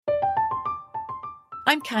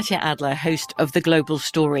I'm Katya Adler, host of The Global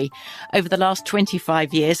Story. Over the last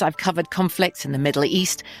 25 years, I've covered conflicts in the Middle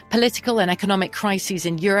East, political and economic crises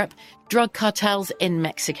in Europe, drug cartels in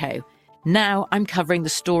Mexico. Now I'm covering the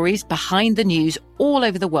stories behind the news all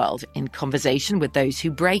over the world in conversation with those who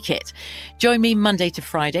break it. Join me Monday to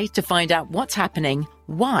Friday to find out what's happening,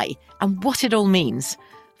 why, and what it all means.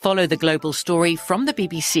 Follow The Global Story from the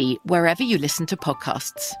BBC wherever you listen to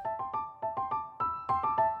podcasts.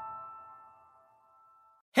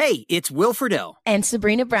 Hey, it's Will Friedle. And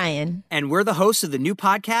Sabrina Bryan. And we're the hosts of the new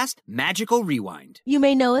podcast, Magical Rewind. You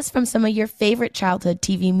may know us from some of your favorite childhood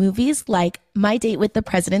TV movies like My Date with the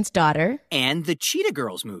President's Daughter. And the Cheetah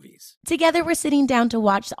Girls movies. Together, we're sitting down to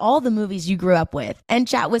watch all the movies you grew up with and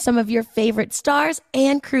chat with some of your favorite stars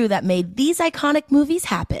and crew that made these iconic movies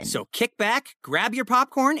happen. So kick back, grab your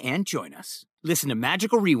popcorn, and join us. Listen to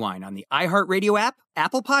Magical Rewind on the iHeartRadio app,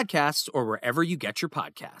 Apple Podcasts, or wherever you get your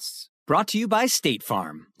podcasts. Brought to you by State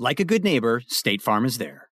Farm. Like a good neighbor, State Farm is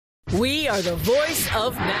there. We are the voice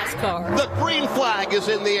of NASCAR. The green flag is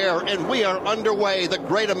in the air, and we are underway. The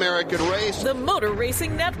Great American Race. The Motor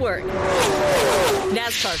Racing Network.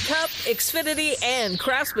 NASCAR Cup, Xfinity, and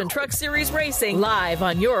Craftsman Truck Series Racing live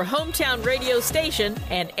on your hometown radio station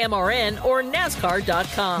and MRN or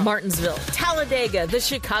NASCAR.com. Martinsville, Talladega, the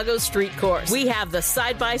Chicago Street Course. We have the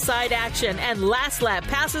side-by-side action and last lap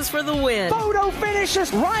passes for the win. Photo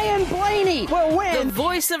finishes. Ryan Blaney will win. The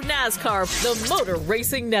voice of NASCAR, the Motor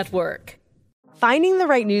Racing Network. Finding the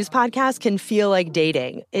right news podcast can feel like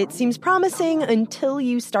dating. It seems promising until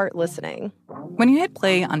you start listening. When you hit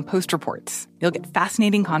play on Post Reports, you'll get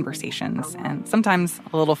fascinating conversations and sometimes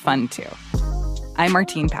a little fun, too. I'm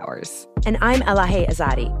Martine Powers. And I'm Elahe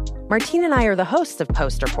Azadi. Martine and I are the hosts of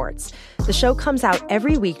Post Reports. The show comes out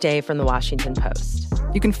every weekday from the Washington Post.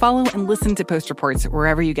 You can follow and listen to Post Reports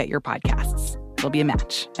wherever you get your podcasts. It'll be a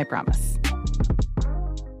match, I promise.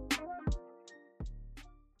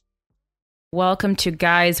 Welcome to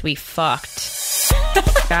Guys We Fucked.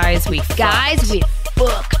 Guys We Fucked. Guys We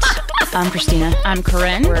Fucked. I'm Christina. I'm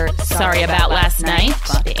Corinne. We're sorry about last night.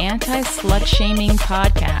 The anti-slut-shaming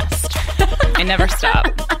podcast. I never stop.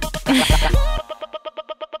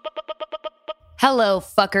 Hello,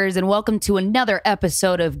 fuckers, and welcome to another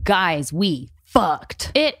episode of Guys We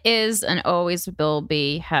Fucked. It is and always will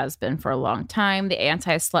be, has been for a long time, the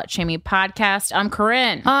anti-slut-shaming podcast. I'm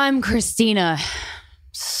Corinne. I'm Christina.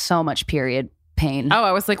 So much period pain. Oh,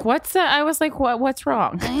 I was like, what's that? I was like, what's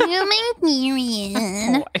wrong? I'm a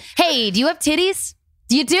period. Hey, do you have titties?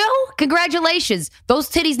 You do? Congratulations. Those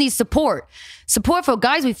titties need support. Support for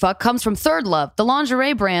Guys We Fuck comes from Third Love, the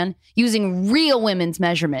lingerie brand using real women's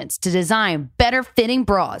measurements to design better fitting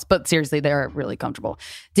bras. But seriously, they're really comfortable.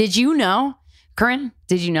 Did you know, Corinne,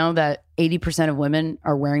 did you know that 80% of women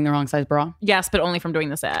are wearing the wrong size bra? Yes, but only from doing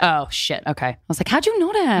this ad. Oh, shit. Okay. I was like, how'd you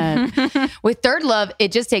know that? With Third Love,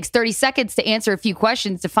 it just takes 30 seconds to answer a few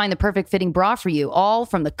questions to find the perfect fitting bra for you, all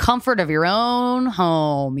from the comfort of your own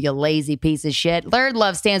home, you lazy piece of shit. Third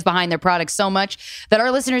Love stands behind their products so much that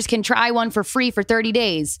our listeners can try one for free for 30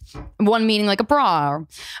 days. One meaning like a bra.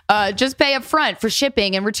 Just pay up front for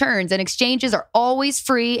shipping and returns, and exchanges are always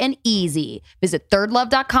free and easy. Visit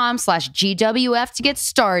thirdlove.com/GWF to get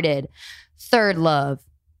started. Third Love.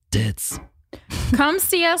 Tits. Come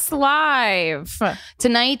see us live.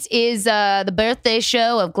 Tonight is the birthday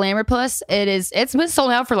show of Glamour Puss. It's been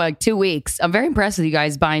sold out for like 2 weeks. I'm very impressed with you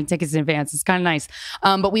guys buying tickets in advance. It's kind of nice.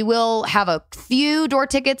 But we will have a few door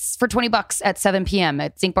tickets for $20 at 7 p.m.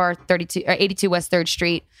 at Zinc Bar 82 West 3rd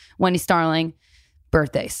Street. Wendy Starling.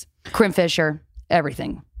 Birthdays. Corinne Fisher.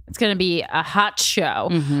 Everything. It's going to be a hot show.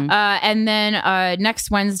 Mm-hmm. And then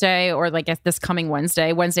next Wednesday, or like this coming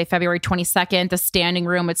Wednesday, February 22nd, The Standing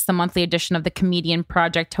Room. It's the monthly edition of the Comedian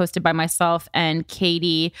Project, hosted by myself and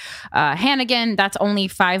Katie Hannigan. That's only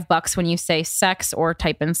 $5 when you say sex or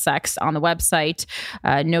type in sex on the website.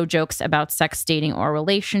 No jokes about sex, dating, or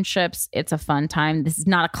relationships. It's a fun time. This is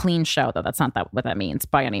not a clean show, though. That's not what that means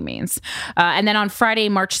by any means. And then on Friday,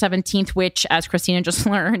 March 17th, which, as Christina just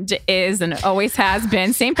learned, is and always has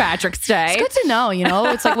been St. Patrick's Day. It's good to know, you know?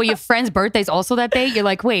 It's like when your friend's birthday's also that day. You're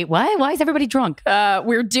like, wait, what? Why is everybody drunk?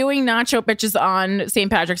 We're doing nacho bitches on St.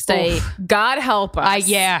 Patrick's Day. Oof. God help us.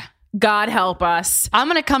 Yeah. God help us. I'm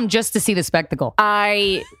going to come just to see the spectacle.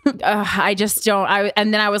 I just don't.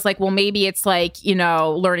 And then I was like, well, maybe it's like, you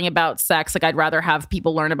know, learning about sex. Like, I'd rather have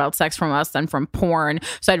people learn about sex from us than from porn.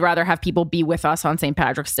 So I'd rather have people be with us on St.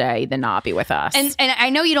 Patrick's Day than not be with us. And I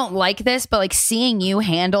know you don't like this, but like seeing you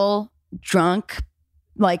handle drunk,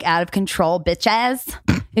 like out of control bitch ass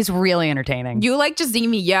It's really entertaining. You like just seeing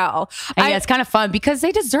me yell. And it's kind of fun because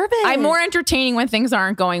they deserve it. I'm more entertaining when things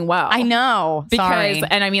aren't going well. I know. Sorry.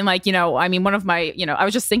 And I mean, like, one of my, I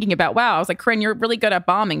was just thinking about, wow, I was like, Corinne, you're really good at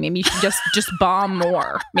bombing. Maybe you should just bomb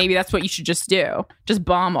more. Maybe that's what you should just do. Just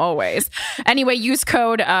bomb always. Anyway, use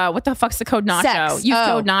code, what the fuck's the code Nacho? Sex. Use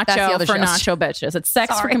code Nacho for shows. Nacho Bitches. It's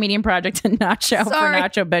sex for Comedian Project and Nacho for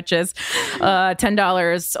Nacho Bitches. $10,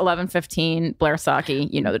 $11.15, Blair Saki.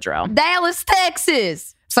 You know the drill. Dallas,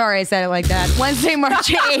 Texas. Sorry, I said it like that. Wednesday, March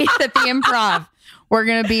 8th at the Improv. We're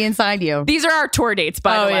going to be inside you. These are our tour dates,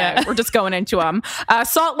 by the way. Yeah. We're just going into them.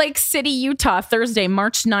 Salt Lake City, Utah, Thursday,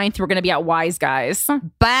 March 9th. We're going to be at Wise Guys.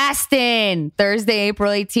 Boston, Thursday, April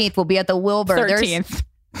 18th. We'll be at the Wilbur.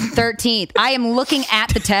 13th. I am looking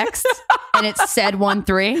at the text and it said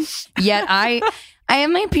 1-3. Yet I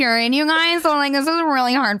am appearing, you guys. So like, this is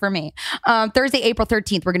really hard for me. Thursday, April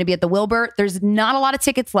 13th, we're going to be at the Wilbur. There's not a lot of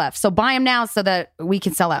tickets left. So buy them now so that we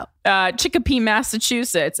can sell out. Chicopee,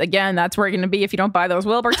 Massachusetts. Again, that's where you're going to be if you don't buy those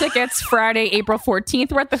Wilbur tickets. Friday, April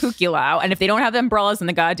 14th, we're at the Hukilau. And if they don't have the umbrellas and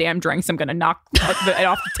the goddamn drinks, I'm going to knock it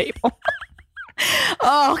off the table.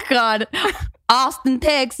 Oh, God. Austin,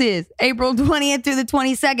 Texas, April 20th through the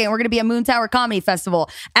 22nd. We're going to be at Moon Tower Comedy Festival.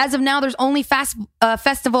 As of now, there's only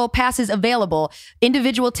festival passes available.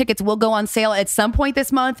 Individual tickets will go on sale at some point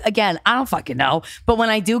this month. Again, I don't fucking know. But when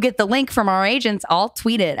I do get the link from our agents, I'll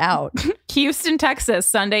tweet it out. Houston, Texas,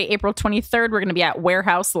 Sunday, April 23rd. We're going to be at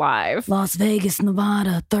Warehouse Live. Las Vegas,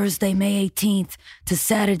 Nevada, Thursday, May 18th to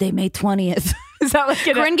Saturday, May 20th. Is that like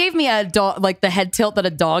Corinne gave me a dog, like the head tilt that a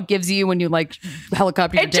dog gives you when you like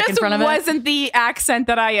helicopter your dick in front of it. It just wasn't the accent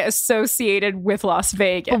that I associated with Las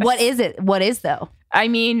Vegas. But what is it? What is though? I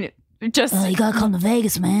mean, just you gotta come to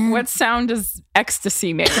Vegas, man. What sound does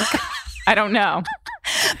ecstasy make? I don't know.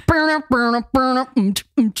 I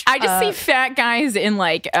just see fat guys in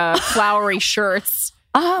like flowery shirts.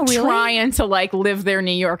 Oh, really? Trying to like live their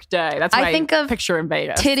New York day. That's what I think of picture in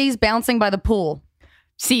Vegas. Titties bouncing by the pool.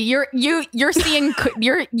 See, you're seeing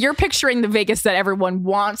you're picturing the Vegas that everyone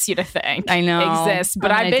wants you to think exists.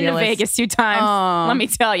 But I've been to Vegas 2 times. Let me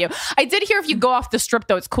tell you. I did hear if you go off the strip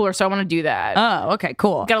though, it's cooler. So I want to do that. Oh, okay,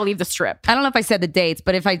 cool. Got to leave the strip. I don't know if I said the dates,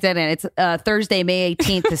 but if I didn't, it's Thursday, May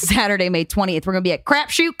 18th to Saturday, May 20th. We're gonna be at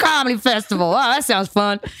Crapshoot Comedy Festival. Oh, that sounds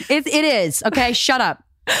fun. It is. Okay, shut up.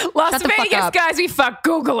 Las Vegas, guys.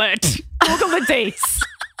 Google it. Google the dates.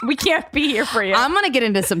 We can't be here for you. I'm going to get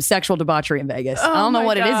into some sexual debauchery in Vegas. I don't know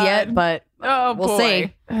what it is yet, but we'll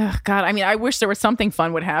see. Oh, God. I mean, I wish there was something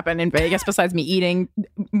fun would happen in Vegas besides me eating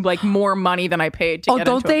like more money than I paid to get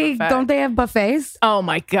into a buffet. Don't they have buffets? Oh,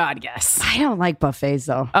 my God, yes. I don't like buffets,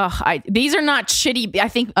 though. These are not shitty. I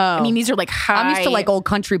think, I mean, these are like high. I'm used to like Old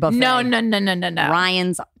Country buffet. No.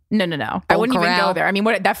 Ryan's. No. I wouldn't even go there. I mean,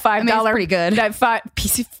 what that $5? I mean, it's pretty good. That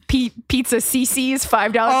pizza CC's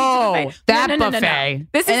 $5 oh, pizza buffet. That buffet.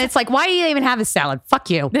 This and it's like, why do you even have a salad? Fuck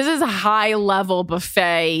you. This is a high level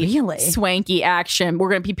buffet. Really? Swanky action. We're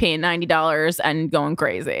going to be paying $90 and going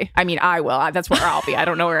crazy. I mean, I will. That's where I'll be. I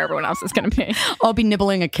don't know where everyone else is going to be. I'll be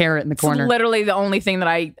nibbling a carrot in the corner. It's literally the only thing that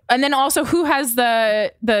and then also, who has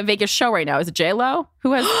the Vegas show right now? Is it J-Lo?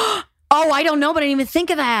 Who has... Oh, I don't know, but I didn't even think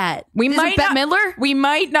of that. Bette Midler? We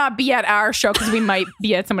might not be at our show because we might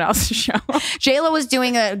be at someone else's show. J-Lo was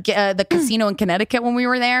doing the casino in Connecticut when we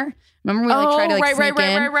were there. Remember we tried to sneak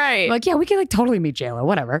in? Right. Like, yeah, we could totally meet J-Lo,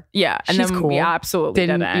 whatever. Yeah, and she's then cool. We absolutely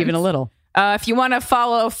didn't even a little. If you want to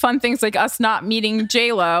follow fun things like us not meeting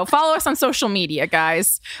J-Lo, follow us on social media,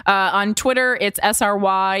 guys. On Twitter, it's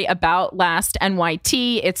SRY About Last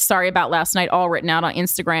NYT. It's Sorry About Last Night, all written out on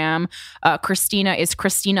Instagram. Christina is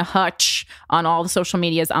Christina Hutch on all the social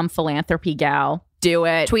medias. I'm Philanthropy Gal. Do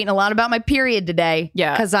it. Tweeting a lot about my period today.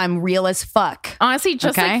 Yeah. Because I'm real as fuck. Honestly,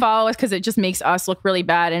 just like follow us because it just makes us look really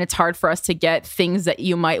bad. And it's hard for us to get things that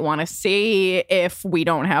you might want to see if we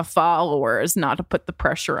don't have followers, not to put the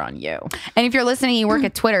pressure on you. And if you're listening and you work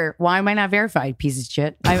at Twitter, why am I not verified, piece of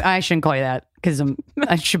shit? I shouldn't call you that because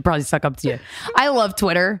I should probably suck up to you. I love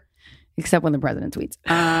Twitter. Except when the president tweets.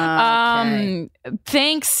 Okay.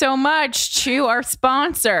 Thanks so much to our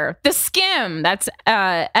sponsor, The Skim. That's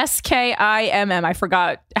SKIMM. I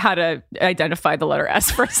forgot how to identify the letter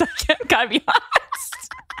S for a second. Gotta be honest.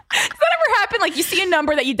 Does that ever happen? Like you see a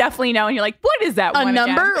number that you definitely know and you're like, what is that one A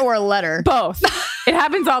number again? Or a letter? Both. It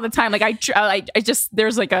happens all the time. Like I just,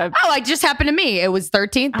 there's like a... Oh, it just happened to me. It was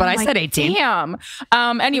 13th, but I said 18. Damn.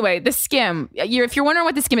 Anyway, The Skim. If you're wondering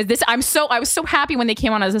what The Skim is, I was so happy when they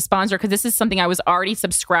came on as a sponsor because this is something I was already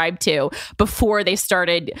subscribed to before they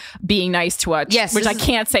started being nice to us. Yes. Which I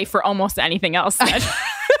can't say for almost anything else that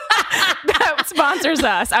sponsors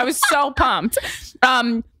us. I was so pumped.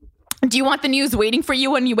 Do you want the news waiting for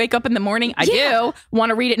you when you wake up in the morning? I do. Want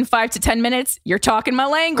to read it in 5 to 10 minutes? You're talking my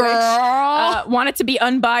language. Want it to be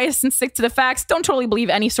unbiased and stick to the facts? Don't totally believe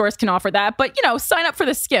any source can offer that. But, sign up for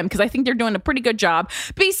the Skim because I think they're doing a pretty good job.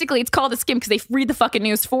 Basically, it's called the Skim because they read the fucking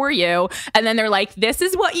news for you. And then they're like, this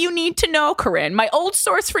is what you need to know, Corinne. My old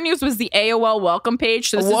source for news was the AOL welcome page.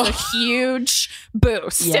 So this is a huge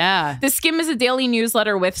boost. Yeah. The Skim is a daily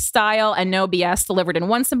newsletter with style and no BS delivered in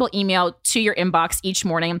one simple email to your inbox each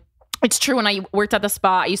morning. It's true. When I worked at the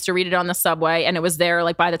spa, I used to read it on the subway, and it was there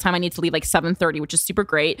like by the time I need to leave, like 7:30, which is super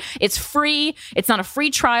great. It's free. It's not a free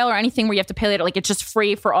trial or anything where you have to pay later. Like, it's just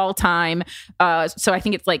free for all time. So I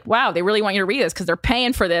think it's like, wow, they really want you to read this because they're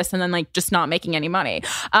paying for this and then like just not making any money.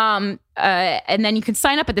 And then you can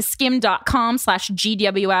sign up at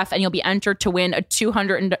theskim.com/GWF and you'll be entered to win a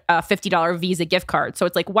 $250 Visa gift card. So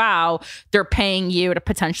it's like, wow, they're paying you to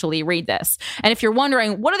potentially read this. And if you're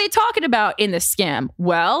wondering, what are they talking about in the Skim?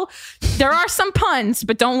 Well, there are some puns,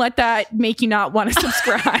 but don't let that make you not want to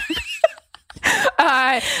subscribe.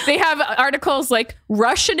 They have articles like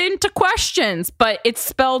Russian into questions, but it's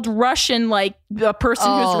spelled Russian like the person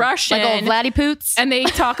who's Russian. Like old Vladdy Poots. And they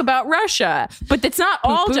talk about Russia. But it's not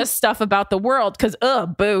all just stuff about the world because,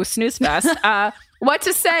 boo, snooze fest. What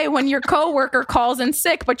to say when your coworker calls in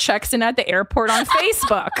sick but checks in at the airport on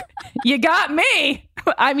Facebook? You got me.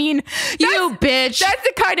 I mean, you bitch. That's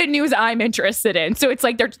the kind of news I'm interested in. So it's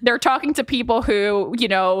like they're talking to people who,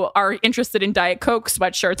 are interested in Diet Coke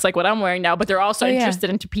sweatshirts like what I'm wearing now, but they're also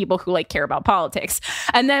interested into people who like care about politics.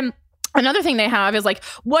 And then another thing they have is like,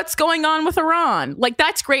 what's going on with Iran? Like,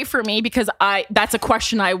 that's great for me because that's a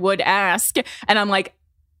question I would ask. And I'm like,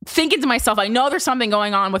 thinking to myself, I know there's something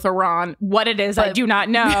going on with Iran. What it is, I do not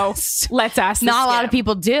know. Let's ask. Not a lot of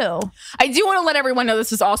people do. I do want to let everyone know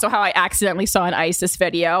this is also how I accidentally saw an ISIS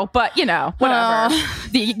video, but whatever.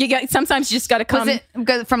 Sometimes you just got to come. Was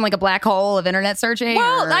it from like a black hole of internet searching?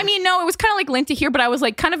 Well, I mean, no, it was kind of like linked to here, but I was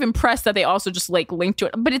like kind of impressed that they also just like linked to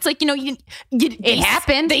it. But it's like, it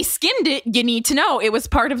happened. They skimmed it. You need to know it was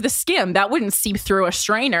part of the Skim. That wouldn't seep through a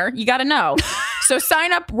strainer. You got to know. So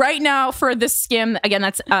sign up right now for the Skim. Again,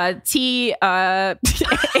 that's THE. I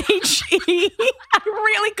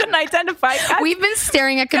really couldn't identify. We've been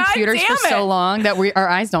staring at computers for so long that our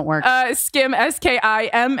eyes don't work. Skim,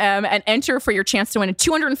 SKIMM, and enter for your chance to win a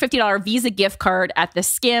 $250 Visa gift card at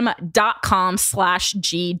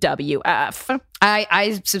theskim.com/GWF.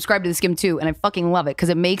 I subscribe to the Skim too, and I fucking love it because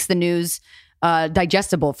it makes the news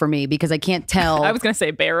digestible for me because I can't tell. I was going to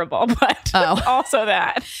say bearable, but also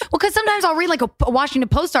that. Well, because sometimes I'll read like a Washington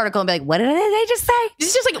Post article and be like, what did they just say?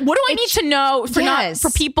 It's just like, what do I need to know for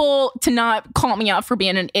people to not call me out for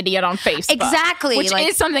being an idiot on Facebook? Exactly. Which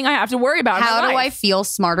is something I have to worry about. How do I feel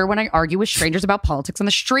smarter when I argue with strangers about politics on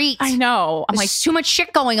the street? I know. I'm like, too much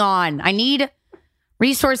shit going on. I need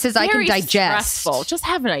resources I can digest. Stressful. Just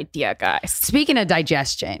have an idea, guys. Speaking of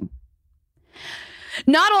digestion.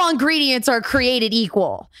 Not all ingredients are created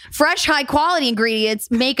equal. Fresh, high-quality ingredients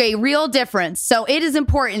make a real difference. So it is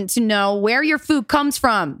important to know where your food comes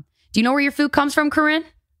from. Do you know where your food comes from, Corinne?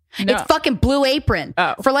 No. It's fucking Blue Apron.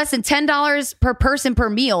 For less than $10 per person per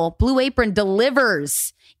meal, Blue Apron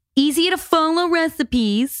delivers easy-to-follow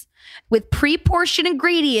recipes with pre-portioned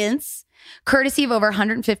ingredients, courtesy of over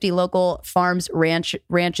 150 local farms,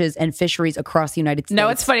 ranches, and fisheries across the United States. No,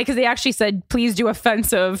 it's funny because they actually said, please do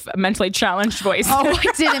offensive, mentally challenged voices. Oh, I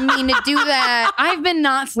didn't mean to do that. I've been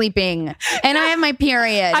not sleeping, and I have my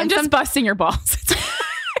period. I'm just busting your balls.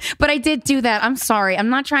 But I did do that. I'm sorry. I'm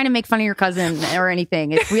not trying to make fun of your cousin or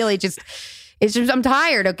anything. It's really just... I'm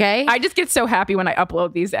tired, okay? I just get so happy when I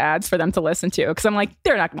upload these ads for them to listen to because I'm like,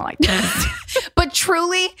 they're not going to like this. But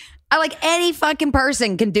truly... any fucking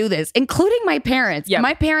person can do this, including my parents. Yep.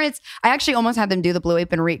 My parents, I actually almost had them do the Blue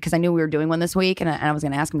Apron read because I knew we were doing one this week and I was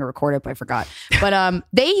going to ask them to record it, but I forgot. But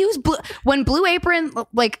they use when Blue Apron,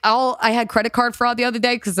 I had credit card fraud the other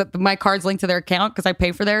day because my card's linked to their account because I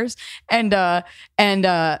pay for theirs. And I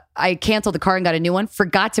canceled the card and got a new one.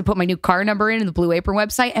 Forgot to put my new card number in the Blue Apron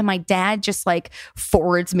website. And my dad just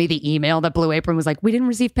forwards me the email that Blue Apron was like, we didn't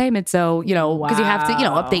receive payment. So, because you have to,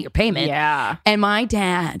 update your payment. Yeah. And my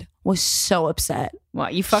dad was so upset.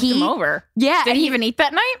 Well, you fucked him over. Yeah. Did he even eat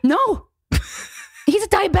that night? No. He's a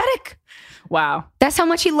diabetic. Wow. That's how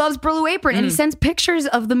much he loves Blue Apron. And he sends pictures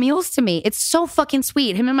of the meals to me. It's so fucking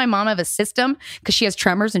sweet. Him and my mom have a system because she has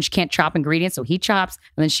tremors and she can't chop ingredients. So he chops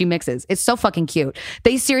and then she mixes. It's so fucking cute.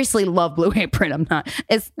 They seriously love Blue Apron.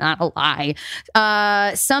 It's not a lie.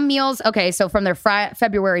 Some meals. Okay. So from their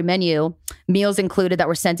February menu, meals included that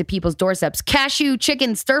were sent to people's doorsteps: cashew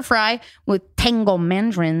chicken stir fry with tango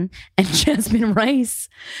mandarin and jasmine rice,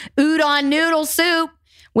 udon noodle soup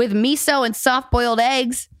with miso and soft boiled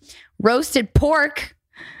eggs, roasted pork.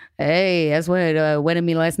 Hey, that's what went in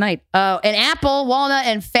me last night. Oh, an apple, walnut,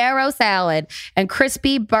 and farro salad, and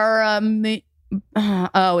crispy barramundi.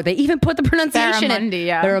 They even put the pronunciation in.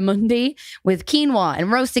 Barramundi with quinoa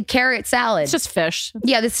and roasted carrot salad. It's just fish.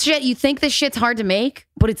 Yeah, this shit, you think this shit's hard to make,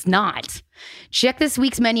 but it's not. Check this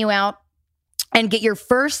week's menu out and get your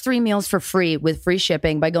first 3 meals for free with free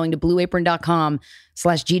shipping by going to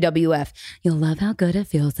blueapron.com/GWF. You'll love how good it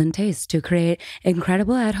feels and tastes to create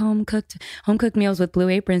incredible home cooked meals with Blue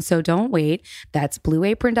Apron. So don't wait. That's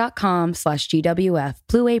blueapron.com/GWF.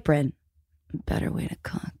 Blue Apron. Better way to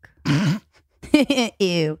cook.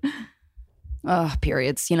 Ew. Oh,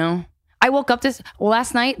 periods, I woke up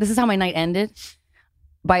last night. This is how my night ended.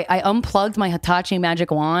 I unplugged my Hitachi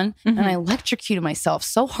magic wand and I electrocuted myself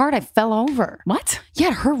so hard I fell over. What? Yeah,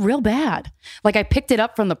 it hurt real bad. Like I picked it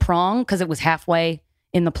up from the prong because it was halfway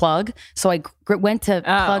in the plug. So I went to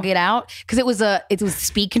plug it out because it was a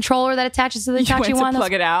speed controller that attaches to the Hitachi wand.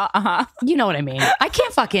 Plug it out. You know what I mean? I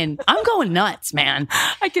can't I'm going nuts, man.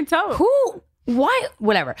 I can tell. Why?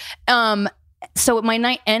 Whatever. So my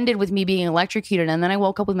night ended with me being electrocuted, and then I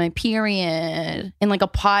woke up with my period in like a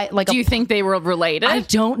pie. Do you think they were related? I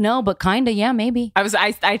don't know, but kind of, yeah, maybe.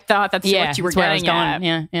 I thought that's what you were getting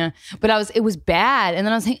at. Yeah. But it was bad, and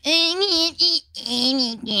then I was like, I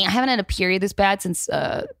haven't had a period this bad since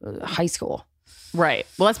high school. Right.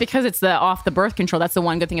 Well, that's because it's off the birth control. That's the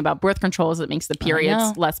one good thing about birth control is it makes the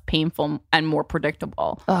periods less painful and more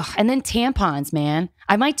predictable. Ugh, and then tampons, man.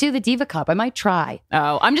 I might do the Diva Cup. I might try.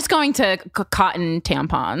 Oh, I'm just going to cotton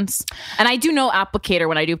tampons. And I do no applicator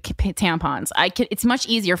when I do tampons. It's much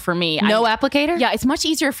easier for me. No applicator? Yeah, it's much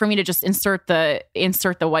easier for me to just insert the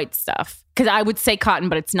white stuff. Because I would say cotton,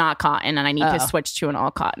 but it's not cotton, and I need to switch to an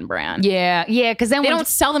all cotton brand. Yeah, because then they don't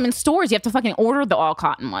sell them in stores. You have to fucking order the all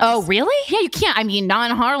cotton ones. Oh, really? Yeah, you can't. I mean, not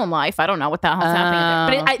in Harlem Life. I don't know what the hell's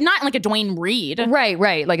happening there. But not like a Dwayne Reed. Right,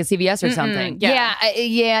 like a CVS or something. Yeah.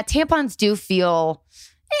 Tampons do feel...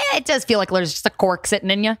 it does feel like there's just a cork sitting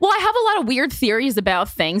in you. Well, I have a lot of weird theories about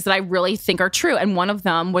things that I really think are true. And one of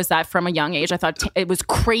them was that from a young age, I thought it was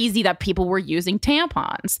crazy that people were using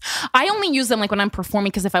tampons. I only use them like when I'm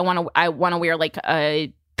performing because if I want to wear like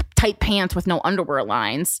a tight pants with no underwear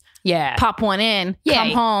lines. Yeah. Pop one in,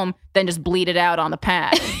 come home, then just bleed it out on the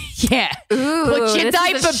pad. Yeah. Ooh, put your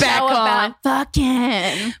diaper back on.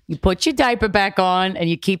 Fucking. You put your diaper back on and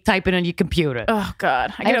you keep typing on your computer. Oh,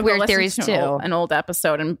 God. I have weird theories too. An old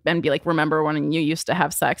episode and be like, remember when you used to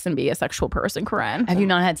have sex and be a sexual person, Corinne? Have you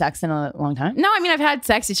not had sex in a long time? No, I mean, I've had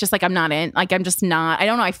sex. It's just like I'm not in. Like, I'm just not. I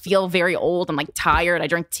don't know. I feel very old. I'm like tired. I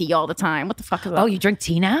drink tea all the time. What the fuck is that? Oh, you drink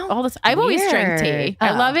tea now? All this. I've always drank tea.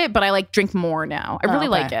 I love it, but I like drink more now. I really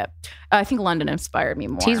like it. I think London inspired me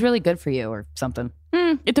more. Tea's really good for you or something.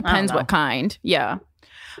 It depends what kind. Yeah.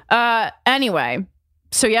 Anyway,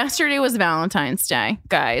 so yesterday was Valentine's Day,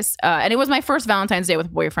 guys. And it was my first Valentine's Day with a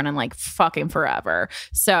boyfriend in like fucking forever.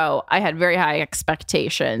 So I had very high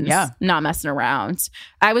expectations. Yeah. Not messing around.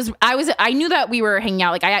 I knew that we were hanging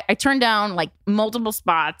out. Like I turned down like multiple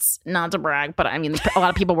spots, not to brag, but I mean, a lot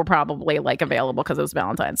of people were probably like available because it was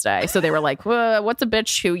Valentine's Day. So they were like, what's a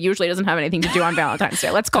bitch who usually doesn't have anything to do on Valentine's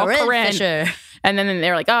Day? Let's call Corinne. Fisher. And then they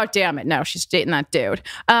were like, oh, damn it. No, she's dating that dude.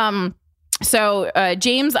 So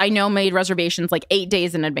James, I know, made reservations like 8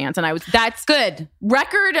 days in advance, and that's good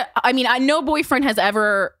record. I mean, no boyfriend has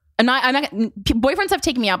ever. Boyfriends have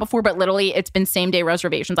taken me out before, but literally it's been same day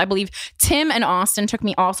reservations. I believe Tim and Austin took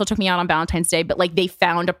me out on Valentine's Day, but like they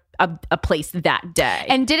found a place that day.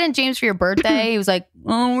 And didn't James for your birthday? He was like,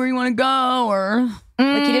 "Oh, where you want to go?" Or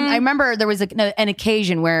like he didn't. I remember there was an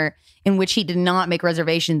occasion in which he did not make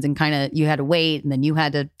reservations, and kind of you had to wait, and then you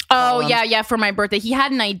had to. Oh yeah, for my birthday, he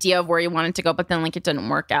had an idea of where he wanted to go, but then like it didn't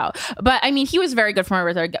work out. But I mean, he was very good for my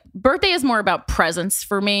birthday. Birthday is more about presents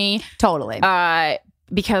for me, totally.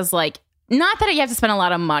 Because like, not that you have to spend a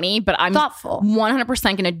lot of money, but I'm thoughtful. 100%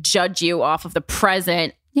 going to judge you off of the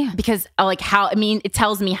present. Yeah. Because it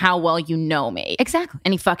tells me how well you know me. Exactly.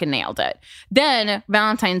 And he fucking nailed it. Then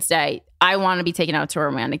Valentine's Day, I want to be taken out to a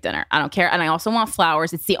romantic dinner. I don't care. And I also want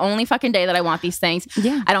flowers. It's the only fucking day that I want these things.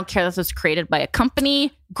 Yeah. I don't care that this was created by a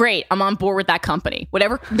company. Great. I'm on board with that company.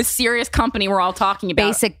 Whatever mysterious company we're all talking about.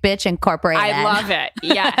 Basic Bitch Incorporated. I love it.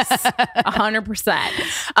 Yes.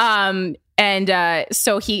 100%.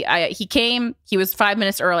 So he came, he was 5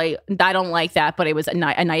 minutes early. I don't like that, but it was a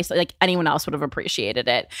nice, like anyone else would have appreciated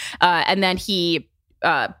it. And then he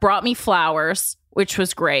brought me flowers, which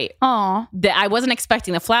was great. Aw. I wasn't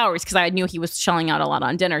expecting the flowers because I knew he was shelling out a lot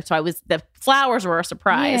on dinner. So the flowers were a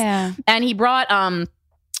surprise. Yeah. And he brought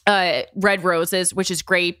red roses, which is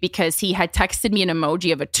great because he had texted me an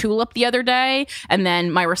emoji of a tulip the other day, and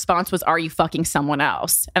then my response was, "Are you fucking someone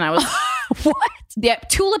else?" And I was, "What?" Yeah,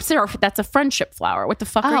 tulips that's a friendship flower. What the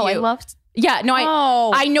fuck are you? I loved. Yeah, no,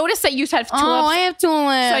 I noticed that you had tulips. Oh, I have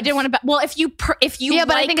tulips. So I didn't want to. Well, if you yeah,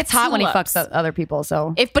 but like I think it's hot when he fucks other people.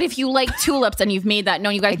 So if you like tulips and you've made that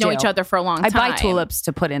known, you guys know each other for a long time. I buy tulips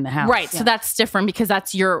to put in the house, right? Yeah. So that's different because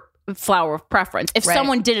that's your flower of preference. If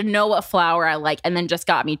someone didn't know what flower I like and then just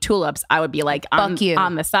got me tulips, I would be like, I'm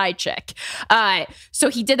the side chick. So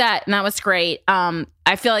he did that, and that was great.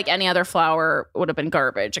 I feel like any other flower would have been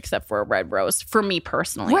garbage except for a red rose for me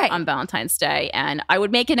personally on Valentine's Day. And I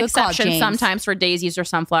would make an exception sometimes for daisies or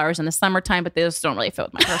sunflowers in the summertime, but those don't really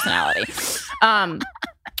fit with my personality.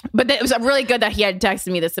 But it was really good that he had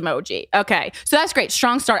texted me this emoji. Okay. So that's great.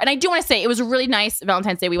 Strong start. And I do want to say it was a really nice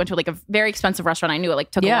Valentine's Day. We went to like a very expensive restaurant. I knew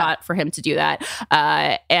it took a lot for him to do that.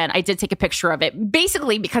 And I did take a picture of it.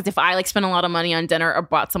 Basically, because if I spent a lot of money on dinner or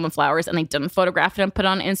bought someone flowers and they didn't photograph it and put it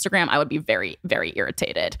on Instagram, I would be very, very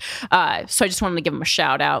irritated. So I just wanted to give him a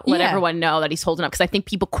shout out. Let everyone know that he's holding up. Because I think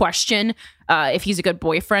people question if he's a good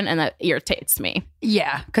boyfriend, and that irritates me.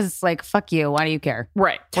 Yeah. Because it's like, fuck you. Why do you care?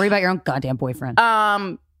 Right. Worry about your own goddamn boyfriend.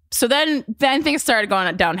 So then things started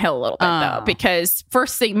going downhill a little bit though, because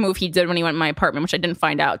first move he did when he went in my apartment, which I didn't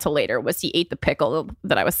find out till later, was he ate the pickle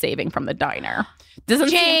that I was saving from the diner.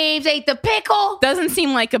 James ate the pickle. Doesn't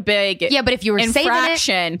seem like a big but if you were infraction,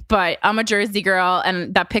 saving it, but I'm a Jersey girl,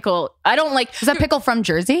 and that pickle I don't like. Was that pickle from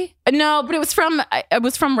Jersey? No, but it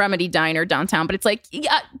was from Remedy Diner downtown. But it's like,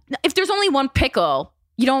 if there's only one pickle,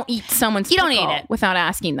 you don't eat someone's pickle. You don't eat it without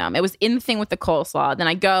asking them. It was in the thing with the coleslaw. Then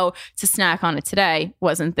I go to snack on it today.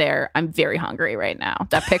 Wasn't there. I'm very hungry right now.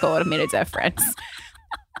 That pickle would have made a difference.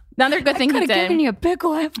 Another good thing he did. I could have given you a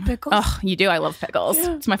pickle. I have pickles. Oh, you do? I love pickles.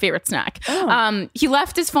 Yeah. It's my favorite snack. Oh. He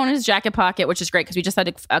left his phone in his jacket pocket, which is great because we just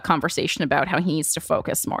had a conversation about how he needs to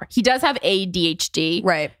focus more. He does have ADHD.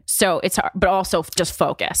 Right. So it's hard, but also just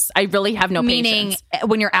focus. I really have no patience. Meaning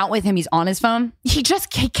when you're out with him, he's on his phone? He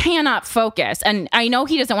cannot focus. And I know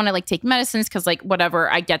he doesn't want to take medicines because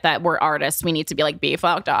whatever, I get that we're artists. We need to be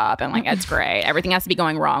fucked up and that's great. Everything has to be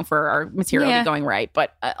going wrong for our material to be going right.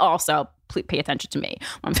 But also, please pay attention to me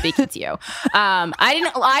when I'm speaking to you.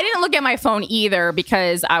 I didn't look at my phone either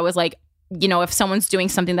because I was like, if someone's doing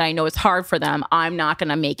something that I know is hard for them, I'm not going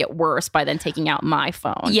to make it worse by then taking out my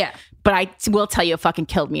phone. Yeah. But I will tell you, it fucking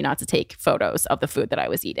killed me not to take photos of the food that I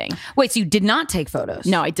was eating. Wait, so you did not take photos?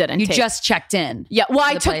 No, I didn't. You just checked in? Yeah. Well,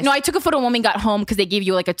 I took a photo when we got home because they gave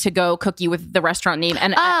you a to-go cookie with the restaurant name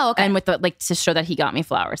and and with the to show that he got me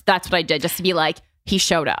flowers. That's what I did, just to be like, he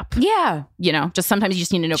showed up. Yeah. Just sometimes you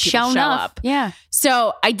just need to know people show up. Yeah.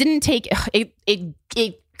 So I didn't take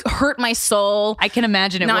it hurt my soul. I can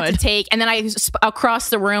imagine it not would. to take. And then across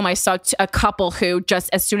the room, I saw a couple who just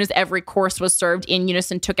as soon as every course was served in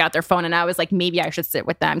unison took out their phone. And I was like, maybe I should sit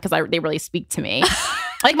with them because they really speak to me.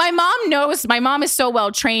 My mom knows. My mom is so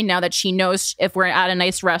well trained now that she knows if we're at a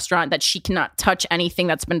nice restaurant that she cannot touch anything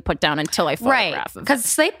that's been put down until I photograph. Right.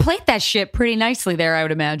 Because they plate that shit pretty nicely there, I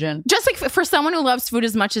would imagine. Just for someone who loves food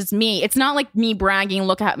as much as me, it's not like me bragging,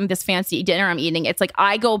 look at this fancy dinner I'm eating. It's like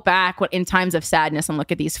I go back in times of sadness and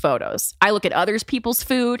look at these photos. I look at other people's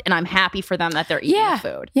food and I'm happy for them that they're eating the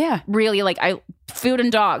food. Yeah. Really, food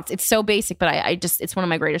and dogs. It's so basic, but it's one of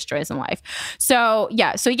my greatest joys in life. So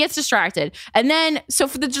yeah, so he gets distracted. And then, so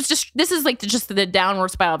for this is just the downward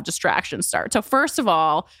spiral of distraction start. So first of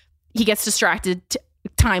all, he gets distracted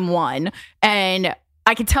time one. And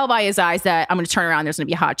I can tell by his eyes that I'm going to turn around. There's going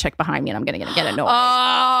to be a hot chick behind me and I'm going to get annoyed.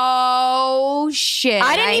 Oh, shit.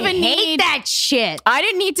 I didn't hate that shit. I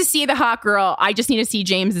didn't need to see the hot girl. I just need to see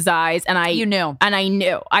James's eyes. And you knew. And I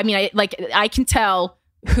knew. I mean, I can tell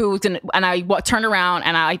who's gonna, and I turn around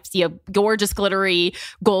and I see a gorgeous glittery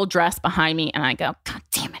gold dress behind me and I go, God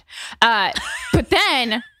damn it. But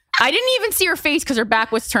then I didn't even see her face because her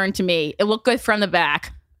back was turned to me. It looked good from the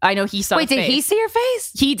back. I know he saw. Wait, did he see her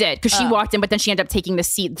face? He did, because she walked in, but then she ended up taking the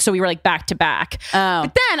seat. So we were back to back. Oh.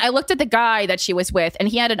 But then I looked at the guy that she was with and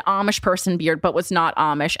he had an Amish person beard, but was not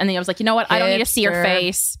Amish. And then I was like, you know what? I don't need to see her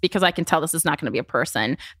face because I can tell this is not going to be a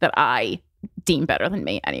person that I deem better than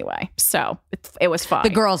me anyway. So it was fine. The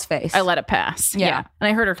girl's face. I let it pass. Yeah. And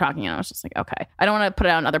I heard her talking and I was just like, okay, I don't want to put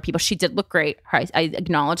it on other people. She did look great. I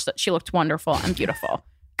acknowledged that she looked wonderful and beautiful.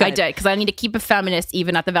 I did, because I need to keep it feminist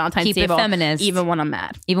even at the Valentine's table. Keep it feminist. Even when I'm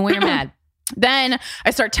mad. Even when you're mad. Then I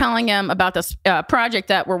start telling him about this project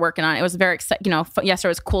that we're working on. It was very exciting. Yesterday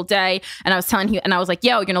was a cool day. And I was telling him, and I was like,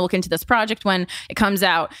 yo, you're going to look into this project when it comes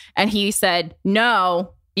out. And he said,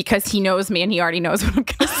 no, because he knows me and he already knows what I'm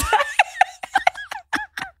going to say.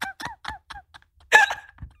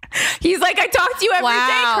 He's like, I talk to you every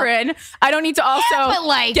day, Corinne. I don't need to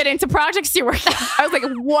also get into projects you're working on. I was like,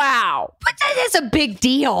 wow. But that is a big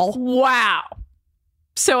deal. Wow.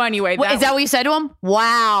 So anyway. Is that what you said to him?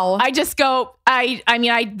 Wow. I just go, I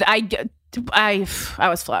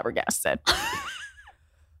was flabbergasted.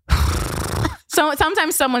 So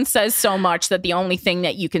sometimes someone says so much that the only thing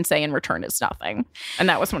that you can say in return is nothing. And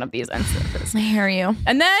that was one of these instances. I hear you.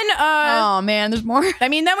 And then, oh man, there's more. I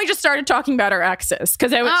mean, then we just started talking about our exes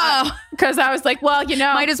because I was like, well,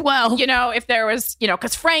 might as well, if there was,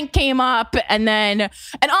 because Frank came up and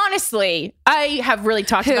honestly, I have really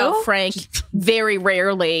talked about Frank very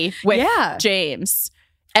rarely with James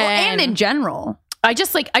and in general. I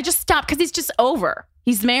just stopped because he's just over.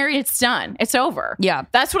 He's married. It's done. It's over. Yeah.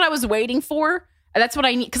 That's what I was waiting for. That's what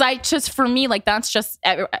I need. Because for me, like, it's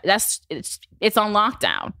on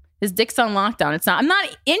lockdown. His dick's on lockdown. I'm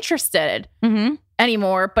not interested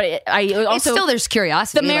anymore, but there's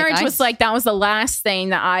curiosity. The marriage was like, that was the last thing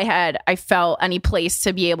that I felt any place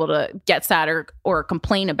to be able to get sad or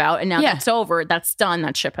complain about. And now that's over. That's done.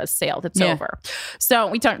 That ship has sailed. It's over. So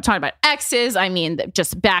we talked about exes. I mean,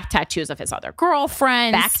 just back tattoos of his other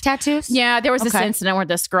girlfriends. Back tattoos? Yeah. There was this incident where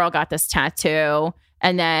this girl got this tattoo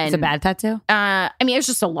and then. It's a bad tattoo? I mean, it was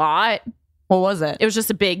just a lot. What was it? It was just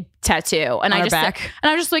a big tattoo, and I was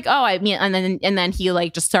just like, oh, I mean, and then he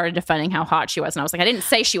like just started defending how hot she was, and I was like, I didn't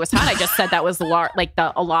say she was hot. I just said that was a lot.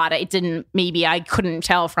 It didn't. Maybe I couldn't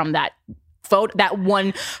tell from that that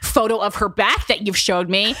one photo of her back that you've showed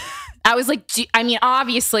me. I was like, I mean,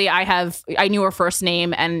 obviously, I knew her first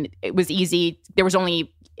name, and it was easy. There was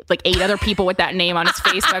only like 8 other people with that name on his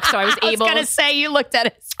Facebook. So I was able to say you looked at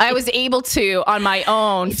it. I was able to, on my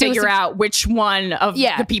own, figure out which one of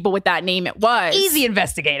the people with that name it was. Easy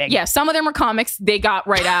investigating. Yeah. Some of them were comics. They got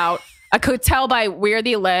right out. I could tell by where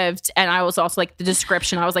they lived. And I was also like the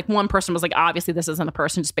description. I was like, one person was like, obviously this isn't the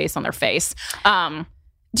person just based on their face.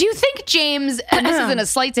 Do you think James, and this isn't a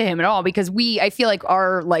slight to him at all, because I feel like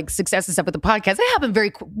our like success and stuff with the podcast, it happened very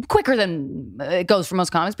quicker than it goes for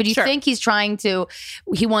most comics. But do you think he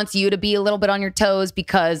wants you to be a little bit on your toes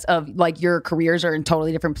because of like your careers are in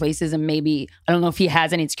totally different places, and maybe, I don't know if he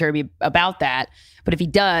has any insecurity about that, but if he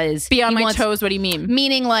does, be on my toes. What do you mean?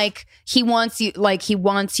 Meaning like he wants you to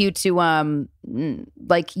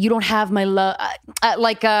like, you don't have my love,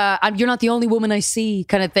 you're not the only woman I see,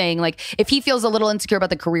 kind of thing. Like if he feels a little insecure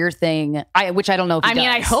about the careal thing, which I don't know if he does.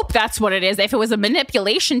 I hope that's what it is. If it was a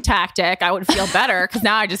manipulation tactic, I would feel better, because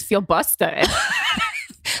now I just feel busted.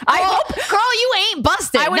 I hope, girl, you ain't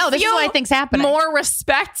busted. This is what I think's happening. More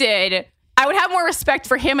respected. I would have more respect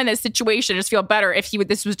for him in this situation. Just feel better if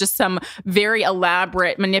this was just some very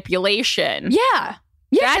elaborate manipulation. Yeah.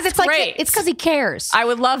 Yeah, that's it's great. Like it's because he cares. I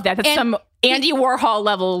would love that. That's some Andy Warhol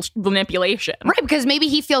level manipulation. Right, because maybe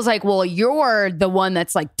he feels like, well, you're the one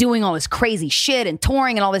that's like doing all this crazy shit and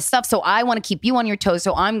touring and all this stuff, so I want to keep you on your toes,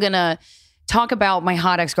 so I'm going to talk about my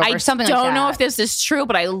hot ex-girlfriend or something like that. I don't know if this is true,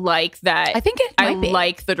 but I like that. I think it might be.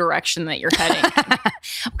 Like the direction that you're heading.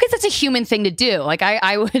 Because that's a human thing to do. Like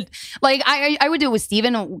I would do it with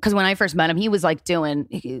Steven, because when I first met him, he was like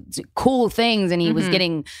doing cool things, and he was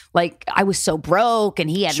getting like, I was so broke and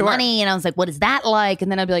he had money, and I was like, what is that like?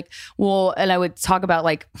 And then I'd be like, well, and I would talk about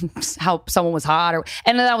like how someone was hot,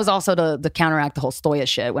 and that was also to counteract the whole Stoya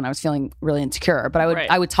shit when I was feeling really insecure. But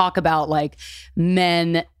I would talk about like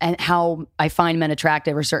men and how I find men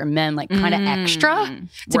attractive, or certain men like kind of extra,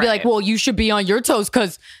 to be like, well, you should be on your toes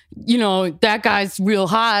because, that guy's real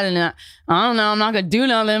hot, and I don't know, I'm not gonna do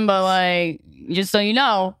nothing, but like, just so you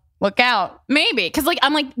know, look out. Maybe. Because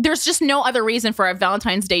I'm like, there's just no other reason for a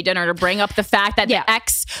Valentine's Day dinner to bring up the fact that the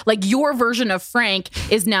ex, like your version of Frank,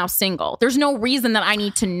 is now single. There's no reason that I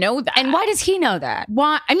need to know that. And why does he know that?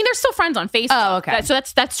 Why? I mean, they're still friends on Facebook. Oh, okay. So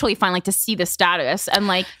that's totally fine. Like to see the status, and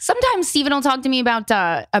like sometimes Steven will talk to me about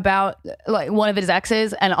like one of his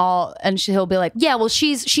exes, and he'll be like, yeah, well,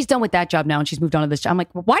 she's done with that job now and she's moved on to this job. I'm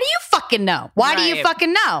like, well, why do you fucking know? Why do you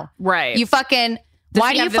fucking know? Right. You fucking.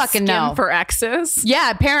 Why do you fucking know? For exes?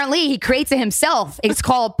 Yeah, apparently he creates it himself. It's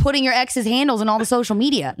called putting your ex's handles in all the social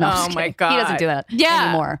media. No, oh my God. He doesn't do that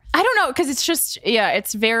anymore. I don't know, because it's just,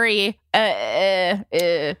 it's very...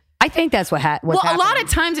 I think that's what's happening. A lot of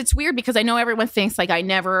times it's weird because I know everyone thinks like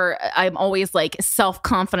I'm always like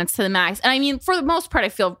self-confidence to the max. And I mean, for the most part, I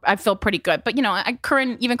feel pretty good. But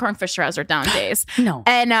Corinne Fisher has her down days. No.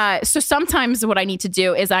 And so sometimes what I need to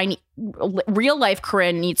do is real life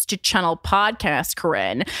Corinne needs to channel podcast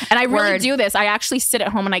Corinne. And I really do this. I actually sit at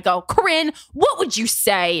home and I go, Corinne, what would you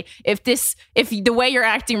say if the way you're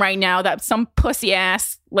acting right now, that some pussy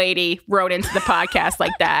ass lady wrote into the podcast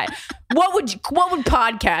like that? What would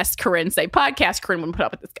podcast Corinne say? Podcast Corinne wouldn't put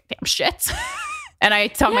up with this goddamn shit. And I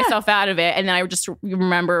talked myself out of it. And then I just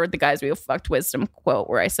remember the Guys We Fucked Wisdom quote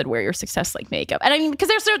where I said, wear your success like makeup. And I mean, because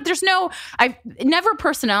there's no, I never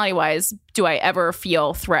personality wise do I ever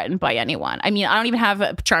feel threatened by anyone. I mean, I don't even have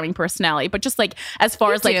a charming personality, but just like as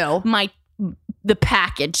far as like the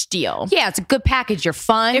package deal. Yeah, it's a good package. You're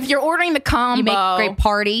fun. If you're ordering the combo, you make great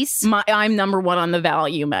parties. I'm number one on the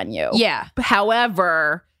value menu. Yeah.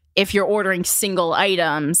 However, if you're ordering single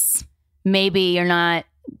items, maybe you're not.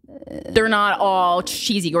 They're not all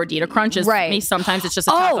cheesy gordita crunches. Right. Sometimes it's just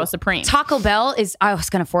a taco supreme. Taco Bell is, I was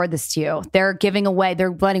going to forward this to you. They're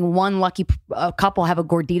letting one lucky couple have a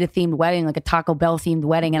gordita themed wedding, like a Taco Bell themed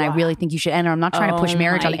wedding. And I really think you should enter. I'm not trying to push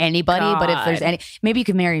marriage on anybody, but if there's any, maybe you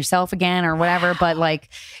could marry yourself again or whatever. But like,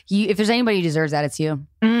 if there's anybody who deserves that, it's you.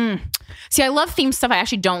 See, I love themed stuff. I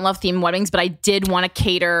actually don't love themed weddings, but I did want to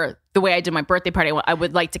cater the way I did my birthday party. I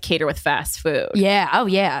would like to cater with fast food. Yeah. Oh,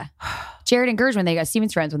 yeah. Jared and Gerge,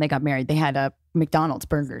 Steven's friends, when they got married, they had McDonald's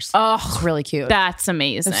burgers. Oh, it's really cute. That's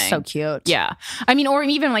amazing. It's so cute. Yeah. I mean, or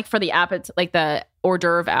even like for the like the hors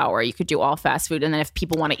d'oeuvre hour, you could do all fast food. And then if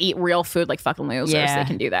people want to eat real food like fucking losers, they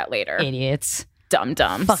can do that later. Idiots.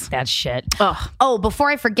 Dum-dums. Fuck that shit. Ugh. Oh, before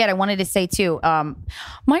I forget, I wanted to say too,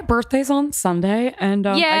 my birthday's on Sunday, and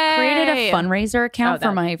I created a fundraiser account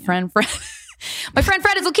for my friend Fred. My friend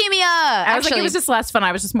Fred has leukemia. I was like, it was just less fun.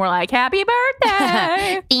 I was just more like, happy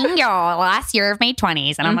birthday. Bingo. Last year of my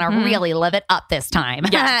 20s, and I'm going to really live it up this time.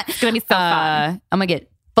 Yeah, it's going to be so fun. I'm going to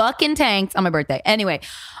get fucking tanked on my birthday. Anyway,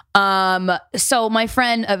 so my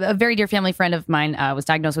friend, a very dear family friend of mine, was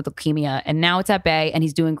diagnosed with leukemia, and now it's at bay, and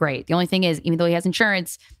he's doing great. The only thing is, even though he has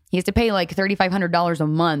insurance, he has to pay like $3,500 a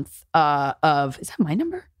month of, is that my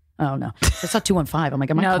number? Oh, no. That's not 215. I'm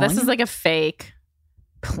like, no, this is like a fake.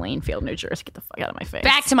 Plainfield, New Jersey. Get the fuck out of my face.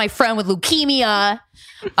 Back to my friend with leukemia,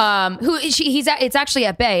 it's actually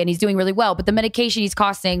at bay and he's doing really well, but the medication he's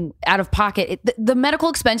costing out of pocket, the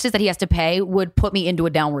medical expenses that he has to pay would put me into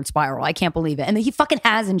a downward spiral. I can't believe it. And he fucking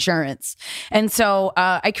has insurance. And so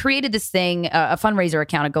I created this thing, a fundraiser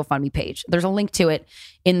account, a GoFundMe page. There's a link to it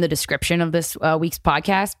in the description of this week's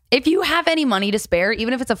podcast. If you have any money to spare,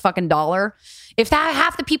 even if it's a fucking $1, if that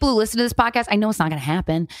half the people who listen to this podcast, I know it's not going to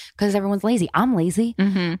happen because everyone's lazy. I'm lazy.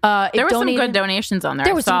 Mm-hmm. There were some good donations on there.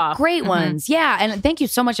 There were some great ones. Yeah. And thank you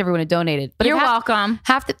so much, everyone who donated. But you're welcome.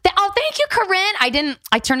 Thank you, Corinne.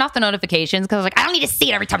 I turned off the notifications because I was like, I don't need to see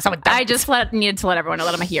it every time someone does. I just needed to let everyone know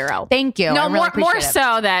that I'm a hero. Thank you. No, really more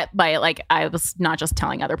so that by like, I was not just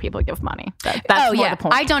telling other people to give money. That's more the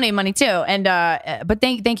point. I donate money too. And, but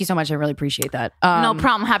thank you so much. I really appreciate that. No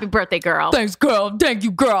problem. Happy birthday, girl. Thanks, girl. Thank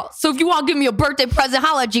you, girl. So if you want to give me a birthday present,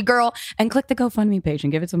 holla at you, girl. And click the GoFundMe page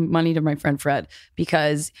and give it some money to my friend Fred,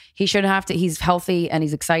 because he shouldn't have to. He's healthy and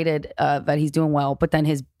he's excited that he's doing well, but then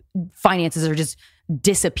his finances are just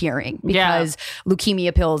disappearing because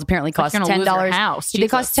leukemia pills apparently cost $10. They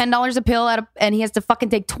cost $10 a pill and he has to fucking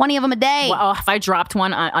take 20 of them a day. Well, if I dropped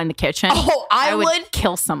one on the kitchen, I would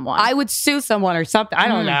kill someone. I would sue someone or something. I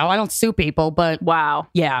don't know. I don't sue people, but wow.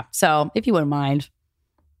 Yeah. So if you wouldn't mind,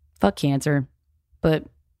 fuck cancer, but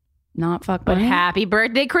not fuck. But happy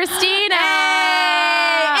birthday, Christina.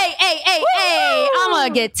 Hey, I'm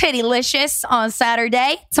gonna get tittylicious on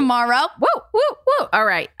Saturday, tomorrow. Woo. All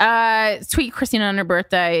right. Tweet Christina on her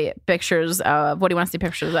birthday pictures of, what do you want to see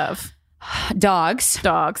pictures of? Dogs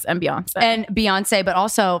and Beyonce. But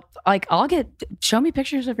also, like, show me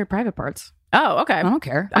pictures of your private parts. Oh, okay. I don't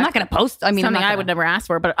care. I'm not going to post. I mean, something I would never ask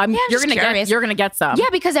for, but you're going to get some. Yeah,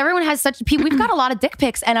 because everyone has we've got a lot of dick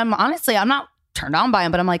pics, and I'm not turned on by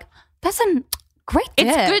them, but I'm like, that's a great dick.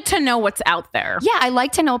 It's good to know what's out there. Yeah, I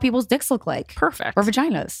like to know what people's dicks look like. Perfect. Or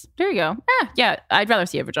vaginas. There you go. Yeah, I'd rather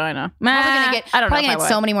see a vagina. I'm probably gonna get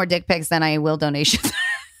so many more dick pics than I will donations.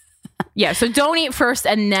 Yeah, so donate first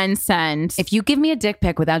and then send. If you give me a dick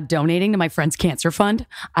pic without donating to my friend's cancer fund,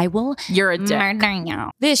 I will. You're a dick.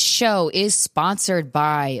 This show is sponsored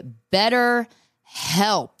by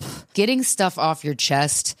BetterHelp. Getting stuff off your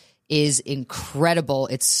chest is incredible.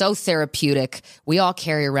 It's so therapeutic. We all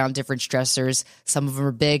carry around different stressors. Some of them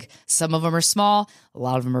are big, some of them are small, a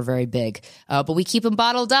lot of them are very big. But we keep them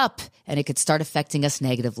bottled up, and it could start affecting us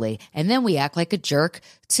negatively. And then we act like a jerk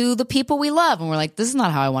to the people we love, and we're like, this is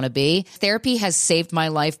not how I want to be. Therapy has saved my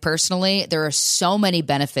life personally. There are so many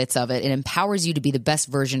benefits of it. It empowers you to be the best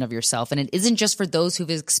version of yourself. And it isn't just for those who've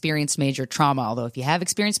experienced major trauma, although if you have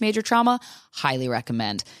experienced major trauma, highly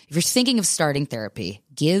recommend. If you're thinking of starting therapy,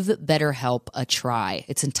 give BetterHelp a try.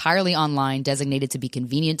 It's entirely online, designated to be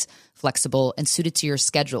convenient, flexible, and suited to your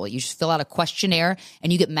schedule. You just fill out a questionnaire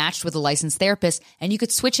and you get matched with a licensed therapist, and you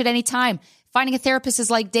could switch at any time. Finding a therapist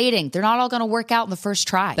is like dating. They're not all going to work out in the first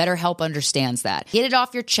try. BetterHelp understands that. Get it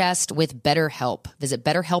off your chest with BetterHelp. Visit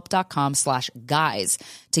BetterHelp.com/guys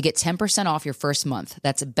to get 10% off your first month.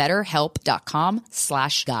 That's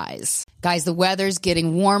BetterHelp.com/guys. Guys, the weather's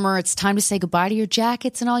getting warmer. It's time to say goodbye to your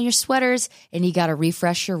jackets and all your sweaters, and you got to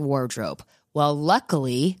refresh your wardrobe. Well,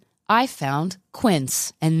 luckily, I found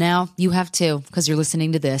Quince. And now you have too, because you're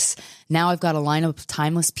listening to this. Now I've got a lineup of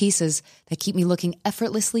timeless pieces that keep me looking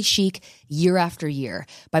effortlessly chic year after year.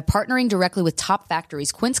 By partnering directly with top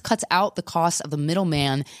factories, Quince cuts out the cost of the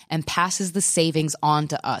middleman and passes the savings on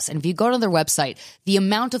to us. And if you go to their website, the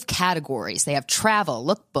amount of categories, they have travel,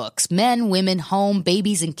 lookbooks, men, women, home,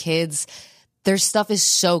 babies, and kids. Their stuff is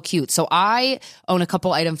so cute. So I own a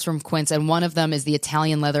couple items from Quince, and one of them is the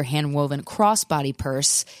Italian leather hand-woven crossbody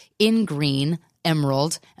purse in green,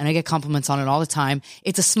 emerald, and I get compliments on it all the time.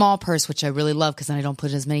 It's a small purse, which I really love because then I don't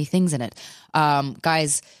put as many things in it.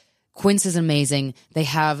 Guys, Quince is amazing. They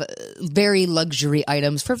have very luxury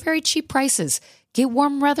items for very cheap prices. Get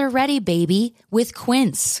warm weather ready, baby, with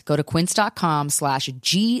Quince. Go to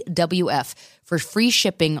quince.com/GWF for free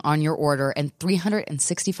shipping on your order and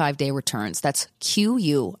 365-day returns. That's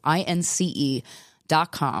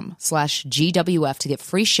QUINCE.com/GWF to get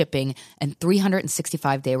free shipping and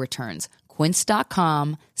 365-day returns.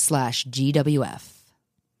 Quince.com/GWF.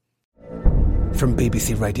 From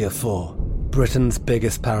BBC Radio 4, Britain's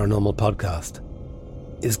biggest paranormal podcast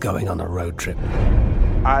is going on a road trip.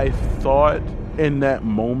 I thought in that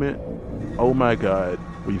moment, oh my God,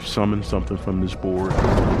 we've summoned something from this board.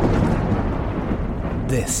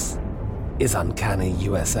 This is Uncanny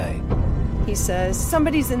USA. He says,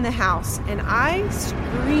 somebody's in the house, and I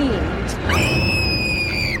screamed.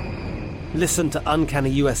 Listen to Uncanny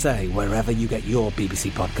USA wherever you get your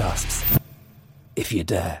BBC podcasts, if you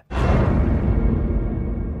dare.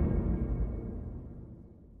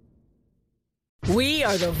 We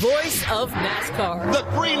are the voice of NASCAR. The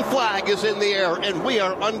green flag is in the air, and we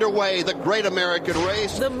are underway. The Great American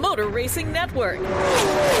Race. The Motor Racing Network.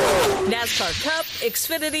 NASCAR Cup,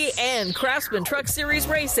 Xfinity, and Craftsman Truck Series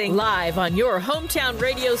Racing live on your hometown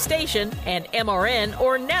radio station and MRN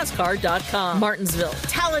or NASCAR.com. Martinsville,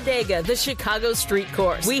 Talladega, the Chicago Street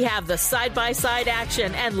Course. We have the side-by-side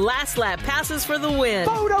action and last lap passes for the win.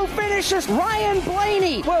 Photo finishes. Ryan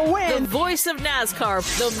Blaney will win. The voice of NASCAR,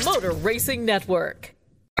 the Motor Racing Network.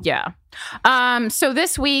 Yeah. So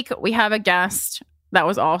this week we have a guest that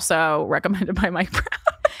was also recommended by Mike Brown.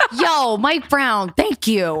 Yo, Mike Brown, thank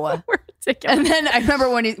you. And then I remember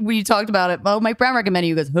when we talked about it. Oh, Mike Brown recommended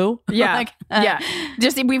you. He goes, who? Yeah, yeah.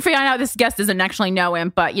 Just we found out this guest doesn't actually know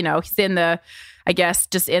him, but you know he's in the, I guess,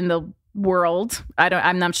 just in the world.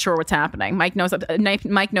 I'm not sure what's happening. Mike knows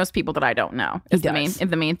people that I don't know. Is the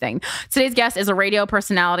main thing. Today's guest is a radio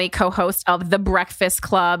personality, co-host of The Breakfast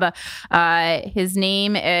Club. His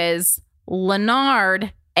name is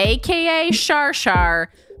Leonard, aka Shar.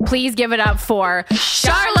 Please give it up for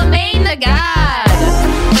Charlamagne the God.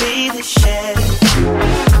 Be the chef,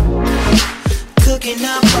 cooking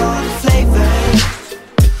up all the flavors,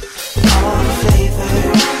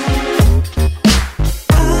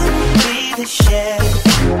 the chef,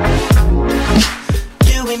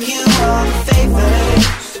 doing you all the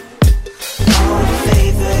favors,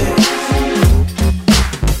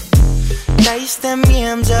 Dice them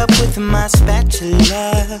yams up with my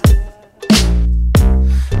spatula.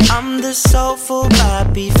 I'm the soulful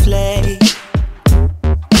Bobby Flay.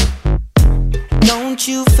 Don't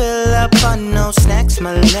you fill up on no snacks,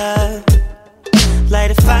 my love. Light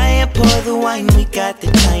a fire, pour the wine, we got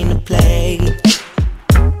the time to play.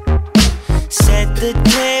 Set the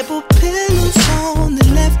table, pillows on the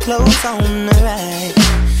left, clothes on the right.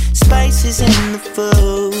 Spices in the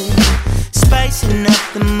food, spicing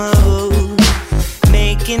up the mood.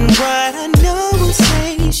 Making what I know will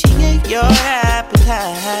satiate your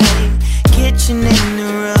appetite. Kitchen in the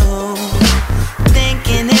room,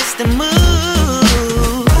 thinking it's the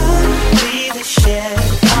move. I'll be the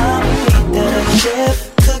chef, I'll be the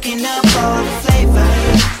chef. Cooking up all the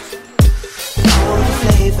flavors,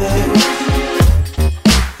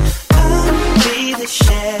 the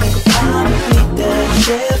chef,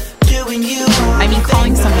 doing you. I mean,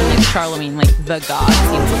 calling someone like Charlamagne like the God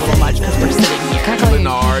seems a little much because we're sitting here. Can I call you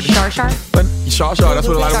Shar? Shar, that's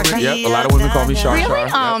what a lot of women. Yep, a lot of women call me Shar. Really? Shar.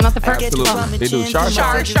 Oh, not the first. Absolutely, they do. Shar.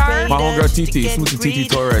 Shar. My homegirl TT, Smoothie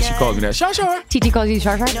TT Torres, she calls me that. Shar. TT calls you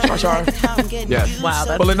Shar. Shar. Yes. Wow.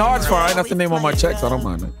 But Leonard's fine. That's the name on my checks. I don't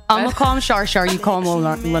mind it. I'm gonna call him Shar. You call him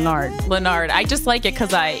Leonard. Leonard. I just like it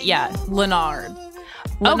because Leonard.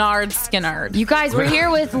 Leonard Skinnard. You guys, we're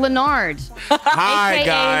here with Leonard. Hi, AKA,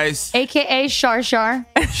 guys. AKA Shar. Shar.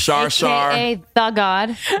 AKA the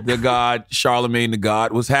God. The God. Charlamagne the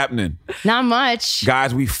God. What's happening? Not much.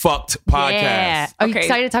 Guys, we fucked podcast. Yeah. Are you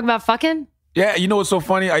excited to talk about fucking? Yeah, you know what's so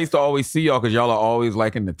funny? I used to always see y'all because y'all are always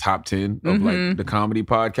like in the top 10 of like the comedy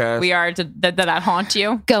podcast. We are. Did that haunt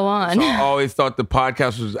you? Go on. So I always thought the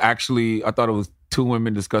podcast was actually, I thought it was two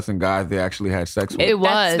women discussing guys they actually had sex with. It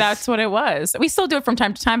was. That's what it was. We still do it from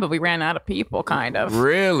time to time, but we ran out of people, kind of.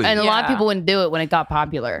 Really? And a lot of people wouldn't do it when it got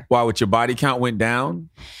popular. Why, with your body count went down?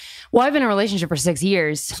 Well, I've been in a relationship for 6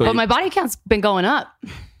 years, but my body count's been going up.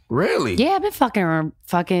 Really? Yeah, I've been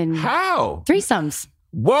fucking. How? Threesomes.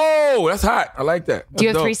 Whoa, that's hot. I like that. Do you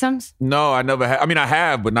have threesomes? No, I never have. I mean, I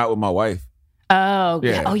have, but not with my wife. Oh,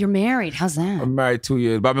 yeah. Oh, you're married. How's that? I'm married 2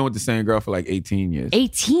 years, but I've been with the same girl for like 18 years.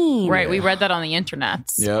 18? Right, we read that on the internet.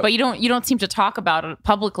 Yep. But you don't seem to talk about it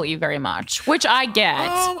publicly very much, which I get.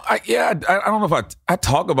 I don't know if I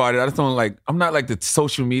talk about it. I just don't like, I'm not like the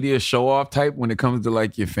social media show off type when it comes to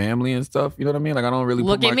like your family and stuff. You know what I mean? Like I don't really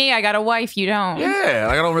Look at me, I got a wife, you don't. Yeah,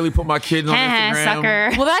 like I don't really put my kids on Instagram.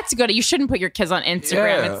 Sucker. Well, that's good. You shouldn't put your kids on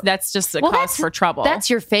Instagram. Yeah. That's just a cause for trouble. That's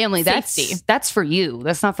your family. Safety. That's for you.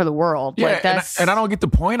 That's not for the world. Yeah, like that's and I don't get the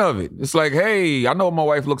point of it. It's like, hey, I know what my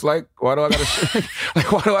wife looks like. Why do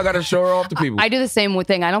I gotta show her off to people? I do the same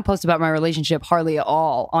thing. I don't post about my relationship hardly at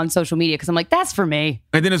all on social media because I'm like, that's for me.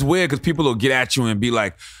 And then it's weird because people will get at you and be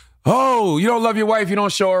like, oh, you don't love your wife, you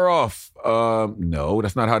don't show her off. No,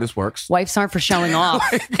 that's not how this works. Wives aren't for showing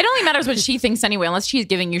off. It only matters what she thinks anyway. Unless she's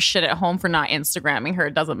giving you shit at home for not Instagramming her,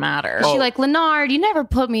 it doesn't matter. She's like, Leonard, you never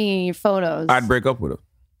put me in your photos. I'd break up with her.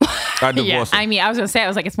 I'd divorce her. I mean, I was gonna say,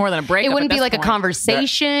 it's more than a breakup. It wouldn't be like a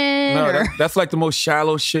conversation. That's like the most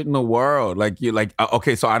shallow shit in the world. Like you're like,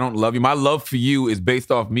 okay, so I don't love you. My love for you is based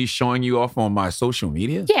off me showing you off on my social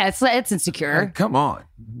media. Yeah, it's insecure. Like, come on,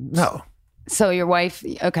 no. So your wife,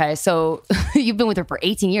 okay, so you've been with her for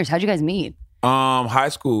 18 years. How'd you guys meet? High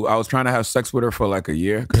school. I was trying to have sex with her for like a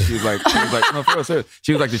year because she was like, no, for real, serious.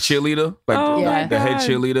 She was like the cheerleader, like the head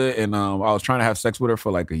cheerleader, and I was trying to have sex with her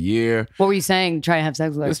for like a year. What were you saying? Trying to have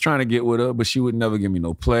sex with her? Just trying to get with her, but she would never give me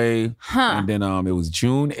no play. And then it was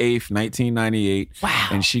June 8th, 1998. Wow.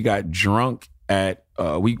 And she got drunk at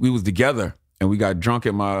we was together. And we got drunk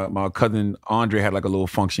at my cousin Andre had like a little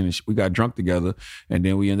function, and we got drunk together, and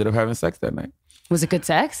then we ended up having sex that night. Was it good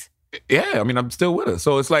sex? Yeah, I mean, I'm still with her.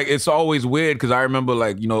 So it's like, it's always weird because I remember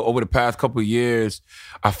like, you know, over the past couple of years,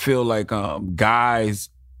 I feel like guys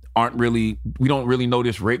we don't really know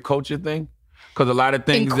this rape culture thing. Because a lot of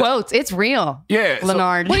things... In quotes, it's real. Yeah.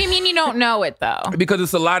 Leonard. What do you mean you don't know it, though? Because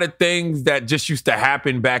it's a lot of things that just used to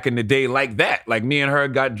happen back in the day like that. Like me and her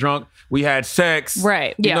got drunk. We had sex.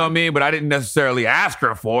 Right. You know what I mean? But I didn't necessarily ask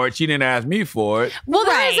her for it. She didn't ask me for it. Well,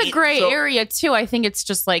 that is a gray area, too. I think it's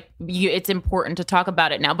just like, it's important to talk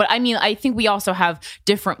about it now. But I mean, I think we also have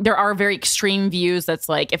there are very extreme views that's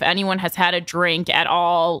like, if anyone has had a drink at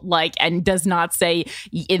all, like, and does not say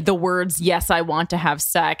the words, yes, I want to have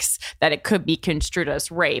sex, that it could be construed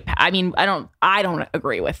as rape. I mean, I don't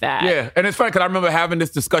agree with that. Yeah, and it's funny because I remember having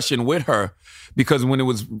this discussion with her because when it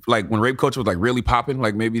was like when rape culture was like really popping,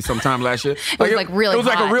 like maybe sometime last year, it was like really. It was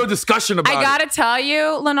like a real discussion about it. I gotta tell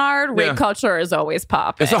you, Leonard, rape culture is always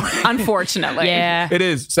popping. Unfortunately, yeah, it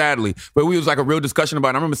is. Sadly, but we was like a real discussion about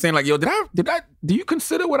it. I remember saying like, "Yo, do you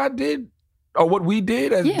consider what I did?" Or what we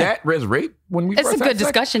did as rape when we it's first a good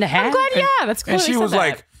discussion to have. I'm glad, that's cool. And she was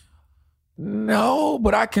like, no,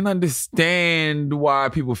 but I can understand why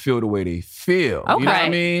people feel the way they feel. Okay. You know what I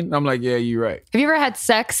mean? I'm like, yeah, you're right. Have you ever had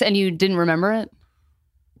sex and you didn't remember it?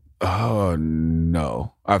 Oh,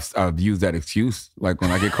 no. I've used that excuse. Like when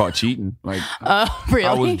I get caught cheating. Like, really?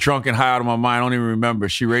 I was drunk and high out of my mind. I don't even remember.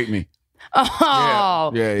 She raped me.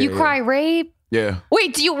 Oh, yeah. You cry rape? Yeah.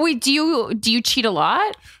 Wait, do you cheat a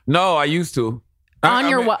lot? No, I used to. On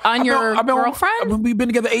your girlfriend? We've been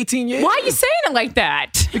together 18 years. Why are you saying it like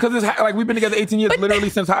that? Because it's like we've been together 18 years,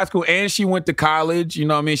 literally since high school. And she went to college. You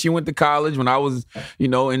know what I mean? She went to college when I was,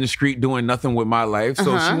 in the street doing nothing with my life.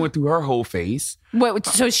 So she went through her whole phase. Wait,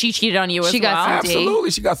 so she cheated on you as well? She got some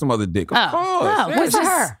Absolutely. She got some other dick. Of course. Yeah. Was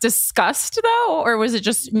this disgust, though? Or was it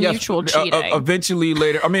just mutual cheating? Eventually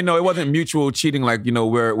later. I mean, no, it wasn't mutual cheating like,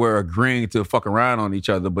 we're agreeing to fuck around on each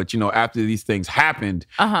other. But, after these things happened,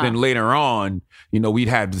 then later on, we'd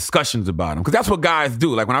have discussions about them. Because that's what guys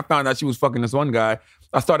do. Like when I found out she was fucking this one guy,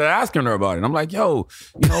 I started asking her about it. I'm like, yo,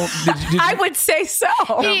 did I would say so.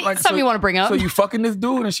 Like, something you want to bring up. So you fucking this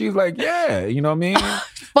dude? And she's like, yeah, you know what I mean?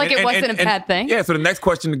 Like it wasn't a bad thing? Yeah, so the next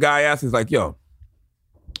question the guy asks is like, yo,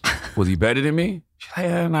 was he better than me? She's like,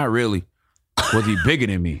 yeah, not really. Was he bigger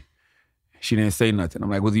than me? She didn't say nothing. I'm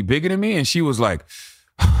like, was he bigger than me? And she was like,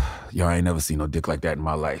 yo, I ain't never seen no dick like that in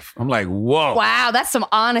my life. I'm like, whoa. Wow, that's some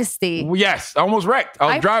honesty. Well, yes, I almost wrecked.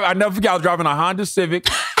 I never forget, I was driving a Honda Civic.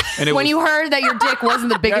 And when you heard that your dick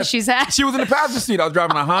wasn't the biggest she's had? She was in the passenger seat. I was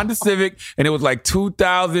driving a Honda Civic, and it was like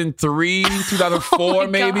 2003, 2004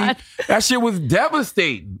 maybe. God. That shit was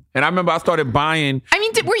devastating. And I remember I started buying. I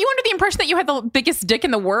mean, were you under the impression that you had the biggest dick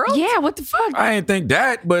in the world? Yeah, what the fuck? I didn't think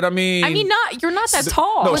that, but I mean, you're not that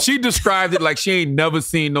tall. No, she described it like she ain't never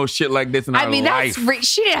seen no shit like this in her life.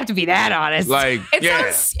 She didn't have to be that honest. Like,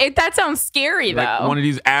 that sounds scary though. Like one of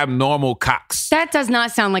these abnormal cocks. That does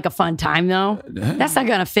not sound like a fun time though. That's not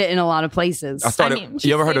gonna fit in a lot of places.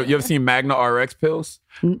 You ever seen Magna RX pills?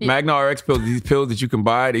 Magna RX pills, these pills that you can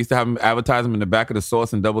buy, they used to have them advertise them in the back of the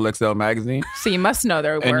Source and XXL magazine. So you must know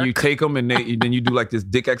their work. And you take them and then you do like this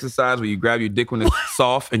dick exercise where you grab your dick when it's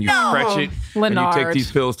soft and you stretch it. Leonard. And you take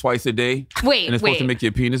these pills twice a day. And it's supposed to make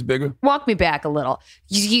your penis bigger. Walk me back a little.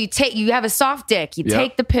 You have a soft dick. You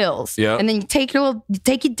take the pills. And then you take your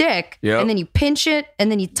dick and then you pinch it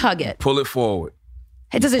and then you tug it. Pull it forward.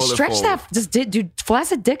 Hey, does it stretch that? Do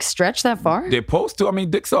flaccid dicks stretch that far? They're supposed to. I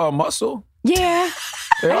mean, dicks are a muscle. Yeah.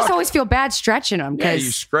 I just always feel bad stretching them. Yeah,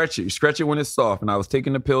 you stretch it. You stretch it when it's soft. And I was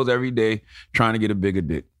taking the pills every day trying to get a bigger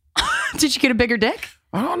dick. Did you get a bigger dick?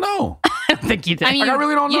 I don't know. I don't think you did. I mean, I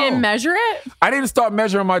really don't know. You didn't measure it? I didn't start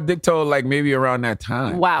measuring my dick till like maybe around that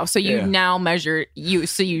time. Wow. So you now measure you.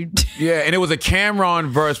 So you. Yeah. And it was a Cameron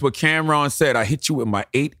verse where Cameron said, I hit you with my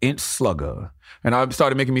 8-inch slugger. And I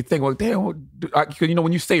started making me think, well, damn, because you know,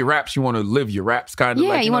 when you say raps, you want to live your raps kind of.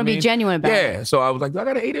 Yeah, like, you want to be genuine about it. Yeah. So I was like, I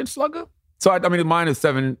got an 8-inch slugger? So I mean, mine is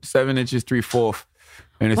 7 inches 3/4,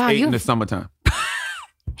 and it's 8 in the summertime.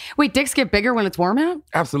 Wait, dicks get bigger when it's warm out?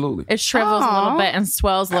 Absolutely. It shrivels a little bit and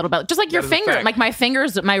swells a little bit, just like your finger. Like my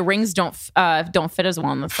fingers, my rings don't fit as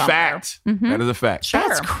well in the summer. Fact. Mm-hmm. That is a fact. Sure.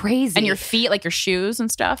 That's crazy. And your feet, like your shoes and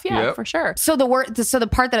stuff. Yeah, for sure. So the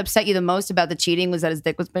part that upset you the most about the cheating was that his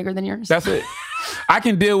dick was bigger than yours? That's it. I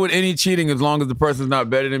can deal with any cheating as long as the person's not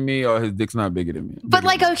better than me or his dick's not bigger than me. But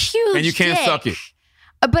like a huge and you can't dick. suck it.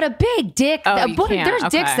 But a big dick. You can't. There's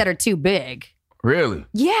dicks that are too big. Really?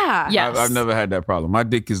 Yeah. Yes. I've never had that problem. My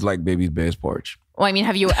dick is like baby's bear's porch. Well, I mean,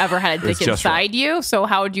 have you ever had a dick inside you? So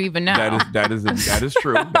how would you even know? That is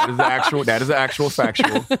true. That is actual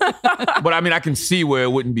factual. But I mean, I can see where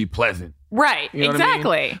it wouldn't be pleasant. Right. You know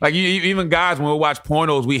exactly. What I mean? Like even guys, when we watch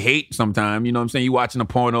pornos, we hate sometimes. You know what I'm saying? You watching a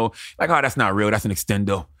porno, like, oh, that's not real. That's an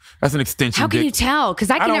extendo. That's an extension. How can you tell?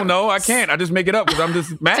 Because I don't know. I can't. I just make it up because I'm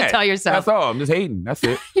just mad. To tell yourself. That's all. I'm just hating. That's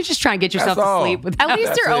it. You're just trying to get yourself to sleep. At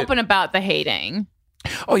least you're open about the hating.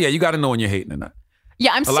 Oh yeah, you got to know when you're hating or not.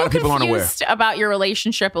 Yeah, I'm a lot of people aren't aware confused about your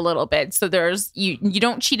relationship a little bit. So there's you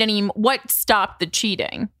don't cheat anymore. What stopped the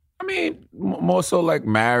cheating? I mean, more so like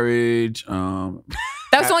marriage.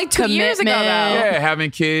 That was only 2 years ago, though. Yeah,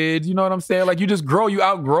 having kids. You know what I'm saying? Like you just you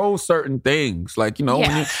outgrow certain things. Like, you know,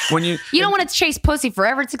 when you don't want to chase pussy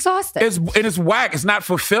forever. It's exhausting. It's whack. It's not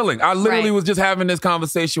fulfilling. I literally was just having this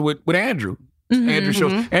conversation with Andrew. Andrew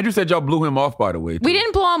shows. Andrew said y'all blew him off, by the way. We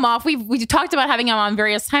didn't blow him off. We talked about having him on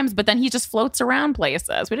various times, but then he just floats around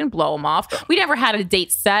places. We didn't blow him off. We never had a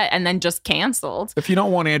date set and then just canceled. If you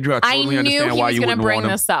don't want Andrew, I totally understand why you wouldn't want him. I knew he was going to bring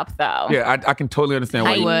this up, though. Yeah, I can totally understand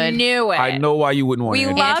why you would. I knew it. I know why you wouldn't want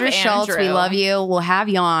Andrew. We love Andrew Schultz. We love you. We'll have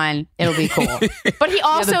you on. It'll be cool. But he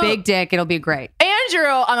also... You have a big dick. It'll be great. Andrew,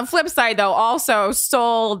 on the flip side, though, also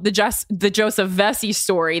stole the Joseph Vesey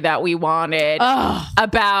story that we wanted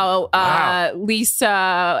about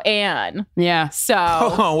Lisa Ann. Yeah. So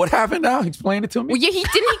hold on, what happened now? Explain it to me. Well, yeah,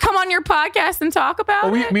 didn't he come on your podcast and talk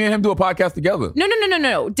about it? Me and him do a podcast together.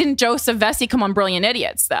 No. Didn't Joseph Vesey come on Brilliant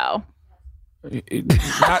Idiots though?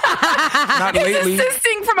 Not lately. His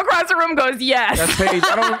assistant from across the room goes, yes. That's Paige.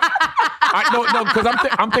 No, because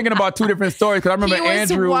I'm thinking about two different stories. Because I remember he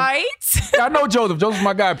was Andrew. White. Yeah, I know Joseph. Joseph's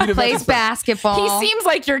my guy. Peter plays basketball. He seems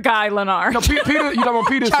like your guy, Leonard. No, Peter. You talking about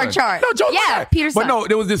Peter's son? Char. No, Joseph. Yeah, Peter's son. But no,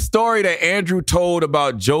 there was this story that Andrew told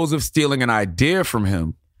about Joseph stealing an idea from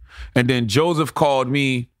him, and then Joseph called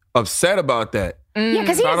me upset about that. Yeah,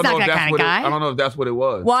 because he's not that kind of guy. I don't know if that's what it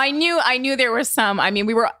was. Well, I knew there was some. I mean,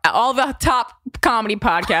 we were all the top comedy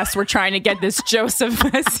podcasts were trying to get this Joseph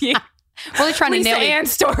Vesey. Well, they're trying to nail Lisa Ann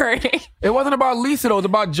story. It wasn't about Lisa though. It was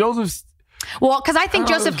about Joseph's. Well, because I think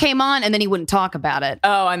Joseph came on and then he wouldn't talk about it.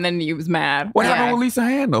 Oh, and then he was mad. What happened with Lisa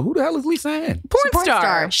Ann though? Who the hell is Lisa Ann? Porn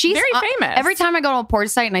star. She's very famous. Every time I go to a porn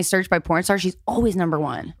site and I search by porn star, she's always number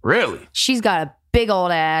one. Really? She's got a big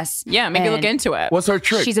old ass. Yeah, maybe look into it. What's her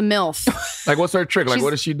trick? She's a MILF. Like, what's her trick? Like,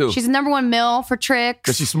 what does she do? She's a number one MILF for tricks.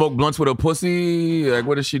 Does she smoke blunts with her pussy? Like,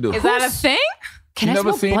 what does she do? Is that a thing? Can I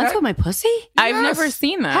smoke blunts with my pussy? I've never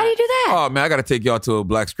seen that. How do you do that? Oh man, I got to take y'all to a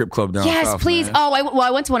black strip club down Yes, south, please. man. Oh,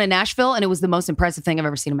 I went to one in Nashville, and it was the most impressive thing I've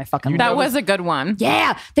ever seen in my fucking life. That was a good one.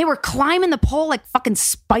 Yeah, they were climbing the pole like fucking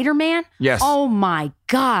Spider-Man. Yes. Oh my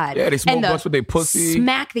God. Yeah, they smoke And the blunts with their pussy.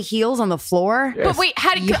 Smack the heels on the floor. But wait,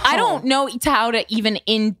 I don't know how to even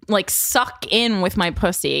suck in with my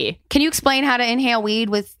pussy. Can you explain how to inhale weed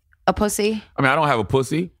with a pussy? I mean, I don't have a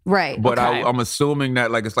pussy. Right. But okay. I'm assuming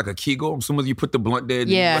that it's like a Kegel. I'm assuming you put the blunt there,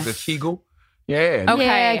 Yeah. like a Kegel. Yeah. Okay.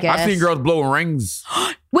 Yeah, I guess. I've seen girls blow rings.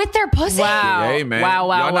 With their pussy? Wow. Hey, man. Wow.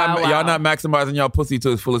 Y'all not maximizing y'all pussy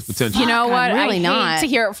to its fullest potential. You know what? really I hate not. to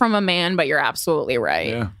hear it from a man, but you're absolutely right.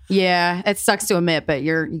 Yeah. Yeah, it sucks to admit, but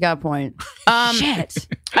you got a point. Shit.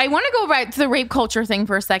 I want to go back to the rape culture thing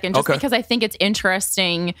for a second, just Okay. because I think it's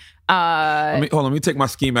interesting. Hold on, let me take my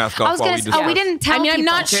ski mask off. I was while gonna. we discuss. We didn't tell. I mean, I'm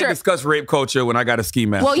people. not Can't sure. discuss rape culture when I got a ski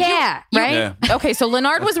mask. Well, Yeah, right? Yeah. Okay, so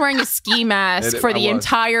Leonard was wearing a ski mask for the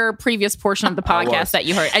entire previous portion of the podcast that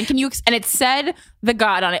you heard, and it said the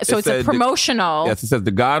God on it, so it's a promotional. Yes, it says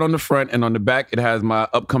the God on the front, and on the back it has my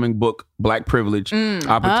upcoming book, Black Privilege.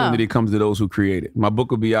 Opportunity comes to those who create it. My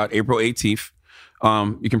book will be out April 18th.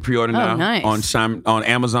 You can pre-order now nice. on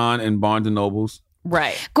Amazon and Barnes and Nobles.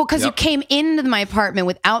 Right. Cool, because you came into my apartment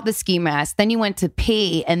without the ski mask, then you went to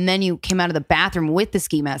pee, and then you came out of the bathroom with the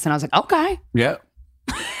ski mask, and I was like, okay. Yeah.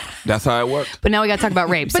 That's how it worked. But now we got to talk about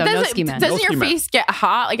rape, so no ski mask. Doesn't your face get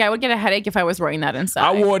hot? Like, I would get a headache if I was wearing that inside.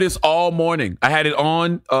 I wore this all morning. I had it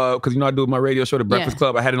on because I do my radio show, The Breakfast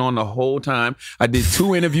Club. I had it on the whole time. I did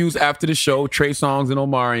 2 interviews after the show, Trey Songz and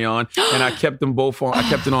Omarion, and I kept them both on. I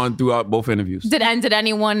kept it on throughout both interviews. Did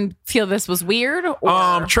anyone feel this was weird?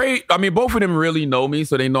 Or? Trey, I mean, both of them really know me,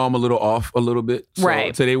 so they know I'm a little off a little bit. So,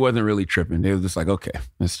 Right. So they wasn't really tripping. They was just like, okay,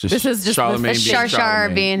 this is just Charlamagne Charlamagne being Shar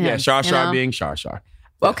Charlamagne. being him, Yeah, Shar you know? being Shar.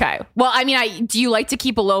 Okay. Well, I mean, do you like to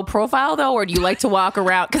keep a low profile though, or do you like to walk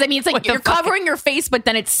around? Because I mean, it's like you're covering your face, but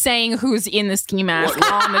then it's saying who's in the ski mask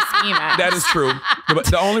on the ski mask. That is true. But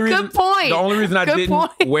the only reason, Good point. The only reason I Good didn't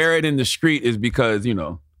point. wear it in the street is because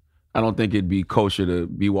I don't think it'd be kosher to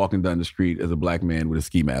be walking down the street as a black man with a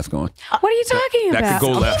ski mask on. What are you talking about? That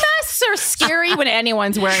could go left. Ski masks are scary when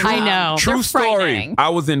anyone's wearing them. I know. True They're story. frightening. I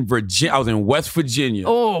was in Virginia. I was in West Virginia.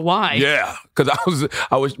 Oh, why? Yeah, because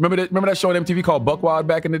I was remember that show on MTV called Buck Wild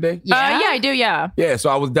back in the day. Yeah, I do. Yeah. Yeah, so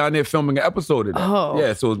I was down there filming an episode of that. Oh.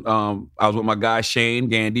 Yeah, so I was with my guy Shane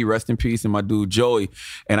Gandy, rest in peace, and my dude Joey,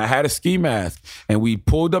 and I had a ski mask, and we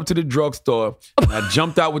pulled up to the drugstore, and I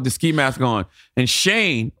jumped out with the ski mask on, and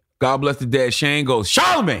Shane, God bless the dead, Shane goes,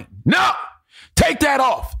 Charlamagne, no, take that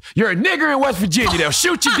off. You're a nigger in West Virginia. They'll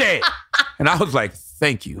shoot you dead. And I was like,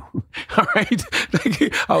 thank you. All right.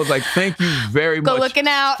 I was like, thank you very much. Go looking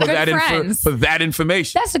out. For Good that, friends. for that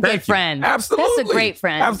information. That's a good Thank you. friend. Absolutely. That's a great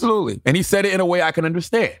friend. Absolutely. And he said it in a way I can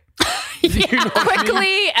understand. Yeah,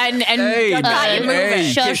 quickly and Hey, got you man. moving.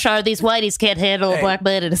 Hey, these whiteys can't handle a black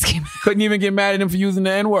man in a ski mask. Couldn't even get mad at him for using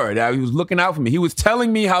the N-word. He was looking out for me. He was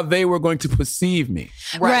telling me how they were going to perceive me.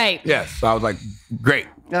 Right. Yes. So I was like, great.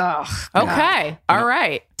 Oh, Okay. All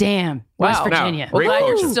right. damn. Wow. West Virginia. Now, rape Glad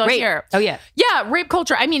you're culture. still Rape. here. Oh, yeah. Yeah, rape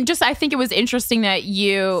culture. I mean, I think it was interesting that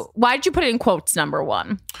why did you put it in quotes number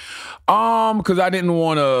one? Because I didn't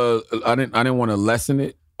want to lessen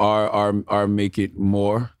it or make it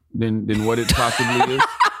more than what it possibly is.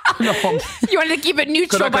 No, You wanted to keep it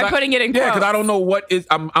neutral by putting it in quotes. Yeah, because I don't know what is.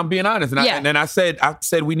 I'm being honest, and Yeah. I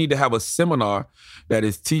said we need to have a seminar that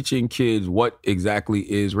is teaching kids what exactly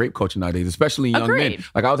is rape culture nowadays, especially young men. Agreed.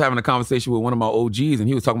 Like I was having a conversation with one of my OGs, and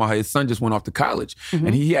he was talking about how his son just went off to college,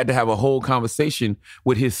 and he had to have a whole conversation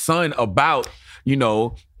with his son about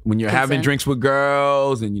when you're having drinks with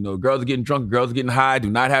girls and, girls are getting drunk, girls are getting high, do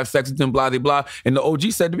not have sex with them, blah, blah, blah. And the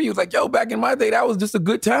OG said to me, he was like, yo, back in my day, that was just a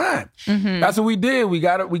good time. Mm-hmm. That's what we did. We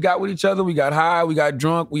got with each other. We got high. We got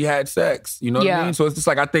drunk. We had sex. You know what I mean? So it's just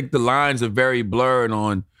like, I think the lines are very blurred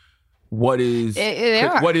on what is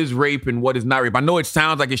rape and what is not rape. I know it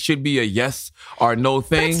sounds like it should be a yes or no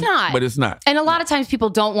thing, but it's not. And a lot of times people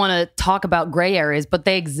don't want to talk about gray areas, but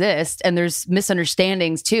they exist and there's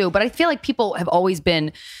misunderstandings too. But I feel like people have always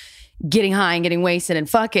been getting high and getting wasted and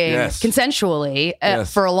fucking consensually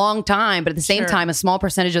for a long time. But at the same time, a small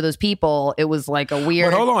percentage of those people, it was like a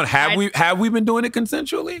weird... But hold on, have we been doing it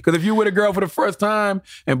consensually? Because if you with a girl for the first time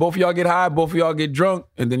and both of y'all get high, both of y'all get drunk,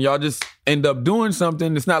 and then y'all just end up doing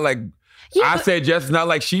something, it's not like I said yes, it's not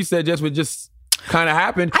like she said yes, but just... kind of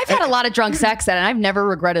happened. I've had a lot of drunk sex and I've never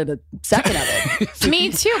regretted a second of it.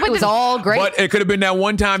 Me too. But it was all great. But it could have been that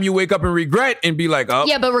one time you wake up and regret and be like, oh.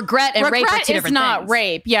 Yeah, but regret and rape are two is different not things.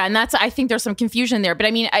 rape. Yeah, and I think there's some confusion there. But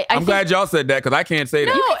I mean, I'm glad y'all said that because I can't say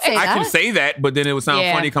that. I can say that, but then it would sound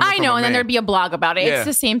funny coming from I know, a and then man. there'd be a blog about it. Yeah. It's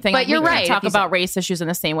the same thing. But you're we right. can't talk about race issues in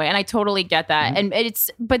the same way, and I totally get that. And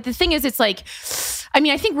but the thing is, it's like, I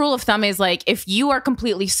mean, I think rule of thumb is like if you are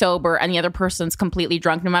completely sober and the other person's completely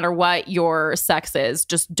drunk, no matter what your sex is,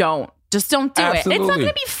 just don't do it. It's not going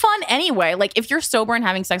to be fun anyway. Like if you're sober and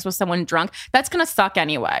having sex with someone drunk, that's going to suck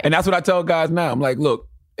anyway. And that's what I tell guys now. I'm like, look,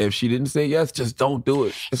 if she didn't say yes, just don't do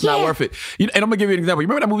it. It's not worth it. And I'm going to give you an example. You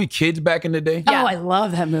remember that movie Kids back in the day? Yeah. Oh, I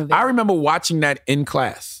love that movie. I remember watching that in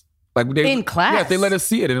class. Like in class? Yes, they let us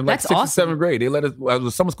see it in like 6th or 7th grade. They let us, I was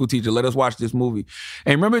a summer school teacher, let us watch this movie.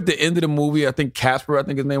 And remember at the end of the movie, I think Casper,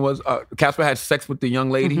 his name was, Casper had sex with the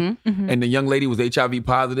young lady. And the young lady was HIV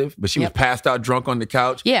positive, but she was passed out drunk on the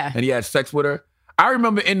couch. Yeah. And he had sex with her. I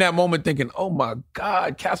remember in that moment thinking, oh my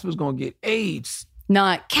God, Casper's going to get AIDS.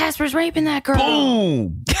 Not Casper's raping that girl.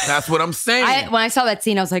 Boom. That's what I'm saying. When I saw that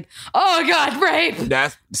scene, I was like, oh God, rape.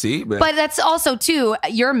 But that's also too,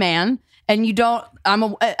 you're a man and you don't,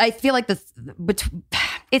 I feel like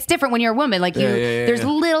it's different when you're a woman. Like there's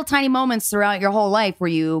little tiny moments throughout your whole life where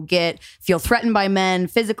you feel threatened by men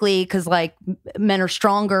physically because like men are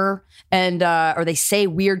stronger and or they say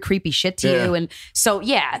weird, creepy shit to you. And so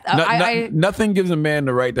nothing gives a man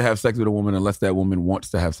the right to have sex with a woman unless that woman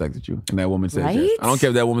wants to have sex with you and that woman says yes. I don't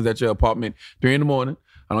care if that woman's at your apartment 3 a.m.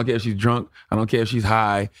 I don't care if she's drunk. I don't care if she's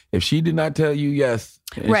high. If she did not tell you yes,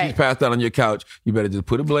 and she's passed out on your couch, you better just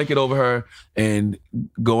put a blanket over her and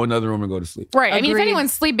go in another room and go to sleep. Right. I mean, if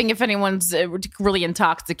anyone's sleeping, if anyone's really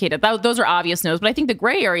intoxicated, those are obvious no's. But I think the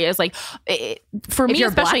gray area is like, for me,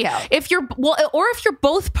 especially if you're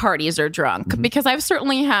both parties are drunk, because I've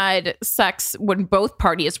certainly had sex when both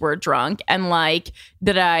parties were drunk, and like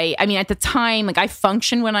I mean, at the time, like I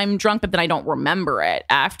function when I'm drunk, but then I don't remember it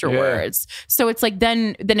afterwards. Yeah. So it's like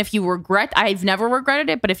then if you regret, I've never regretted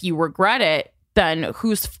it, but if you regret it, then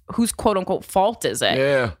whose quote unquote fault is it?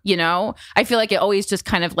 Yeah. You know, I feel like it always just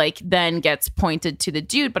kind of like then gets pointed to the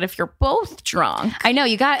dude. But if you're both drunk, I know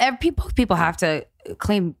people have to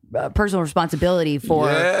claim personal responsibility for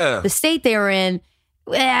the state they were in.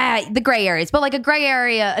 The gray areas, but like a gray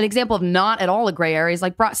area, an example of not at all a gray area is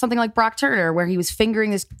like something like Brock Turner, where he was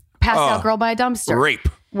fingering this passed out girl by a dumpster. Rape.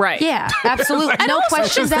 Right. Yeah, absolutely. No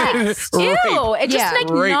questions asked. Ew. It's just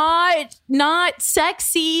like not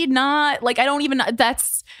sexy, not like I don't even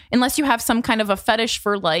that's unless you have some kind of a fetish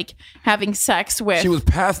for like having sex with. She was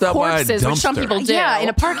passed out by a dumpster. Which some people do. Yeah, in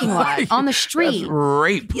a parking lot, on the street. That's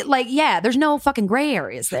rape. Like, yeah, there's no fucking gray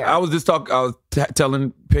areas there. I was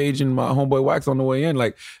telling Paige and my homeboy Wax on the way in,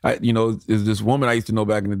 like, is this woman I used to know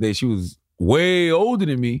back in the day. She was way older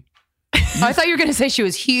than me. I thought you were going to say she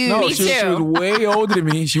was huge. No, she was way older than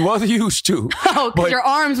me. She was huge too. Oh, because your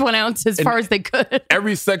arms went out as far as they could.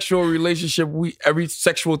 Every sexual relationship, every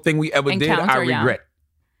sexual thing we ever did, I regret.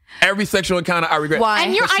 Every sexual encounter, I regret. Why?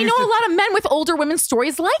 And I know a lot of men with older women's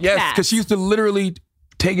stories like that. Yes, because she used to literally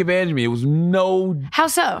take advantage of me. It was How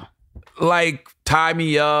so? Like, tie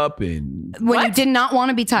me up and... When you did not want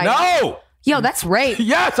to be tied up? No! Yo, that's rape.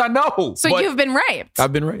 Yes, I know. So you've been raped.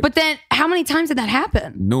 I've been raped. But then how many times did that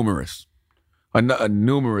happen? Numerous. A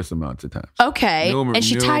numerous amounts of times. Okay. And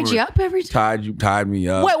she tied you up every time? Tied me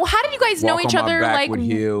up. Wait, well, how did you guys know each other? Like with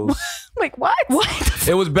heels. Like what? What?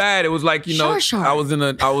 It was bad. It was like, Sure. I was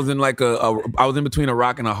in between a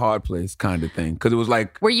rock and a hard place kind of thing. Because it was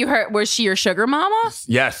like, was she your sugar mama?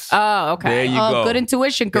 Yes. Oh, okay. There you go. Good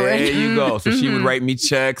intuition, Corinne. There you go. So she would write me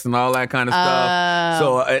checks and all that kind of stuff.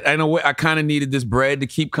 So in a way, I kind of needed this bread to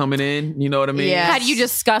keep coming in. You know what I mean? Yes. Had you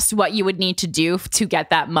discussed what you would need to do to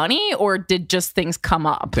get that money, or did just things come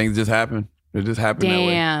up? Things just happened. It just happened that way.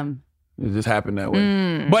 Damn. It just happened that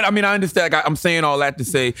way. But I mean, I understand. I'm saying all that to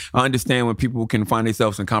say, I understand when people can find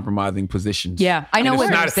themselves in compromising positions. Yeah, I know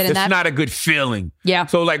women have been in that. It's not a good feeling. Yeah.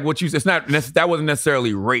 So like that wasn't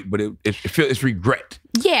necessarily rape, but it's regret.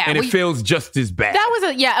 Yeah. And it feels just as bad. That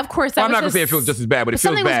was of course. I'm not going to say it feels just as bad, but it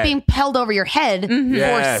feels bad. Something was being held over your head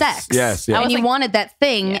for sex. Yes. And you wanted that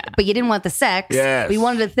thing, but you didn't want the sex. Yes. But you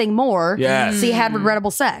wanted the thing more. Yes. So you had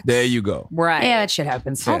regrettable sex. There you go. Right. Yeah, that shit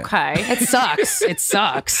happens. Yeah. Okay. It sucks. It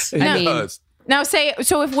sucks. It does. Now,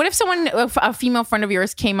 if a female friend of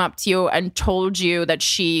yours came up to you and told you that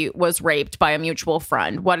she was raped by a mutual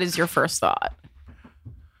friend, what is your first thought?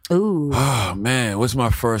 Ooh. Oh man, what's my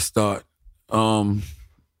first thought?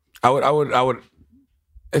 I would.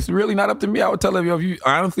 It's really not up to me. I would tell her,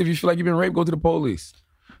 honestly, if you feel like you've been raped, go to the police.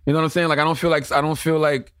 You know what I'm saying? Like I don't feel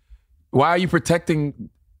like. Why are you protecting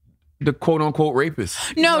the quote unquote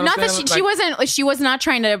rapist. No, not that she was not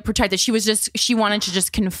trying to protect it. She wanted to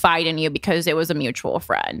just confide in you because it was a mutual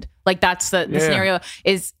friend. Like that's the scenario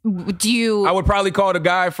is, I would probably call the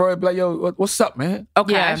guy for it, be like, yo, what's up, man?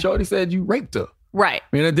 Okay. Yeah. Shorty said you raped her. Right.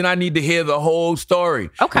 And then I need to hear the whole story.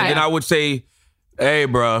 Okay. And then I would say, hey,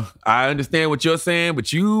 bro, I understand what you're saying,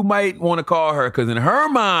 but you might want to call her because in her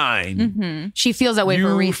mind, she feels that way for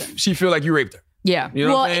a reason. She feel like you raped her. Yeah. You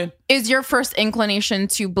know what I'm saying? Is your first inclination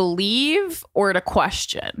to believe or to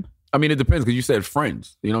question? I mean, it depends because you said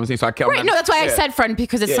friends. You know what I'm saying? So I can't. Right. No, that's why I said friend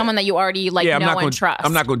because it's someone that you already know and trust.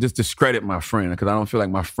 I'm not going to just discredit my friend because I don't feel like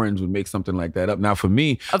my friends would make something like that up. Now, for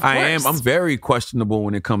me, I'm very questionable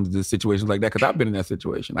when it comes to situations like that because I've been in that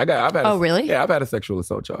situation. I've had. Really? Yeah, I've had a sexual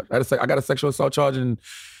assault charge. I got a sexual assault charge in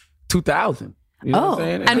 2000. You know what I'm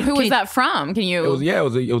saying? And who was that from? Can you? It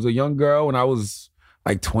was a young girl when I was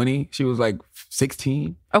like 20. She was like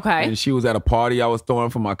 16. Okay. And she was at a party I was throwing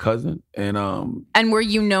for my cousin. And were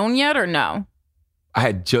you known yet or no? I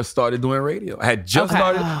had just started doing radio. I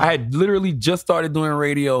had literally just started doing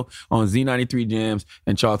radio on Z93 Jams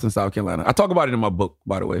in Charleston, South Carolina. I talk about it in my book,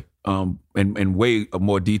 by the way, in way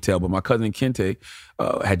more detail. But my cousin Kente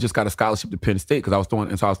had just got a scholarship to Penn State because I was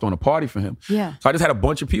throwing a party for him. Yeah. So I just had a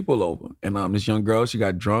bunch of people over. And this young girl, she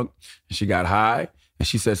got drunk and she got high. And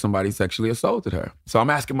she said somebody sexually assaulted her. So I'm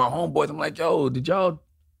asking my homeboys, I'm like, yo, did y'all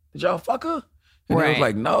fuck her? And they was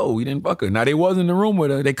like, no, we didn't fuck her. Now, they was in the room with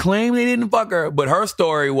her. They claimed they didn't fuck her. But her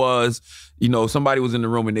story was, somebody was in the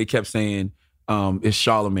room and they kept saying, it's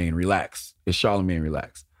Charlamagne, relax. It's Charlamagne,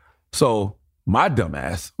 relax. So my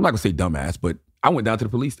dumbass, I'm not going to say dumbass, but I went down to the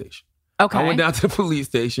police station. Okay. I went down to the police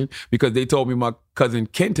station because they told me my cousin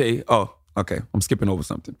Kente, okay, I'm skipping over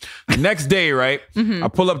something. The next day, right, I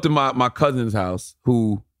pull up to my cousin's house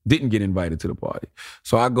who didn't get invited to the party.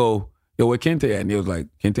 So I go, yo, where Kente at? And he was like,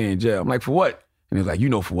 Kente in jail. I'm like, for what? And he was like, you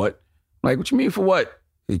know for what? I'm like, what you mean for what?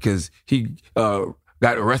 Because he got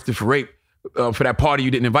arrested for rape for that party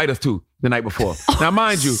you didn't invite us to the night before. Now,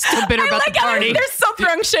 mind you. So bitter about the party. They're so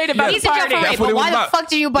throwing shade about the party. But why the fuck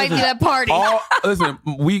did you invite me to that party? Listen,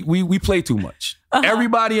 we play too much.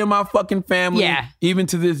 Everybody in my fucking family, even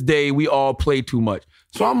to this day, we all play too much.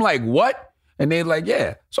 So I'm like, what? And they're like,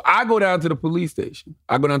 yeah. So I go down to the police station.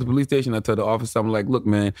 I tell the officer, I'm like, look,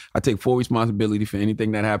 man, I take full responsibility for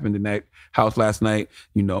anything that happened in that house last night.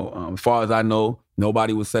 As far as I know,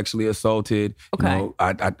 nobody was sexually assaulted. Okay.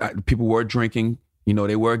 People were drinking.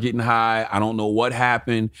 They were getting high. I don't know what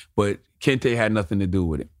happened, but Kente had nothing to do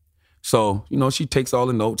with it. So, she takes all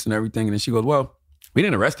the notes and everything, and then she goes, well, we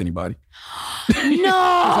didn't arrest anybody. No.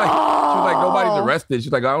 She was like, nobody's arrested.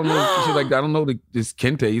 She's like, I don't know. She's like, I don't know this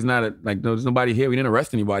Kente. He's not there's nobody here. We didn't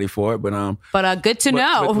arrest anybody for it, but good to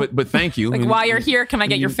know. But thank you. Like, while you're here, can I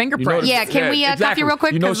get your fingerprints? Can we cuff you real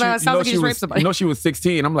quick? Because it sounds like you just raped somebody. She was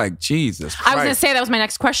 16. I'm like, Jesus Christ. I was going to say, that was my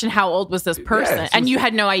next question. How old was this person? And you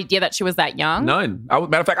had no idea that she was that young? None.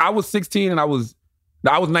 Matter of fact, I was 16 and I was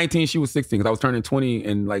 19. She was 16 because I was turning 20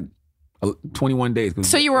 in like 21 days.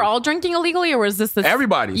 So you were all drinking illegally, or was this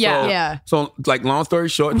everybody? Yeah. So like, long story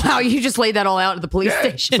short. Wow, you just laid that all out at the police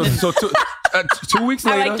station. So 2 weeks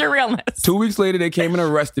later. I like your realness. 2 weeks later, they came and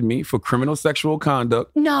arrested me for criminal sexual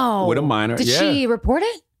conduct. No. With a minor. Did she report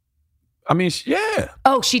it? I mean, yeah.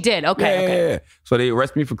 Oh, she did. Okay. Yeah. So they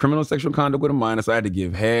arrested me for criminal sexual conduct with a minor. So I had to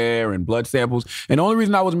give hair and blood samples. And the only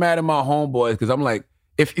reason I was mad at my homeboy is because I'm like,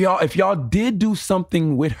 if y'all did do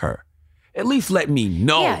something with her, at least let me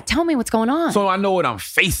know. Yeah, tell me what's going on. So I know what I'm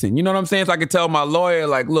facing. You know what I'm saying? So I could tell my lawyer,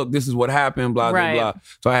 like, look, this is what happened, blah, blah, blah.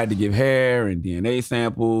 So I had to give hair and DNA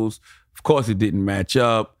samples. Of course, it didn't match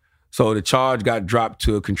up. So the charge got dropped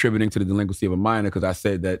to contributing to the delinquency of a minor because I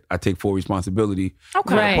said that I take full responsibility for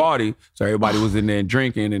the party. So everybody was in there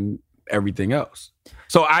drinking and everything else.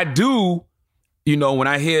 So I do, when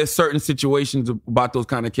I hear certain situations about those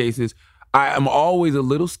kind of cases, I am always a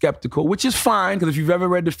little skeptical, which is fine, because if you've ever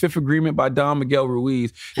read The Fifth Agreement by Don Miguel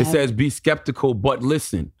Ruiz, it says, be skeptical, but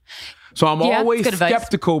listen. So I'm always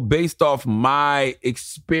skeptical based off my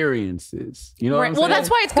experiences. You know what I'm saying? Well, that's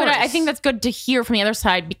why it's good. I think that's good to hear from the other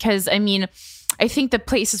side, because, I mean, I think the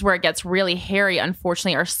places where it gets really hairy,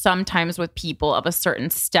 unfortunately, are sometimes with people of a certain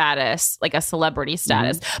status, like a celebrity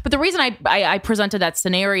status. Mm-hmm. But the reason I presented that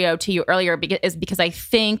scenario to you earlier is because I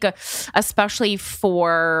think, especially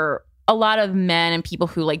for a lot of men and people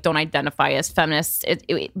who don't identify as feminists,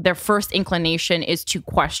 their first inclination is to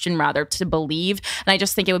question rather to believe. And I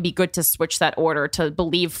just think it would be good to switch that order to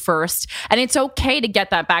believe first. And it's okay to get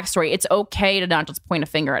that backstory. It's okay to not just point a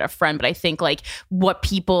finger at a friend. But I think what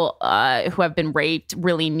people who have been raped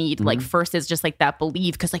really need first is just that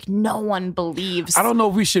belief, because no one believes. I don't know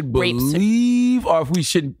if we should believe or if we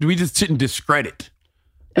just shouldn't discredit.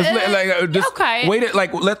 Okay. Wait it.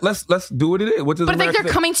 Like let's do what it is. What does But America they're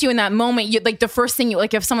say? coming to you in that moment. You, like the first thing,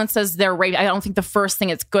 if someone says they're raped, I don't think the first thing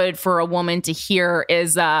it's good for a woman to hear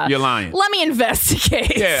is you're lying. Let me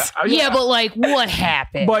investigate. Yeah, but like, what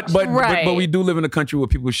happened? But we do live in a country where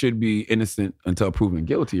people should be innocent until proven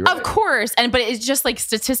guilty, right? Of course, but it's just like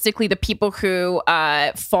statistically, the people who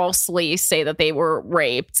falsely say that they were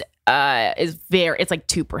raped it's like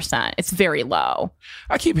 2%. It's very low.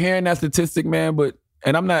 I keep hearing that statistic, man,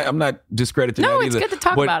 and I'm not discrediting that either. No, it's good to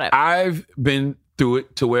talk about it. I've been through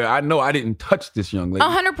it to where I know I didn't touch this young lady.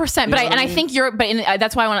 100%. But I think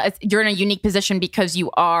that's why you're in a unique position because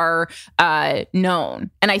you are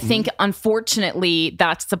known. And I think, unfortunately,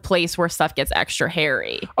 that's the place where stuff gets extra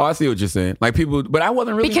hairy. Oh, I see what you're saying. Like people, but I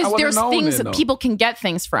wasn't really, because there's things then, people can get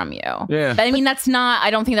things from you. Yeah. But I mean, I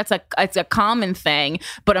don't think it's a common thing,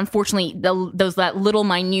 but unfortunately, that little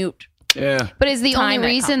minute. Yeah. But is the only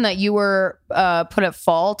reason that you were put at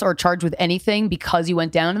fault or charged with anything because you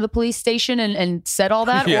went down to the police station and said all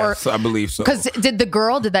that? Yes, I believe so. Because did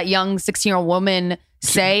that young 16-year-old woman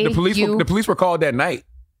say the police were called that night?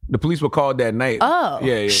 The police were called that night. Oh.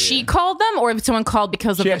 Yeah. She called them, or someone called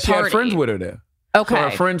because of the party? She had friends with her there. Okay. So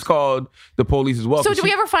her friends called the police as well. So did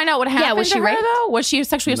we ever find out what happened was she to her, raped? though? Was she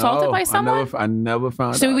sexually assaulted by someone? I never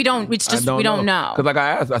found out. So we don't know. Because like I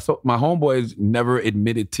asked, my homeboys never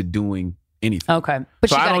admitted to doing anything. Okay. But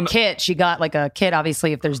so she got a kit. She got like a kit,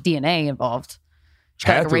 obviously, if there's DNA involved. She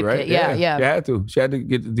got had like a to, rape right? kit. Yeah. She had to. She had to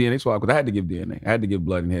get the DNA swab because I had to give DNA. I had to give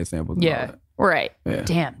blood and hair samples. And all that. Right. Yeah.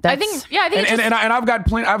 Damn. I think. And I've got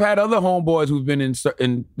plenty. I've had other homeboys who've been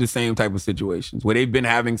in the same type of situations where they've been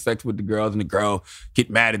having sex with the girls and the girl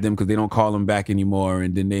get mad at them because they don't call them back anymore,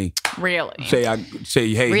 and then they really say,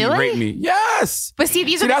 hey, really? he raped me. Yes. But see,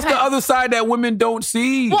 that's the other side that women don't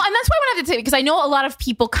see. Well, and that's why I wanted to say, because I know a lot of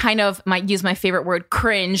people kind of might use my favorite word,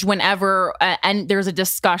 cringe, whenever and there's a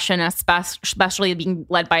discussion, especially being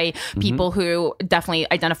led by people who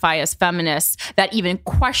definitely identify as feminists, that even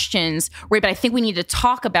questions rape. But I think we need to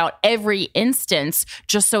talk about every instance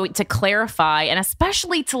just so to clarify, and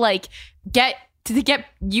especially to get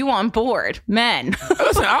you on board, men.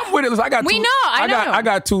 Listen, I'm with it. Listen, I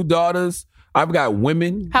got two daughters. I've got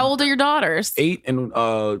women. How old are your daughters? 8 and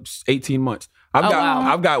 18 months.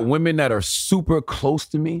 I've got women that are super close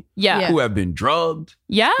to me. Yeah. Who have been drugged.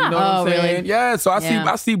 Yeah. You know what I'm saying? Really? Yeah. So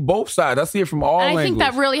I see both sides. I see it from all angles. And I think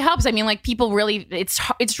that really helps. I mean, people really,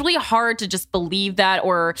 it's really hard to just believe that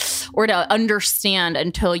or to understand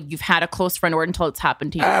until you've had a close friend or until it's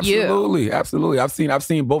happened to you. Absolutely. I've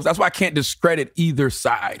seen both. That's why I can't discredit either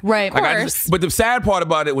side. Right. Of course. But the sad part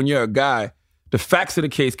about it, when you're a guy, the facts of the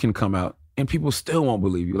case can come out and people still won't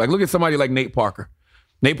believe you. Like, look at somebody like Nate Parker.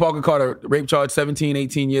 Nate Parker caught a rape charge 17,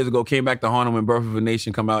 18 years ago, came back to haunt him when Birth of a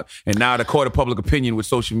Nation come out, and now the court of public opinion with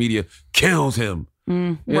social media kills him. You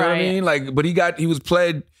know what I mean? But he was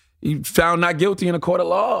he found not guilty in a court of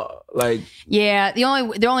law. Yeah, the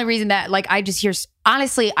only reason that I just hear,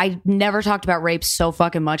 honestly, I never talked about rape so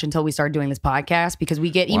fucking much until we started doing this podcast, because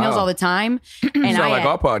we get emails all the time. And sound like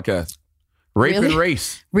our podcast. Rape and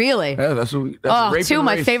race. Really? Yeah, that's rape two of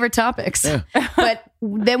my race. favorite topics. Yeah. But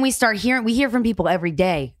then we hear from people every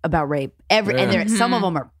day about rape. And some of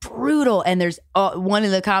them are brutal. And there's one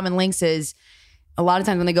of the common links is a lot of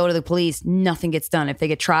times when they go to the police, nothing gets done. If they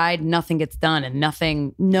get tried, nothing gets done,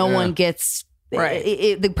 and no one gets.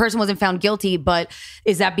 Right. The person wasn't found guilty, but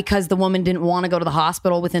is that because the woman didn't want to go to the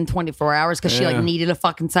hospital within 24 hours because she needed a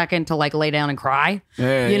fucking second to lay down and cry?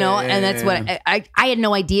 And that's what I had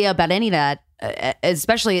no idea about any of that,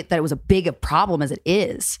 especially that it was a big a problem as it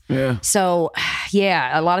is. Yeah. So,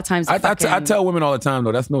 yeah, a lot of times I tell women all the time,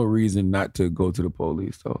 though, that's no reason not to go to the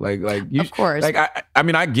police. So, you, of course. I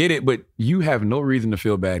mean, I get it, but you have no reason to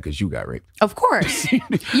feel bad because you got raped. Of course.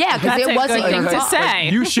 Yeah, because it wasn't your fault. To say.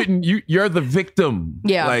 You shouldn't. You're the victim.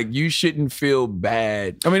 Yeah. You shouldn't feel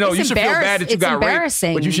bad. I mean, no, you should feel bad that you got raped,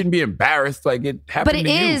 but you shouldn't be embarrassed. It happened. But it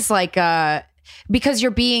is because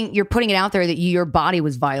you're putting it out there that your body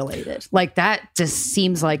was violated. That just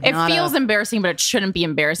seems like it feels embarrassing, but it shouldn't be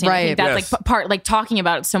embarrassing. Right. I think that's part talking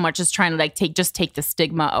about it so much is trying to take the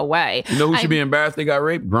stigma away. You know who should be embarrassed they got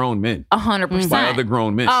raped? Grown men. 100%. By other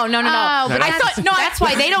grown men. Oh, no. But I thought that's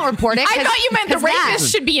why they don't report it. I thought you meant the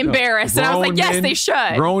rapists should be embarrassed, and I was like, yes, they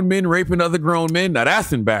should. Grown men raping other grown men. Now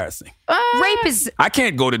that's embarrassing. Rape is. I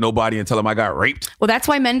can't go to nobody and tell them I got raped. Well, that's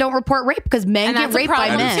why men don't report rape, because men get raped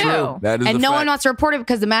by men. That is and no fact. one wants to report it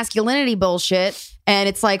because the masculinity bullshit. And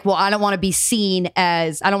it's I don't want to be seen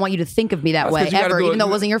as, I don't want you to think of me that way ever, even though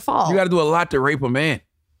it wasn't your fault. You got to do a lot to rape a man.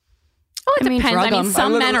 Oh, it depends. I mean,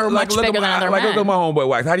 some men are much bigger than other men. Look at my homeboy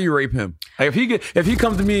Wax. How do you rape him? Like if he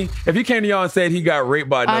comes to me, if he came to y'all and said he got raped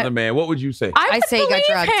by another man, what would you say? I would say he got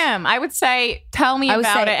drugged. Him. I would say, tell me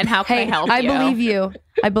about it and how can I help you? I believe you.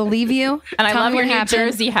 I believe you. And I love your New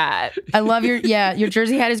Jersey hat. I love your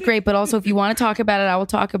Jersey hat is great, but also if you want to talk about it, I will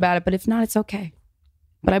talk about it. But if not, it's okay.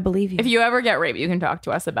 But I believe you. If you ever get raped, you can talk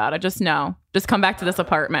to us about it. Just know. Just come back to this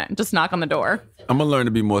apartment. Just knock on the door. I'm going to learn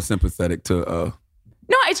to be more sympathetic to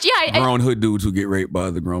grown hood dudes who get raped by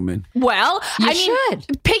other grown men. Well, you should.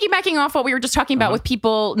 Piggybacking off what we were just talking about with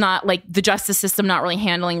people not like the justice system not really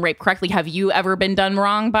handling rape correctly. Have you ever been done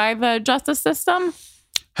wrong by the justice system?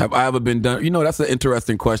 Have I ever been done? That's an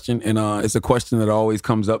interesting question. And it's a question that always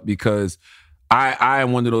comes up because I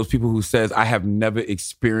am one of those people who says I have never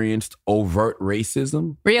experienced overt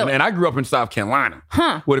racism. Really? And I grew up in South Carolina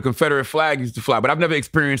where the Confederate flag used to fly, but I've never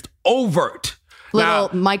experienced overt. Little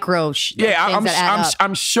micro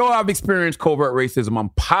I'm sure I've experienced covert racism. I'm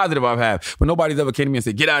positive I have. But nobody's ever came to me and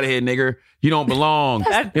said, get out of here, nigger. You don't belong. You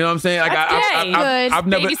know what I'm saying? Like I've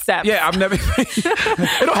never. Baby steps. Yeah, I've never.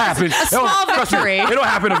 It'll happen. A small victory. It'll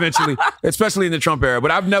happen eventually, especially in the Trump era.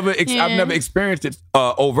 But I've never experienced it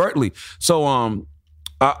overtly. So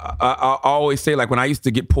I always say, like, when I used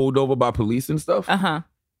to get pulled over by police and stuff,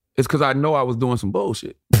 it's because I know I was doing some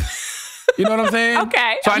bullshit. You know what I'm saying?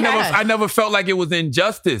 Okay. So I never felt like it was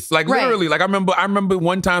injustice. Like literally, like I remember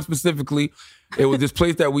one time specifically, it was this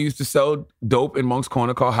place that we used to sell dope in Monk's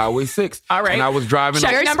Corner called Highway 6. All right. And I was driving.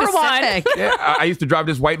 Check number one. Yeah, I used to drive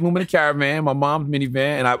this white Lumina Caravan, my mom's minivan,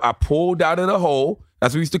 and I pulled out of the hole.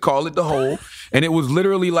 That's what we used to call it, the hole. And it was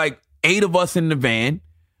literally like 8 of us in the van.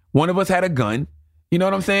 One of us had a gun. You know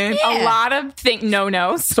what I'm saying? Yeah. A lot of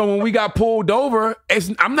no-nos. So when we got pulled over,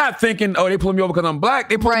 I'm not thinking, oh, they pulled me over because I'm black.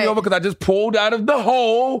 They pulled me over because I just pulled out of the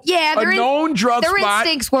hole. Yeah, a known drug spot. Their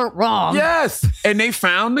instincts weren't wrong. Yes. And they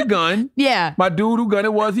found the gun. Yeah. My dude who gun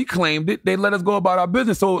it was, he claimed it. They let us go about our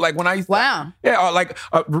business. So like when I used to,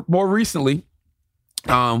 more recently,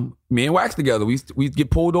 me and Wax together, we used to get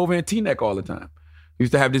pulled over in Teaneck all the time. We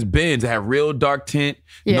used to have this Benz that had real dark tint.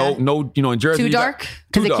 Yeah. No, in Jersey. Too dark?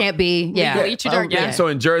 Because it can't be. Yeah. Too dark, yeah. So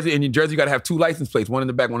in Jersey, you got to have 2 license plates, one in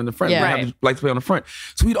the back, one in the front. Yeah. Have the license plate on the front.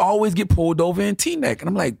 So we'd always get pulled over in Teaneck. And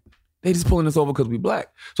I'm like, they just pulling us over because we black.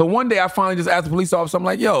 So one day I finally just asked the police officer, I'm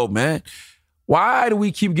like, yo, man, why do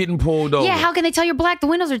we keep getting pulled over? Yeah, how can they tell you're black? The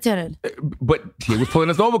windows are tinted. But he was pulling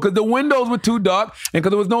us over because the windows were too dark and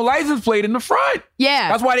because there was no license plate in the front. Yeah.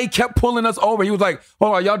 That's why they kept pulling us over. He was like,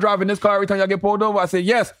 oh, are y'all driving this car every time y'all get pulled over? I said,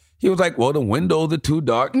 yes. He was like, well, the windows are too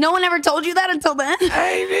dark. No one ever told you that until then? He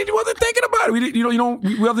wasn't thinking about it.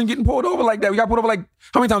 We wasn't getting pulled over like that. We got pulled over like,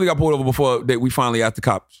 how many times we got pulled over before we finally asked the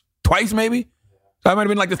cops? Twice, maybe? That might have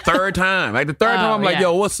been like the 3rd time. Like the 3rd time, I'm like,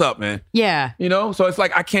 yo, what's up, man? Yeah. So it's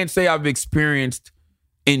like, I can't say I've experienced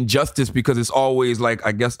injustice because it's always like,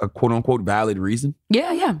 I guess, a quote unquote valid reason.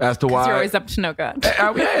 Yeah. As to why. You're always up to no good.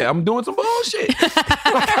 I'm doing some bullshit.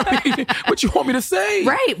 What you want me to say?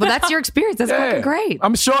 Right. Well, that's your experience. That's fucking great.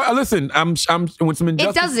 I'm sure. Listen, I'm when some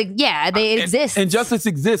injustice. It does. Yeah, they exist. Injustice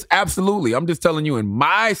exists. Absolutely. I'm just telling you, in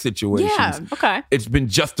my situations, it's been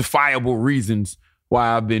justifiable reasons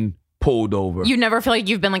why I've been pulled over. You never feel like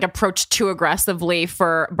you've been like approached too aggressively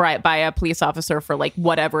by a police officer for like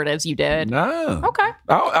whatever it is you did? No. Okay.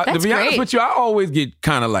 To be honest with you, I always get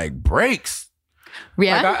kind of like breaks.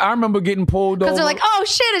 Yeah. Like I remember getting pulled over. Because they're like, oh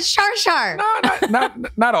shit, it's Char. No,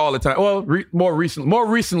 not all the time. Well, more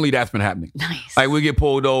recently that's been happening. Nice. Like we get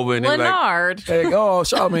pulled over and they're Leonard. like, oh,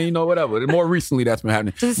 Charlamagne, whatever. More recently that's been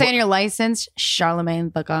happening. Does it say on your license,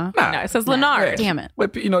 Charlamagne the guy? No, it says Leonard. Damn it.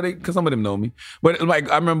 But because some of them know me. But like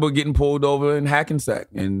I remember getting pulled over in Hackensack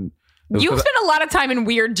and you've spent a lot of time in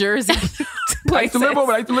weird Jersey places. I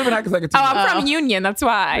used to live in Hackensack. I'm from Union, that's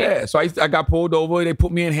why. Yeah, so I got pulled over. They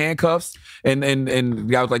put me in handcuffs, and the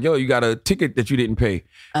guy was like, "Yo, you got a ticket that you didn't pay,"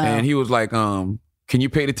 and he was like, "Can you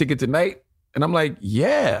pay the ticket tonight?" And I'm like,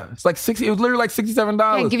 "Yeah." It's like $60. It was literally like $67.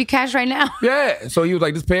 I can give you cash right now. Yeah. So he was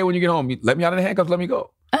like, "Just pay it when you get home. Let me out of the handcuffs. Let me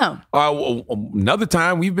go." Oh. Another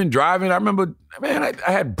time we've been driving. I remember, man,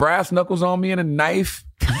 I had brass knuckles on me and a knife.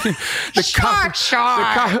 The cop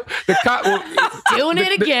doing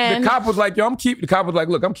it again. The cop was like, the cop was like,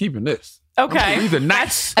 look, I'm keeping this. Okay. These are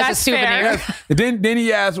nice. That's a souvenir. And then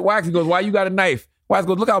he asked Wax, he goes, why you got a knife? Wax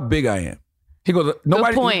goes, look how big I am. He goes,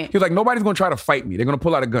 nobody. Good point. He was like, nobody's gonna try to fight me. They're gonna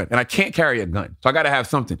pull out a gun, and I can't carry a gun, so I got to have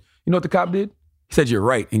something. You know what the cop did? He said, you're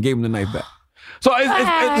right, and gave him the knife back. So it's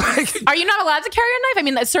like, are you not allowed to carry a knife? I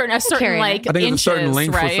mean, a certain like I think inches, it's a certain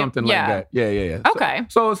length right? or something like that. Yeah. Okay.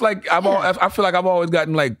 So it's like I feel like I've always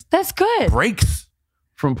gotten like that's good breaks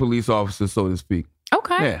from police officers, so to speak.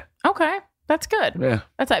 Okay. Yeah. Okay. That's good. Yeah.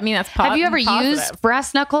 That's positive. Have you ever used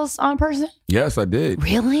brass knuckles on a person? Yes, I did.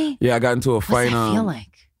 Really? Yeah, I got into a fight. What's that feel like?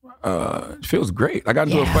 It feels great. I got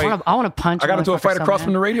into a fight. I want to punch. I got into a fight across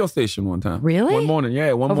from the radio station one time. Really? One morning.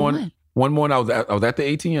 Yeah, one morning. What? One morning, I was at the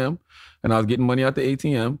ATM, and I was getting money out the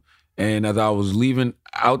ATM. And as I was leaving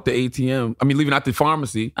out the leaving out the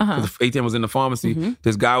pharmacy, because the ATM was in the pharmacy,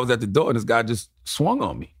 this guy was at the door, and this guy just swung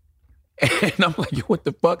on me. And I'm like, yo, what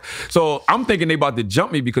the fuck? So I'm thinking they about to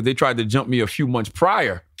jump me because they tried to jump me a few months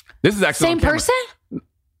prior. This is actually same person?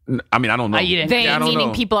 I mean, I don't know.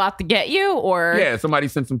 Meaning people out to get you, or somebody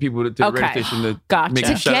sent some people to the radio station to make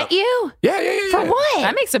me shut get up. you? Yeah. For what?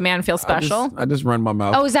 That makes a man feel special. I just run my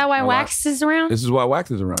mouth. Oh, is that why Wax is around? This is why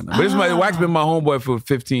Wax is around. But Wax been my homeboy for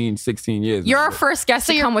 15, 16 years. You're our first guest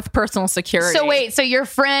to come with personal security. So wait, so your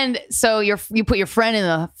friend, you put your friend in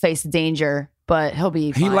the face of danger, but he'll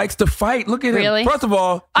be fine. He likes to fight. Look at him. First of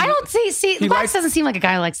all, I don't see Wax doesn't seem like a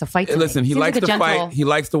guy who likes to fight. Listen, he likes to fight. He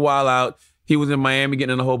likes to wild out. He was in Miami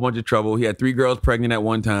getting in a whole bunch of trouble. He had 3 girls pregnant at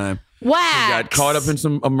one time. Wax. He got caught up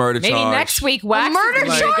in a murder charge. Maybe next week, Wax. Murder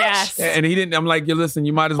charge? Yes. And he didn't. I'm like, listen,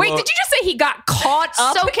 you might as well. Wait, did you just say he got caught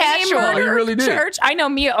up so in casual. a murder He really did. charge? I know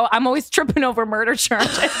me. I'm always tripping over murder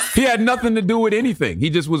charges. He had nothing to do with anything. He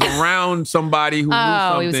just was around somebody who knew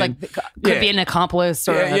something. He was like, could be an accomplice.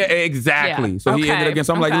 Or exactly. Yeah. So he ended up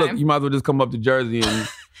I'm like, look, you might as well just come up to Jersey and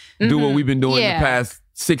do what we've been doing the past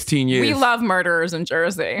 16 years. We love murderers in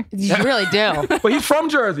Jersey. You really do. But he's from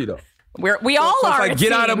Jersey, though. We all are.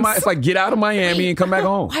 It's like get out of Miami and come back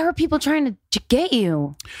home. Why were people trying to get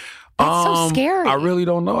you? That's so scary. I really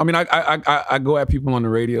don't know. I mean, I go at people on the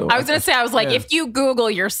radio. I was going to say, if you Google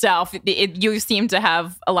yourself, you seem to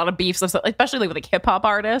have a lot of beefs, especially with hip hop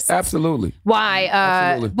artists. Absolutely. Why?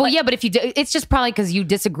 Absolutely. Well, yeah, but if you do, it's just probably because you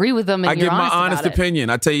disagree with them and you're honest. I give my honest about opinion.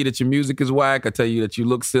 I tell you that your music is whack. I tell you that you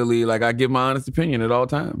look silly. Like, I give my honest opinion at all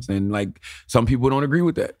times. And like, some people don't agree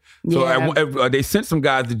with that. So they sent some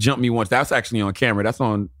guys to jump me once. That's actually on camera. That's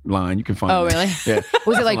online. You can find it. Oh, really? Yeah.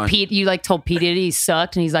 Was it like online. Pete? You like told P. Diddy he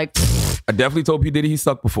sucked and he's like... I definitely told P. Diddy he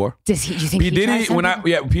sucked before. Do you think P. Diddy,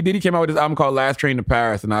 P. Diddy came out with this album called Last Train to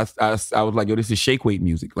Paris, and I was like, yo, this is shake weight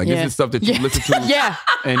music. Like, this is stuff that you listen to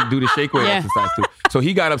and do the shake weight exercise to. So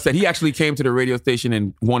he got upset. He actually came to the radio station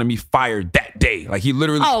and wanted me fired that day. Like, he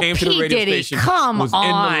literally came to the radio station, was in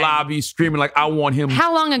the lobby screaming like, I want him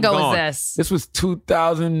How long ago gone. was this? This was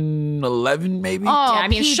 2011, maybe. Oh, I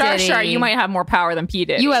mean, P. you might have more power than P.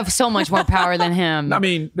 Diddy. You have so much more power than him. I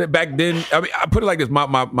mean, back then, I put it like this.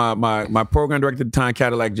 My program director at the time,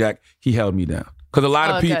 Cadillac Jack, he held me down. Because a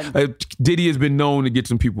lot of people, Diddy has been known to get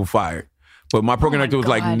some people fired. But my program director was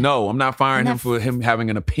like, no, I'm not firing him for him having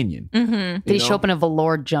an opinion. Did he show up in a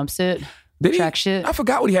velour jumpsuit? Track shit? I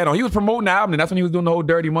forgot what he had on. He was promoting the album, and that's when he was doing the whole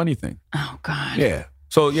Dirty Money thing. Oh, God. Yeah.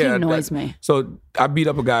 So, yeah. He annoys me. So I beat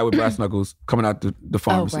up a guy with brass knuckles coming out the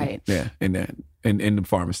pharmacy. Oh, right. Yeah, in the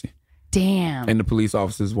pharmacy. Damn. And the police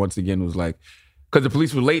officers, once again, was like, because the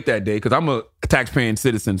police were late that day, because I'm a taxpaying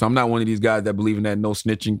citizen, so I'm not one of these guys that believe in that no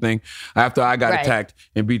snitching thing. After I got attacked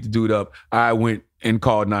and beat the dude up, I went and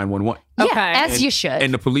called 911. Yeah, as you should.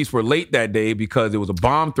 And the police were late that day because there was a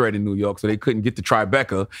bomb threat in New York, so they couldn't get to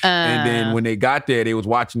Tribeca. And then when they got there, they was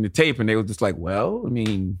watching the tape, and they was just like, well, I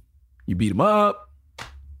mean, you beat him up.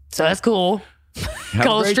 So that's cool.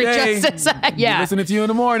 Cold Street Justice. Yeah. Listening to you in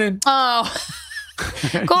the morning. Oh.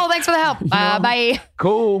 Cool, thanks for the help. Bye.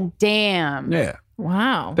 Cool. Damn. Yeah.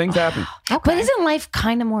 Wow. Things happen. Okay. But isn't life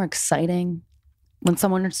kind of more exciting when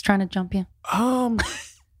someone is trying to jump you? I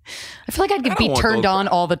feel like I'd be turned on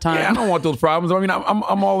all the time. Yeah, I don't want those problems. I mean,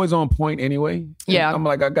 I'm always on point anyway. Yeah. I'm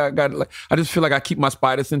like, I just feel like I keep my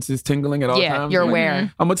spider senses tingling at all times. Yeah, you're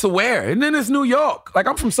aware. It's aware. And then it's New York. Like,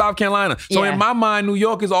 I'm from South Carolina. So in my mind, New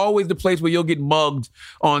York is always the place where you'll get mugged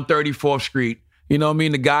on 34th Street. You know what I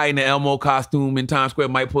mean? The guy in the Elmo costume in Times Square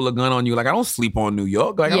might pull a gun on you. Like, I don't sleep on New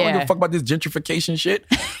York. Like, I don't give a fuck about this gentrification shit.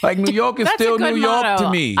 Like, New York is still New York to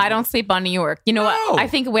me. I don't sleep on New York. You know what? I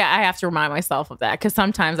think I have to remind myself of that, because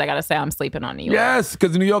sometimes I got to say I'm sleeping on New York. Yes,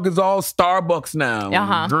 because New York is all Starbucks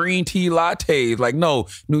now. Green tea lattes. Like, no,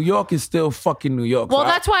 New York is still fucking New York. Well,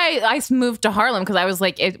 that's why I moved to Harlem, because I was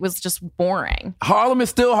like, it was just boring. Harlem is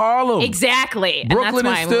still Harlem. Exactly. Brooklyn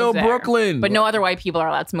is still Brooklyn. But no other white people are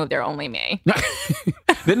allowed to move there, only me.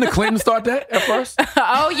 Didn't the Clintons start that at first?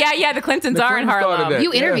 Oh, yeah. The Clintons are in Harlem.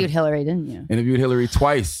 You interviewed Hillary, didn't you? Interviewed Hillary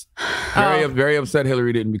twice. Very upset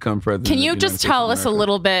Hillary didn't become president. Can you just tell us a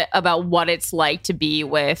little bit about what it's like to be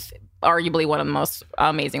with arguably one of the most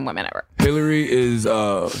amazing women ever. Hillary is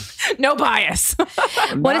no bias.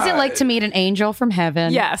 What is it like to meet an angel from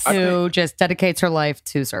heaven? Yes. Who just dedicates her life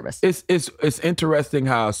to service? It's interesting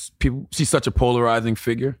how she's such a polarizing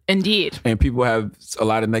figure. Indeed. And people have a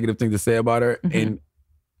lot of negative things to say about her. Mm-hmm. And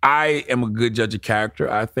I am a good judge of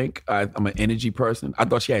character, I think. I'm an energy person. I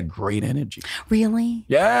thought she had great energy. Really?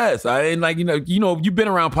 Yes. I ain't like, you've been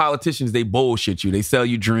around politicians, they bullshit you. They sell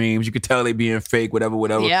you dreams. You could tell they being fake, whatever.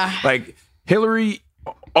 Yeah. Like Hillary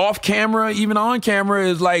off camera, even on camera,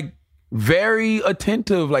 is like very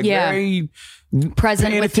attentive, very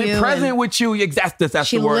present with you. Present with you. That's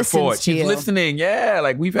the word for it. She's listening. Yeah.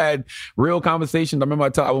 Like we've had real conversations. I remember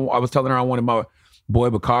I was telling her I wanted my boy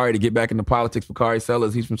Bakari to get back into politics. Bakari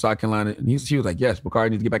Sellers, he's from South Carolina. And she was like, yes, Bakari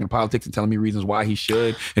needs to get back into politics, and telling me reasons why he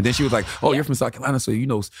should. And then she was like, oh, you're from South Carolina, so you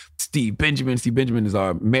know Steve Benjamin. Steve Benjamin is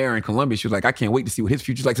our mayor in Columbia. She was like, I can't wait to see what his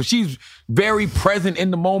future's like. So she's very present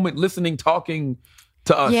in the moment, listening, talking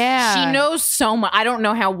to us. Yeah. She knows so much. I don't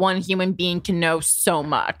know how one human being can know so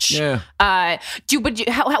much. Yeah.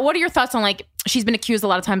 What are your thoughts on, like, she's been accused a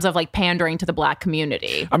lot of times of like pandering to the Black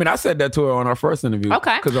community? I mean, I said that to her on our first interview.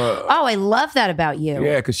 Okay. I love that about you.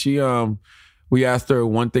 Yeah, because she, we asked her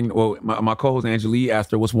one thing. Well, my co-host Angelique asked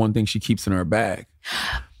her what's one thing she keeps in her bag.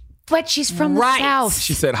 But she's from the South.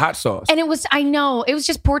 She said hot sauce. And it was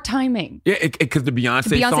just poor timing. Yeah, because the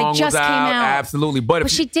Beyonce song just was came out. Absolutely. But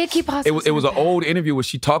she did keep hot sauce. It was an old interview where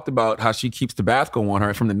she talked about how she keeps Tabasco on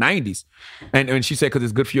her from the 90s. And she said, because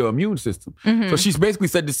it's good for your immune system. Mm-hmm. So she's basically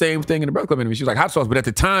said the same thing in the Breakfast Club interview. She was like, hot sauce. But at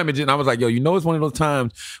the time, I was like, yo, it's one of those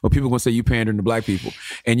times where people are going to say you pandering to Black people.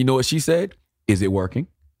 And you know what she said? Is it working?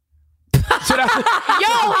 So Hillary!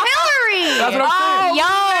 That's what I'm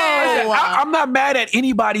saying. I'm not mad at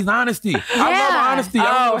anybody's honesty. I love honesty.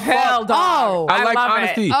 Hell no. I like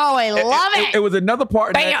honesty. It. I love it. It was another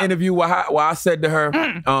part in that interview where I said to her,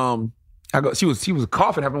 she was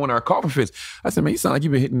coughing, having one of her coughing fits. I said, man, you sound like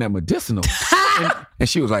you've been hitting that medicinal. and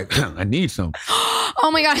she was like, I need some. Oh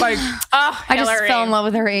my God. Like, I just fell in love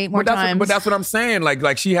with her 8 more times. But that's what I'm saying.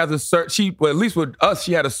 Like she has at least with us,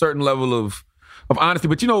 she had a certain level of honesty.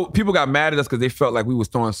 But people got mad at us because they felt like we was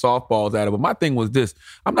throwing softballs at her. But my thing was this: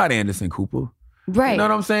 I'm not Anderson Cooper. Right. You know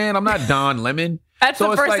what I'm saying? I'm not Don Lemon. That's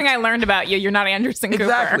the first thing I learned about you. You're not Anderson Cooper.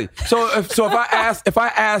 Exactly. So if I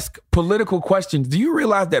ask political questions, do you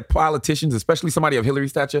realize that politicians, especially somebody of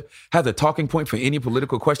Hillary's stature, has a talking point for any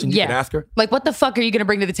political question you could ask her? Like, what the fuck are you going to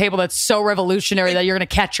bring to the table that's so revolutionary that you're going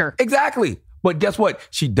to catch her? Exactly. But guess what?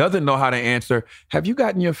 She doesn't know how to answer. Have you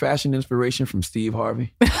gotten your fashion inspiration from Steve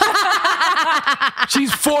Harvey?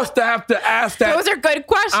 She's forced to have to ask that. Those are good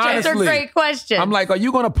questions. Honestly, those are great questions. I'm like, are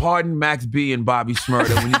you going to pardon Max B and Bobby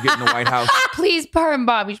Shmurda when you get in the White House? Please pardon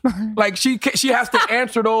Bobby Shmurda. Like she has to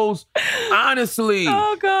answer those honestly.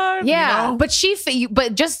 Oh God. Yeah, but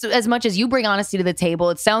but just as much as you bring honesty to the table,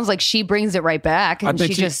 it sounds like she brings it right back, and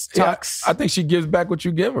she just talks. I think she gives back what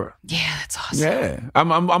you give her. Yeah, that's awesome. Yeah,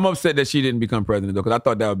 I'm upset that she didn't become president though, because I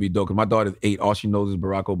thought that would be dope. Because my daughter's 8, all she knows is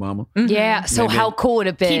Barack Obama. Mm-hmm. Yeah. So how cool would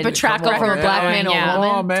it have been? Keep a track record from a Black man to a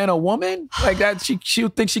woman. Oh man, a woman like that, she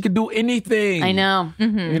would think she could do anything. I know,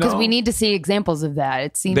 because we need to see examples of that.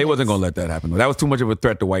 It seems they wasn't gonna let that happen. That was too much of a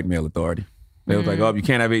threat to white male authority. They was like, oh, you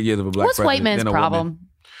can't have 8 years of a Black president. What's white man's problem?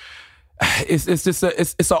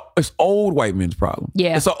 It's old white men's problem.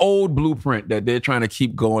 Yeah. It's an old blueprint that they're trying to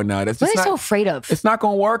keep going now. What are they so afraid of? It's not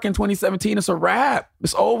going to work in 2017. It's a wrap.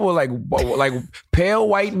 It's over. Like pale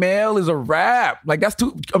white male is a wrap. Like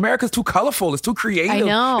America's too colorful. It's too creative. I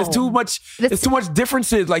know. It's too much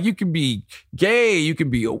differences. Like you can be gay, you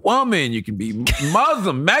can be a woman, you can be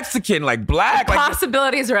Muslim, Mexican, like Black. The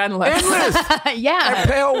possibilities are endless. Yeah. That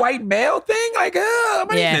pale white male thing, like, I'm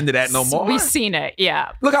not even into that no more. We've seen it.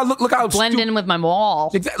 Yeah. Look how blend in with my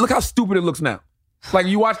wall. Look how stupid it looks now. Like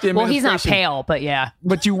you watch the administration. Well, he's not pale, but yeah.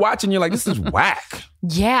 But you watch and you're like, this is whack.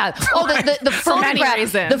 Yeah. Oh,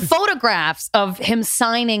 the photographs of him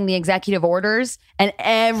signing the executive orders, and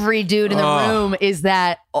every dude in the room is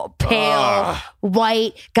that pale,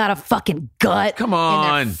 white, got a fucking gut. Come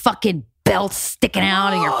on. And their fucking belt sticking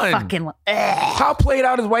out, and you're fucking. How played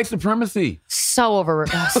out is white supremacy? So over.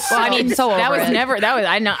 That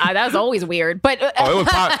was always weird. But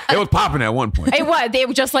it was popping at one point. It was. They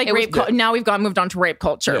were just like rape. Now we've moved on to rape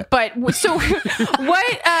culture. Yeah. But so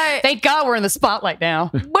what? Thank God we're in the spotlight now.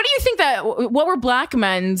 What do you think what were Black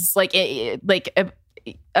men's thoughts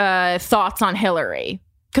on Hillary?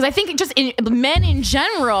 Because I think men in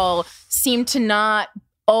general seem to not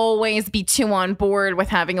always be too on board with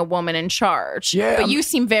having a woman in charge. Yeah, but you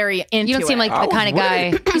seem very into it. You don't seem like the kind of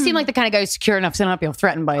guy. You seem like the kind of guy who's secure enough to not be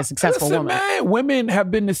threatened by a successful woman. Man, women have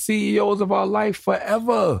been the CEOs of our life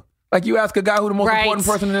forever. Like you ask a guy who the most important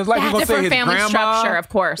person in his life, he's gonna say his family grandma. structure, of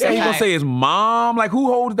course. Yeah, Okay. he's gonna say his mom. Like who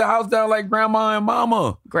holds the house down like grandma and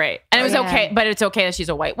mama? Great. And it was okay, but it's okay that she's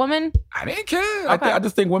a white woman? I didn't care. Okay. I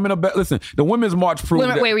just think women are better. Listen, the Women's March proved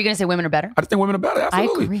that. Wait, were you going to say women are better? I just think women are better.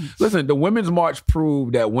 Absolutely. I agree. Listen, the Women's March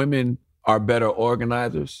proved that women are better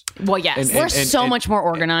organizers. Well, yes. We're so much more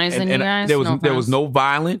organized than you guys. There was no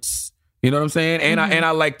violence. You know what I'm saying? And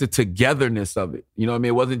I like the togetherness of it. You know what I mean?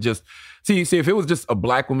 It wasn't just see if it was just a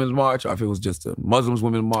black women's march or if it was just a Muslims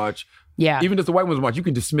women's march. Yeah. Even just a white women's march, you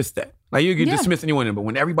can dismiss that. Like you can dismiss anyone in, but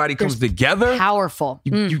when everybody comes together, powerful.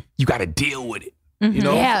 You got to deal with it. You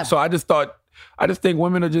know? Yeah. So I just think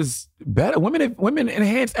women are just better. Women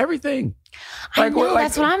enhance everything. I know,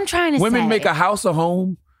 that's what I'm trying to say. Women make a house a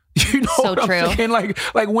home. You know so what true. I'm saying?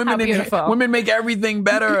 Like women make everything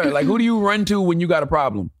better. Like who do you run to when you got a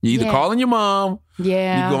problem? You either calling your mom.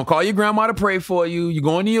 Yeah. You're gonna call your grandma to pray for you. You're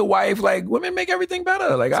going to your wife. Like women make everything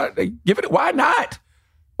better. Like give it. Why not?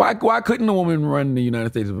 Why couldn't a woman run the United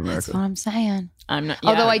States of America? That's what I'm saying. I'm not.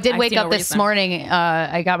 Although I did wake see up no this reason. morning.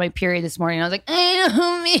 I got my period this morning. I was like,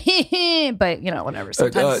 but whatever.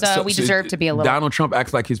 Sometimes we deserve to be a little. Donald Trump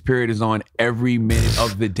acts like his period is on every minute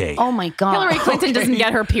of the day. Oh my God. Hillary Clinton doesn't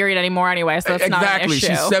get her period anymore anyway, so it's not an issue.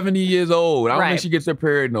 She's 70 years old. I don't think she gets her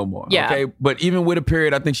period no more. Yeah. Okay. But even with a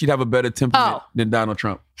period, I think she'd have a better temperament than Donald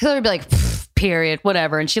Trump. Hillary would be like, period,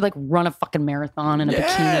 whatever, and she'd like run a fucking marathon in a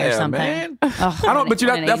bikini or something. Man. Ugh, I don't. But that's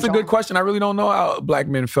a angel. good question. I really don't know how black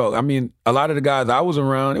men felt. I mean, a lot of the guys I was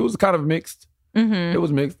around, it was kind of mixed. Mm-hmm. It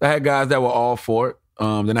was mixed. I had guys that were all for it.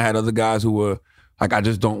 Then I had other guys who were like, I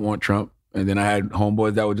just don't want Trump. And then I had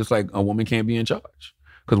homeboys that were just like, a woman can't be in charge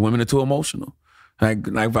because women are too emotional. Like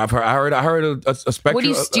I heard a spectrum. What do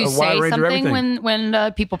you a wide say range of something everything.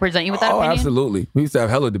 when people present you with that Oh, opinion? absolutely. We used to have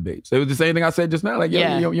hella debates. It was the same thing I said just now. Like,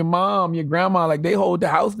 your mom, your grandma, like they hold the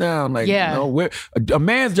house down. Like, a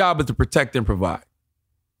man's job is to protect and provide.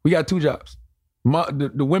 We got two jobs.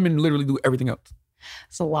 The women literally do everything else.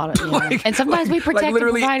 It's a lot of, and sometimes we protect and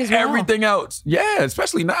literally provide as well. everything else. Yeah,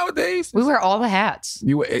 especially nowadays. We wear all the hats.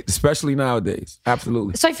 Especially nowadays.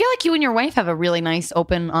 Absolutely. So I feel like you and your wife have a really nice,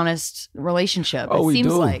 open, honest relationship. Oh, it we seems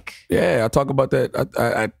do. like. Yeah, I talk about that.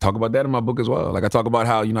 I talk about that in my book as well. Like I talk about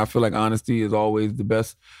how, I feel like honesty is always the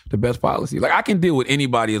best policy. Like I can deal with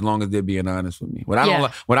anybody as long as they're being honest with me. What I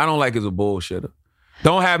don't like is a bullshitter.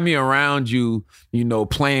 Don't have me around you,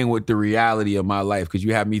 playing with the reality of my life because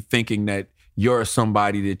you have me thinking that you're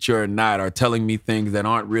somebody that you're not, or telling me things that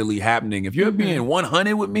aren't really happening. If you're being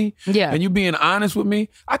 100 with me and you being honest with me,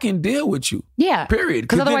 I can deal with you. Yeah. Period.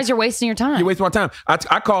 Because otherwise you're wasting your time. You're wasting my time. I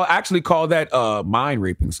actually call that mind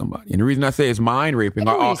raping somebody. And the reason I say it's mind raping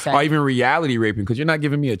or even reality raping, because you're not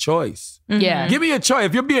giving me a choice. Yeah. Give me a choice.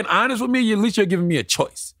 If you're being honest with me, at least you're giving me a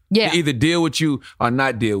choice. Yeah. To either deal with you or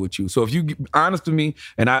not deal with you. So if you honest with me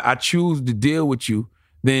and I choose to deal with you,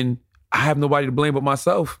 then I have nobody to blame but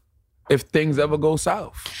myself if things ever go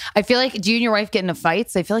south. I feel like, do you and your wife get into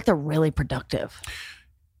fights? I feel like they're really productive.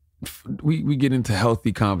 We get into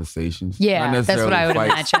healthy conversations. Yeah, not that's what I would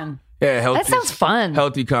fights. imagine. Yeah, healthy. That sounds fun.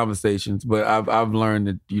 Healthy conversations, but I've learned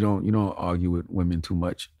that you don't argue with women too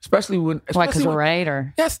much, especially when. Why? Because we're right,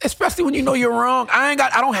 or yes, especially when you know you're wrong. I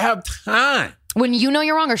don't have time. When you know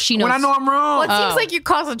you're wrong, or she knows. When I know I'm wrong. Well, it seems like you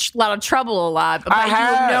cause a lot of trouble a lot, but I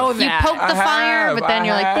have. you know that. You poke the fire, but then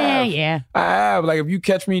you're like, yeah. I have. Like if you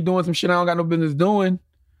catch me doing some shit I don't got no business doing,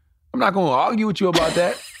 I'm not going to argue with you about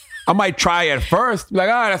that. I might try at first. Be like,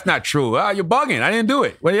 that's not true. You're bugging. I didn't do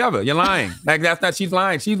it. Whatever. You're lying. Like that's not. She's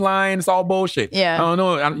lying. She's lying. It's all bullshit. Yeah. I don't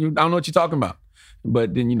know. I don't know what you're talking about.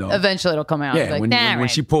 But then eventually it'll come out. Yeah. Like, when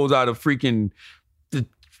she pulls out a freaking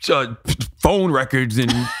phone records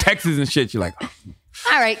and texts and shit, you're like.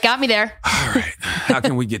 All right, got me there. All right, how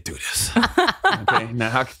can we get through this? Okay,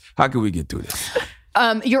 now how can we get through this?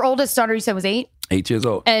 Your oldest daughter, you said, was 8? 8 years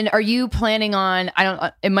old. And are you planning on?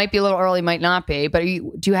 It might be a little early, might not be. But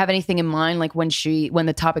do you have anything in mind, like when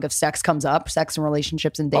the topic of sex comes up, sex and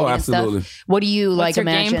relationships and dating and stuff? What do you What's your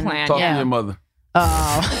imagine? Game plan? Talk to your mother.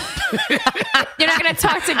 Oh, you're not going to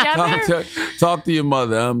talk together. Talk to your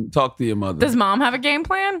mother. Talk to your mother. Does mom have a game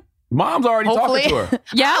plan? Mom's already talking to her.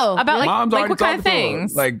 Yeah, about Mom's like what kind of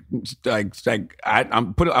things? I'm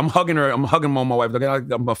hugging her. I'm hugging my wife.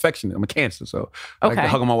 I'm affectionate. I'm a Cancer, so I like to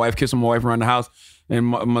hug my wife, kissing my wife around the house. And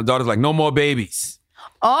my daughter's like, "No more babies."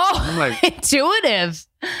 Oh, I'm like, intuitive.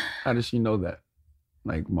 How does she know that?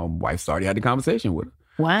 Like my wife's already had the conversation with her.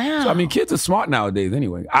 Wow. So I mean, kids are smart nowadays.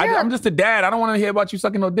 Anyway, I'm just a dad. I don't want to hear about you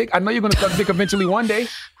sucking no dick. I know you're going to suck dick eventually one day.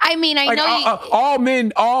 I mean, I know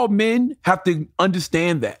all men have to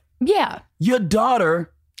understand that. Yeah. Your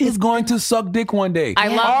daughter is going to suck dick one day. I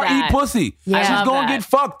love or that. eat pussy. Yeah. She's going to get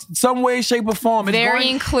fucked some way, shape, or form. It's Very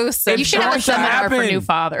inclusive. You should have a seminar for new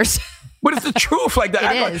fathers. But it's the truth. Like, to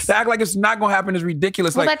act like it's not going to happen is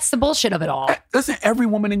ridiculous. Well, like, that's the bullshit of it all. Listen, every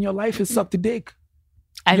woman in your life has sucked a dick.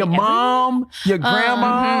 Your mom, your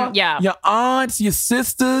grandma, your aunts, your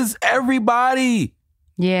sisters, everybody.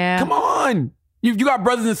 Yeah. Come on. You got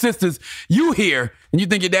brothers and sisters. You here, and you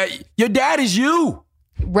think your dad is you.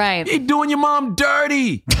 Right. He doing your mom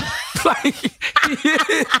dirty. Like, he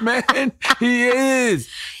is, man. He is.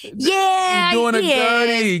 Yeah, He's doing her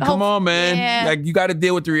dirty. Come on, man. Yeah. Like, you got to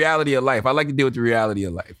deal with the reality of life. I like to deal with the reality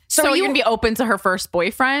of life. So you're going to be open to her first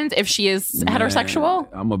boyfriend if she is heterosexual?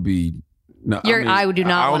 I'm going to be... No, I do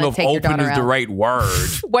not want to take your daughter out. I don't know if open is the right word.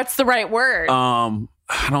 What's the right word?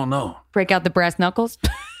 I don't know. Break out the brass knuckles?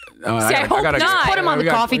 I hope not. Put him on the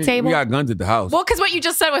coffee table. We got guns at the house. Well, because what you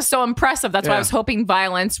just said was so impressive. That's why I was hoping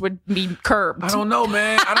violence would be curbed. I don't know,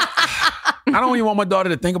 man. I don't even want my daughter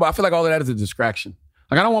to think about. I feel like all of that is a distraction.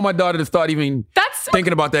 Like, I don't want my daughter to start even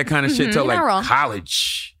thinking about that kind of shit till like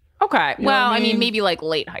college. Okay. You know well, what I mean? maybe like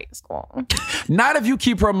late high school. Not if you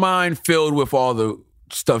keep her mind filled with all the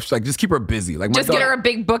stuff. Like, just keep her busy. Like, Just get her a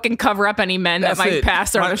big book and cover up any men that might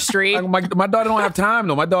pass her on the street. Like, my daughter don't have time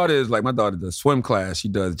though. My daughter does swim class. She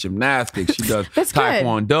does gymnastics. She does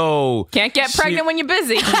taekwondo. Can't get pregnant when you're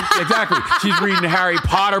busy. Exactly. She's reading Harry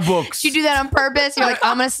Potter books. You do that on purpose? You're like,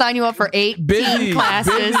 I'm going to sign you up for 18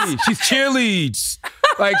 classes. Busy. She's cheerleads.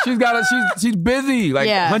 Like, she's busy. Like,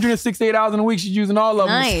 168 hours in a week. She's using all of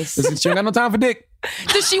them. Nice. She ain't got no time for dick.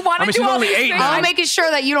 Does she want to do she's all only these 8 things? now. I'm making sure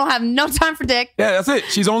that you don't have no time for dick. Yeah, that's it.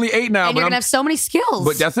 She's only 8 now. And you're going to have so many skills.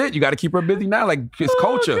 But that's it. You got to keep her busy now. Like, it's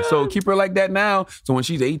culture. So keep her like that now. So when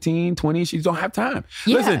she's 18, 20, she don't have time.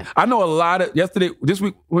 Yeah. Listen, I know a lot of, this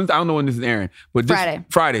week, I don't know when this is airing, but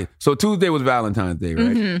Friday. So Tuesday was Valentine's Day,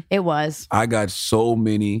 right? Mm-hmm. It was. I got so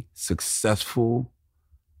many successful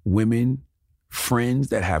women, friends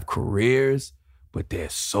that have careers, but they're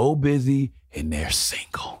so busy and they're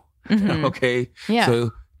single. Mm-hmm. Okay? Yeah.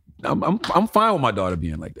 So I'm fine with my daughter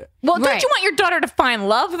being like that. Well, don't you want your daughter to find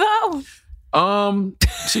love, though?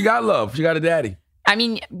 She got love. She got a daddy. I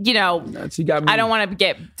mean, she got me. I don't want to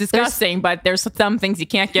get disgusting, but there's some things you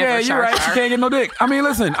can't get. Yeah, for you're right. She can't get no dick. I mean,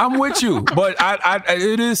 listen, I'm with you, but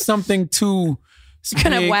it is something to. She's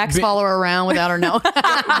gonna follow her around without her knowing.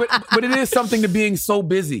 but it is something to being so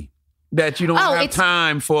busy that you don't have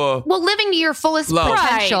time for. Well, living to your fullest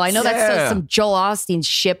potential. Right. I know that's some Joel Osteen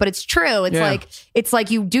shit, but it's true. It's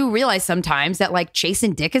like you do realize sometimes that like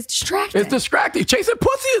chasing dick is distracting. It's distracting. Chasing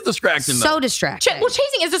pussy is distracting. So distracting. Well,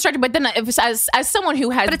 chasing is distracting, but then as someone who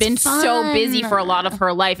has been so busy for a lot of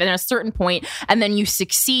her life, and at a certain point, and then you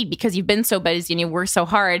succeed because you've been so busy and you work so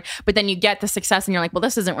hard, but then you get the success and you're like, well,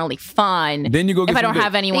 this isn't really fun. Then you go get if I don't some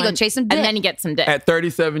have dick. anyone, Then you go chase some dick. and then you get some dick. At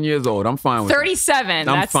 37 years old, I'm fine with 37.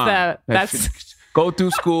 I'm That's fine. that's Go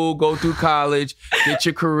through school, go through college, get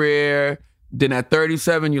your career. Then at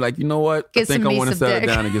 37, you're like, you know what? Get I think some I want to me some settle dick.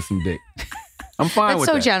 down and get some dick. I'm fine That's with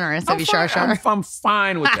so that. generous of you, Shar. I'm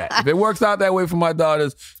fine with that. If it works out that way for my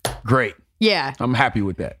daughters, great. Yeah. I'm happy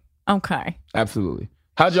with that. okay. Absolutely.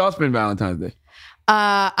 How'd y'all spend Valentine's Day?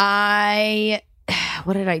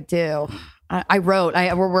 What did I do? I wrote.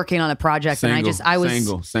 We're working on a project, and I was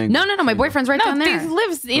single. No. My boyfriend's right down there. He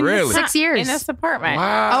lives in Really? 6 years in this apartment.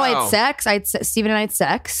 Wow. Oh, I had sex. Steven and I had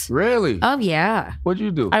sex. Really? Oh yeah. What'd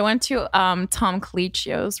you do? I went to Tom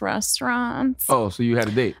Colicchio's restaurant. Oh, so you had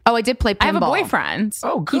a date? Oh, I did play pinball. I have a boyfriend.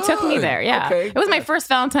 Oh, good. He took me there. Yeah. Okay, it was my first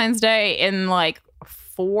Valentine's Day in like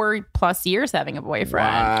 4+ years having a boyfriend.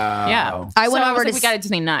 Wow. Yeah. I went over to we got to do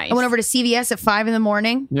something nice. I went over to CVS at 5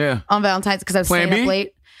 a.m. Yeah. on Valentine's because I was Plan staying B? up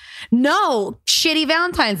late. No, shitty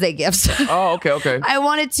Valentine's Day gifts. Oh, okay. I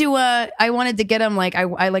wanted to get them like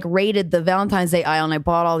I like raided the Valentine's Day aisle and I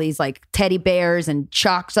bought all these like teddy bears and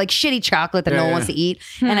like shitty chocolate that no one wants to eat,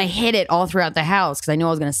 and I hid it all throughout the house because I knew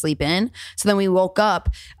I was going to sleep in. So then we woke up.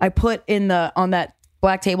 I put on that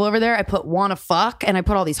black table over there. I put "wanna fuck" and I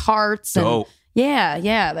put all these hearts. And Dope.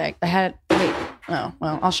 Yeah. I had. Wait. Oh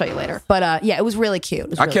well, I'll show you later. But yeah, it was really cute. It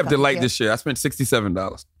was I really kept it fucking light cute. this year. I spent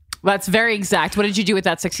 $67. That's very exact. What did you do with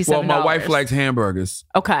that $67? Well, my wife likes hamburgers.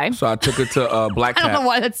 Okay. So I took her to Black I Tap. don't know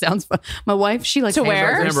why that sounds fun. My wife, she likes To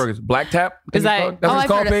where? Hamburgers. Black Tap? Is that- That's what I've it's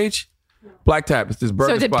called, heard of- Paige? Black Tap. It's this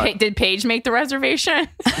burger So spot. did Paige make the reservation?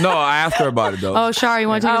 No, I asked her about it though. Oh, Shari, you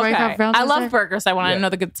want to take a break off I Valentine's Day? love burgers. I want to know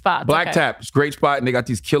the good spots. Black Okay. Tap. It's a great spot, and they got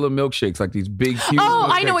these killer milkshakes, like these big, huge. Oh,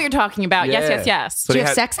 I milkshakes. know what you're talking about. Yeah. Yes. So Did they you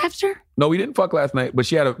have had- sex after? No, we didn't fuck last night,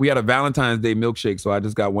 but we had a Valentine's Day milkshake, so I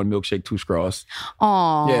just got one milkshake, 2 straws.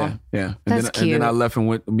 Aw. Yeah. That's And cute. then I left and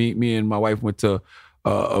went. Me and my wife went to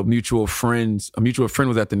a mutual friend. A mutual friend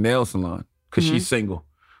was at the nail salon because she's single.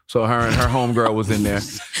 So her and her homegirl was in there.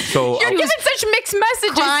 So You're giving such mixed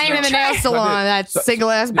messages. Crying in the nail salon, that single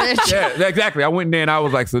ass bitch. Yeah, exactly. I went in there and I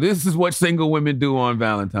was like, so this is what single women do on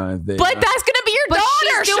Valentine's Day. But that's gonna be your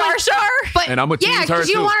daughter, Shar. But and I'm gonna tease her because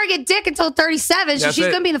you too. don't want her to get dick until 37, so That's she's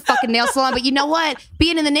it. gonna be in the fucking nail salon. But you know what?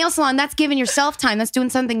 Being in the nail salon, that's giving yourself time. That's doing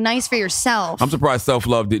something nice for yourself. I'm surprised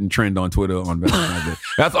self-love didn't trend on Twitter on Valentine's Day.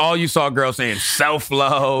 That's all you saw girls saying,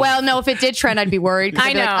 self-love. Well, no, if it did trend, I'd be worried. 'Cause I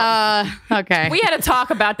I'd be like, okay. We had to talk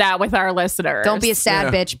about that with our listeners. Don't be a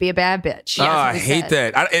sad bitch, be a bad bitch. Oh, I hate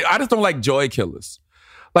that. I just don't like joy killers.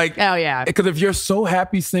 Like, oh yeah, because if you're so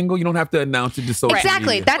happy single, you don't have to announce it to social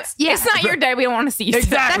exactly. media. That's It's not your day. We don't want to see you.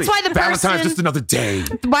 Exactly. That's why the Valentine's person. just another day.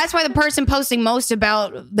 That's why the person posting most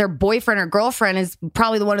about their boyfriend or girlfriend is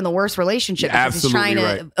probably the one in the worst relationship. Yeah, because he's trying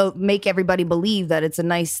absolutely to make everybody believe that it's a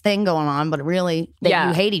nice thing going on, but really, that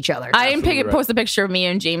you hate each other. I didn't post a picture of me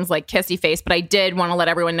and James like kissy face, but I did want to let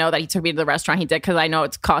everyone know that he took me to the restaurant he did because I know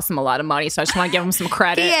it's cost him a lot of money. So I just want to give him some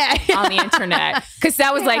credit on the internet because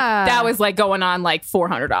that was like going on like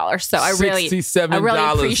 $400. So I really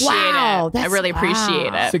 $67. appreciate it. I really appreciate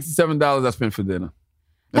it. $67 I spent for dinner.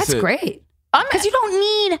 That's great. Because you don't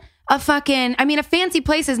need a fancy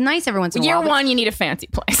place is nice every once in a while. Year one, you need a fancy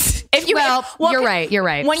place. If you you're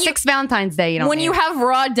right. When 6 Valentine's Day, you don't. When need you have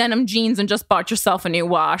raw denim jeans and just bought yourself a new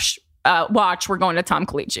watch, we're going to Tom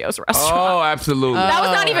Colicchio's restaurant. Oh, absolutely. That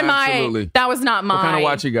was not even That was not mine. What kind of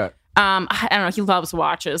watch you got? I don't know. He loves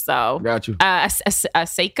watches though. Got you. A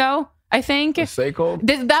Seiko, I think. A Seiko?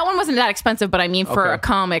 That one wasn't that expensive, but I mean for a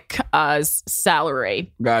comic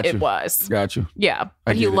salary, Got you. it was. Got you. Yeah,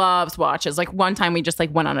 but he loves watches. Like one time we just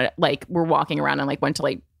like went on it, like we're walking around and like went to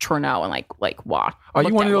like Tourneau and like walked. Are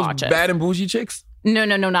you one of those watches. bad and bougie chicks? No,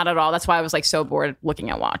 not at all. That's why I was like so bored looking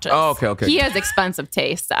at watches. Oh, okay. He has expensive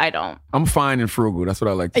taste. I don't. I'm fine and frugal. That's what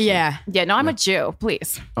I like to say. Yeah. No, I'm a Jew.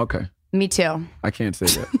 Please. Okay. Me too. I can't say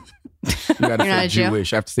that. You gotta You're not say a Jew?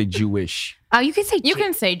 Jewish. I have to say Jewish. Oh, you can say Jew. You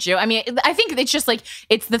can say Jew. I mean, I think it's just like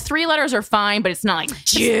it's the 3 letters are fine, but it's not like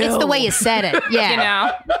Jew. It's the way you said it. Yeah. You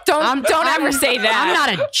know, don't ever say that.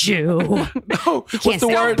 I'm not a Jew. No. What's the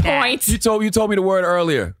word? Point. You told me the word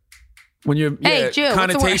earlier. When you're Jew. What's the word?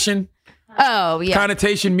 connotation. Oh yeah.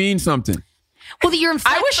 Connotation means something. Well, your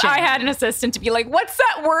inflection. I wish I had an assistant to be like, what's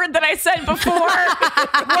that word that I said before?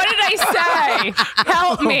 What did I say?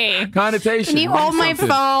 Help me. Connotation. Can you hold my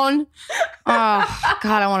phone? Oh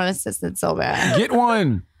God, I want an assistant so bad. Get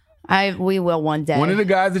one. We will one day. One of the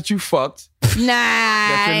guys that you fucked. Nah,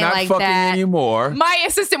 That you're not like fucking that. anymore. My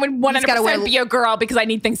assistant would 100% be a girl because I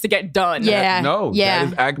need things to get done. Yeah. No. Yeah.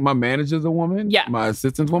 That is, my manager's a woman. Yeah. My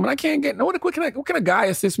assistant's a woman. I can't get what can a guy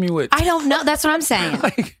assist me with? I don't know. That's what I'm saying.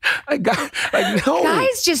 No.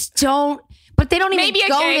 Guys just don't. But they don't even Maybe a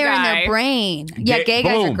go gay there in guy. their brain. Yeah, gay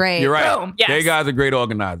guys are Boom. great. You're right. Boom. Yes. Gay guys are great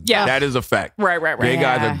organizers. Yeah. That is a fact. Right. Gay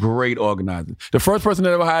guys Yeah. are great organizers. The first person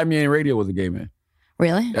that ever hired me in radio was a gay man.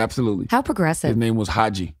 Really? Absolutely. How His progressive? name was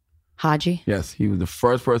Haji. Haji? Yes, he was the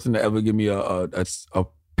first person to ever give me a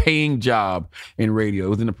paying job in radio. It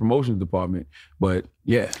was in the promotions department, but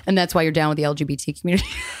yeah. And that's why you're down with the LGBT community?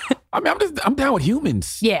 I mean, I'm down with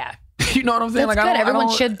humans. Yeah. You know what I'm saying? That's like, good. I Everyone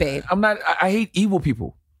don't- should be. I'm not. I hate evil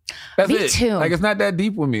people. That's Me it. too. Like, it's not that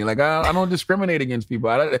deep with me. Like, I don't discriminate against people.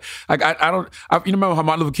 I don't. You remember how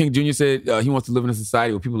Martin Luther King Jr. said he wants to live in a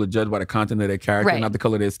society where people are judged by the content of their character, Right. not the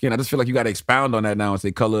color of their skin. I just feel like you got to expound on that now and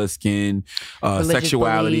say color of skin,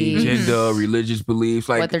 sexuality, beliefs. gender, religious beliefs.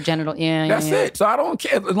 Like, What their genital. Yeah. that's yeah. it. So I don't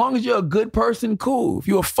care. As long as you're a good person, cool. If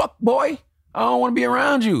you're a fuck boy, I don't want to be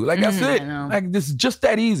around you. Like, that's it. I know. Like, this is just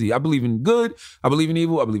that easy. I believe in good. I believe in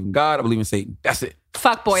evil. I believe in God. I believe in Satan. That's it.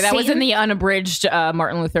 Fuck boy. That was Satan? in the unabridged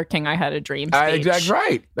Martin Luther King I Had a Dream speech. That's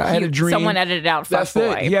right. I had a dream. Someone edited out fuck That's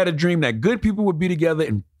boy. it. He had a dream that good people would be together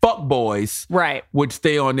and fuck boys Right. would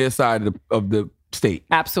stay on their side of the state.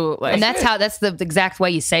 Absolutely. And that's the exact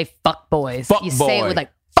way you say fuck boys. Fuck you say it boy. with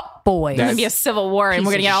like fuck boys. It's gonna be a civil war, and Piece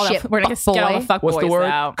we're gonna of get all shit the we're gonna fuck get all boy. the fuck What's boys the word?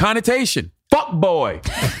 out. Connotation. Fuck boy.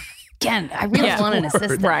 Again, I really want an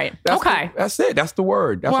assistant. Right. That's Okay. That's it. That's the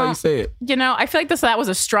word. That's how you say it. You know, I feel like that was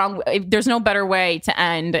a strong. There's no better way to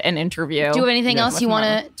end an interview. Do you have anything else you want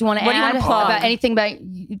to? Do you want to What do you add wanna plug? about anything about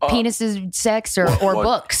penises, sex, or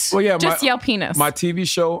books? Well, yeah. Just yell penis. My TV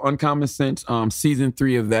show, Uncommon Sense, season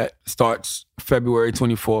 3 of that starts February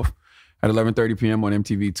 24th. at 11:30 p.m. on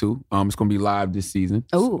MTV2. It's going to be live this season.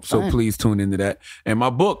 Oh, so please tune into that. And my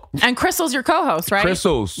book. And Crystal's your co-host, right?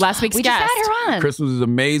 Crystal's. Last week's guest. We just had her on. Crystal's is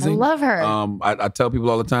amazing. I love her. I tell people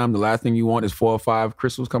all the time, the last thing you want is 4 or 5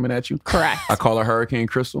 crystals coming at you. Correct. I call her Hurricane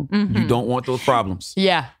Crystal. Mm-hmm. You don't want those problems.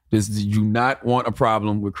 Yeah. You do not want a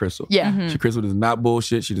problem with Crystal. Yeah. Mm-hmm. Crystal does not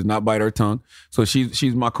bullshit. She does not bite her tongue. So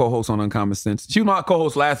she's my co-host on Uncommon Sense. She was my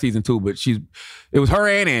co-host last season too, but it was her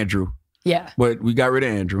and Andrew. Yeah. But we got rid of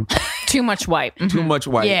Andrew. Too much white. Mm-hmm. Too much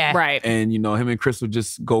white. Yeah. Right. And, him and Crystal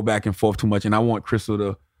just go back and forth too much. And I want Crystal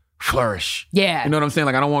to flourish. Yeah. You know what I'm saying?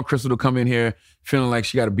 Like, I don't want Crystal to come in here feeling like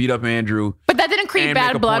she got to beat up Andrew. But that didn't create and make a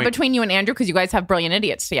bad blood point. between you and Andrew because you guys have Brilliant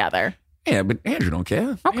Idiots together. Yeah, but Andrew don't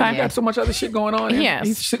care. Okay. Andrew got so much other shit going on. Yes.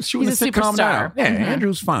 He's shooting He's a a sitcom now. superstar. Yeah, Mhm.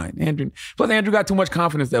 Andrew's fine. Plus, Andrew got too much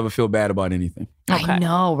confidence to ever feel bad about anything. I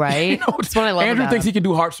know, right? That's what I love Andrew about thinks him. he can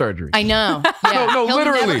do heart surgery. I know. Yeah. No,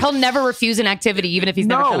 literally. He'll never refuse an activity, even if he's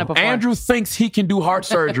never done it before. Andrew thinks he can do heart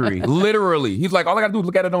surgery. Literally. He's like, all I got to do is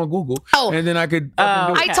look at it on Google. Oh. And then I could do it.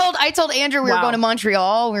 I told Andrew we were going to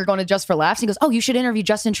Montreal. We were going to Just for Laughs. He goes, "Oh, you should interview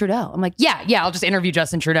Justin Trudeau." I'm like, "Yeah, I'll just interview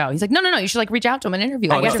Justin Trudeau." He's like, "No, you should like reach out to him and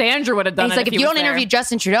interview him." I guess Andrew would have done He's it. like, if "If he you was don't there. interview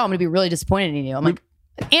Justin Trudeau, I'm going to be really disappointed in you." I'm like,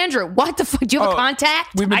 "Andrew, what the fuck? Do you have a contact?"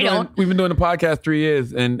 We've I don't. We've been doing the podcast 3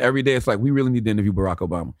 years, and every day it's like, we really need to interview Barack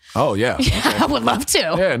Obama. Oh, yeah. I would love to.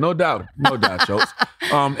 Yeah, no doubt. Schultz.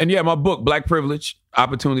 And my book, Black Privilege,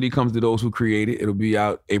 Opportunity Comes to Those Who Create It. It'll be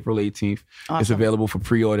out April 18th. It's available for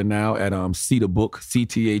pre-order now at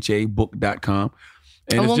cthabook.com.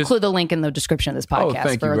 And we'll include the link in the description of this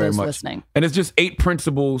podcast for those listening. And it's just 8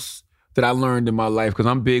 principles that I learned in my life, because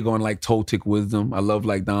I'm big on like Toltec wisdom. I love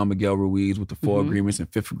like Don Miguel Ruiz with the 4 agreements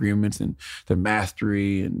and 5th agreements and the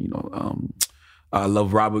mastery, and I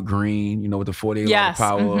love Robert Greene, with the 40 Law of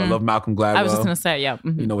Power. I love Malcolm Gladwell. I was just gonna say, yeah.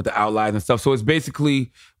 With the outlines and stuff. So it's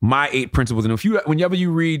basically my 8 principles. And whenever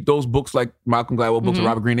you read those books, like Malcolm Gladwell books or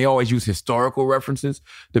Robert Greene, they always use historical references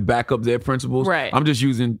to back up their principles. Right. I'm just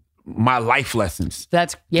using my life lessons.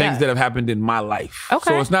 That's things that have happened in my life. Okay.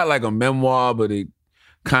 So it's not like a memoir, but it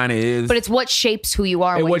kind of is. But it's what shapes who you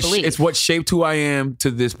are and what you believe. It's what shaped who I am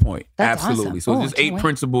to this point. That's absolutely. awesome. So it's just 8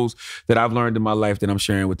 principles that I've learned in my life that I'm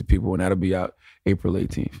sharing with the people, and that'll be out April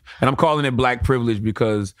 18th. And I'm calling it Black Privilege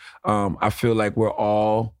because I feel like we're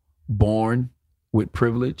all born with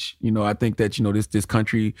privilege. I think that, this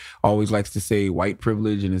country always likes to say white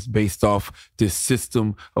privilege, and it's based off this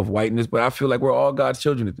system of whiteness. But I feel like we're all God's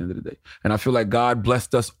children at the end of the day. And I feel like God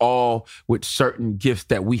blessed us all with certain gifts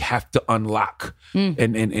that we have to unlock.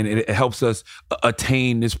 And it helps us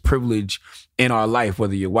attain this privilege in our life,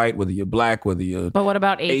 whether you're white, whether you're black, whether you're But what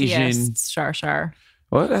about Asian. atheists? Shar.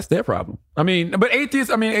 Well, that's their problem. But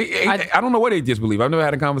atheists, I don't know what atheists believe. I've never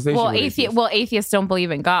had a conversation with atheists. Atheists don't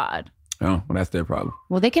believe in God. Oh, well, that's their problem.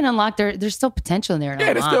 Well, they can unlock there's still potential in there.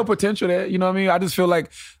 Yeah, there's still potential there. You know what I mean? I just feel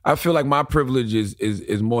like my privilege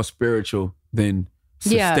is more spiritual than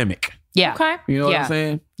systemic. Yeah. Okay. You know what I'm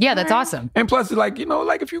saying? Yeah, that's awesome. And plus, like,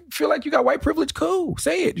 if you feel like you got white privilege, cool,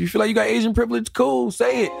 say it. If you feel like you got Asian privilege, cool,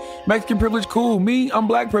 say it. Mexican privilege, cool. Me, I'm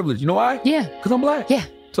black privilege. You know why? Yeah. Because I'm black. Yeah.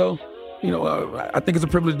 So, I think it's a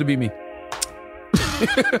privilege to be me.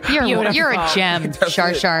 You're a gem,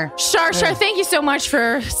 Shar. Shar, thank you so much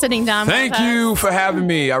for sitting down with us. Thank you for having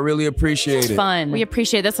me. I really appreciate it. Fun. We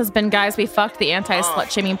appreciate it. This has been Guys We Fucked, the anti-slut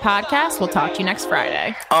shaming podcast. We'll talk to you next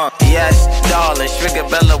Friday. Yes, darling, Sugar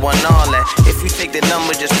Bella want all that. If you take the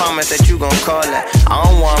number, just promise that you gon' call that. I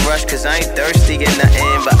don't want rush, cause I ain't thirsty or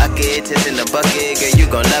nothing, but I get it in the bucket, girl, you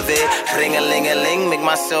gon' love it. Ring-a-ling-a-ling, make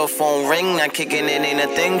my cell phone ring. Not kicking it ain't a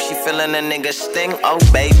thing, she feeling a nigga sting. Oh,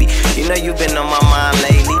 baby, you know you been on my mind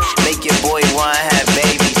lately. Make your boy wanna have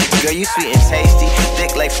babies. Girl, you sweet and tasty,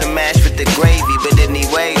 thick like some mash with the gravy. But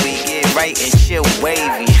anyway, we get right and chill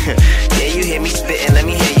wavy. Yeah, you hear me spitting, let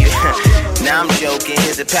me hear you. Now I'm joking,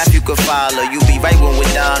 here's a path you could follow. You be right when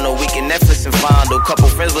we're down, or we can Netflix and fondle. Couple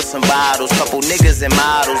friends with some bottles, couple niggas and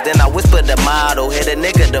models. Then I whisper the motto, hit a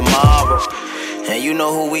nigga tomorrow. And you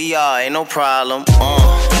know who we are, ain't no problem.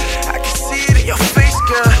 I can see it in your face,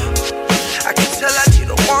 girl. I can tell that you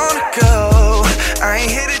don't wanna go. I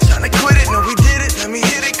ain't hit it, tryna quit it. No, we did it, let me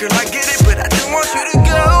hit it. Girl, I get it, but I do want you to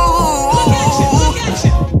go.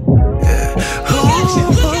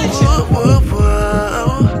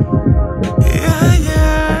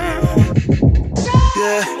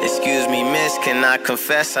 Excuse me, miss, can I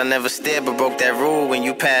confess I never stared but broke that rule when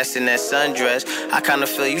you passed in that sundress. I kinda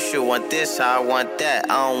feel you should want this, how I want that.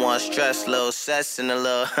 I don't want stress, little sets and a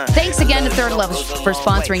little Thanks again to Third Love for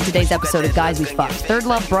sponsoring today's episode of Guys We Fucked. Third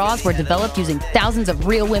Love bras were developed using thousands of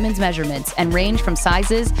real women's measurements and range from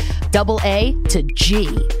sizes AA to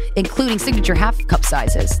G, including signature half cup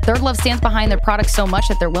sizes. Third Love stands behind their products so much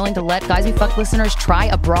that they're willing to let Guys We Fucked listeners try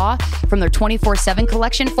a bra from their 24/7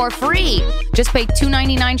 collection for free. Just pay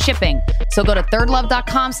 $2.99 shipping. So go to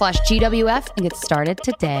thirdlove.com/GWF and get started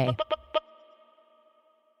today.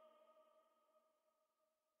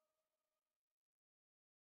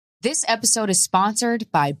 This episode is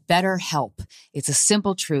sponsored by BetterHelp. It's a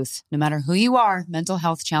simple truth. No matter who you are, mental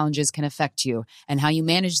health challenges can affect you, and how you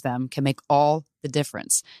manage them can make all the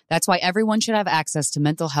difference. That's why everyone should have access to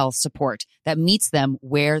mental health support that meets them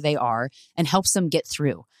where they are and helps them get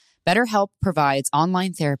through. BetterHelp provides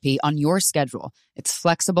online therapy on your schedule. It's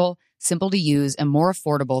flexible, simple to use, and more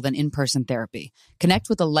affordable than in-person therapy. Connect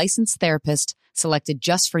with a licensed therapist selected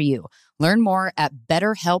just for you. Learn more at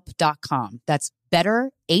BetterHelp.com. That's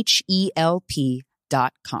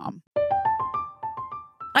BetterHelp.com.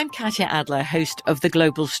 I'm Katya Adler, host of The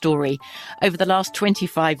Global Story. Over the last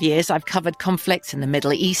 25 years, I've covered conflicts in the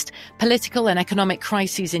Middle East, political and economic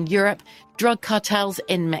crises in Europe, drug cartels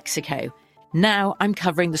in Mexico. Now I'm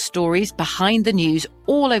covering the stories behind the news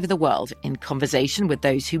all over the world in conversation with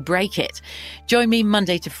those who break it. Join me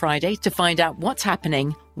Monday to Friday to find out what's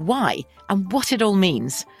happening, why, and what it all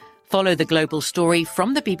means. Follow The Global Story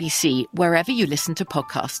from the BBC wherever you listen to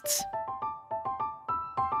podcasts.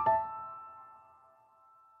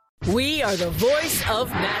 We are the voice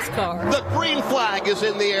of NASCAR. The green flag is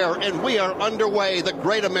in the air, and we are underway. The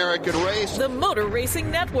great American race. The Motor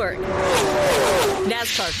Racing Network.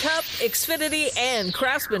 NASCAR Cup, Xfinity, and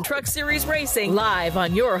Craftsman Truck Series Racing live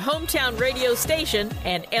on your hometown radio station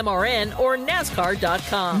and MRN or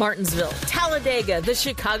NASCAR.com. Martinsville, Talladega, the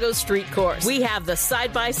Chicago Street Course. We have the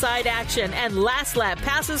side-by-side action and last lap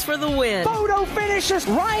passes for the win. Photo finishes.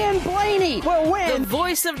 Ryan Blaney will win. The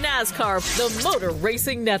voice of NASCAR, the Motor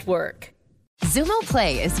Racing Network. Xumo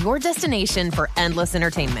Play is your destination for endless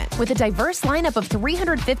entertainment. With a diverse lineup of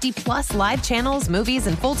 350 plus live channels, movies,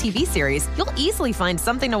 and full TV series, you'll easily find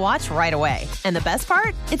something to watch right away. And the best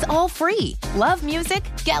part? It's all free. Love music?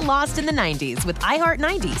 Get lost in the 90s with iHeart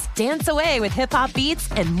 90s. Dance away with hip-hop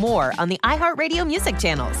beats and more on the iHeartRadio music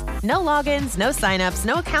channels. No logins, no signups,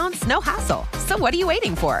 no accounts, no hassle. So what are you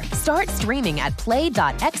waiting for? Start streaming at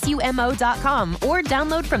play.xumo.com or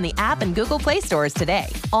download from the app and Google Play stores today.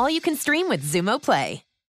 All you can stream with Xumo Play.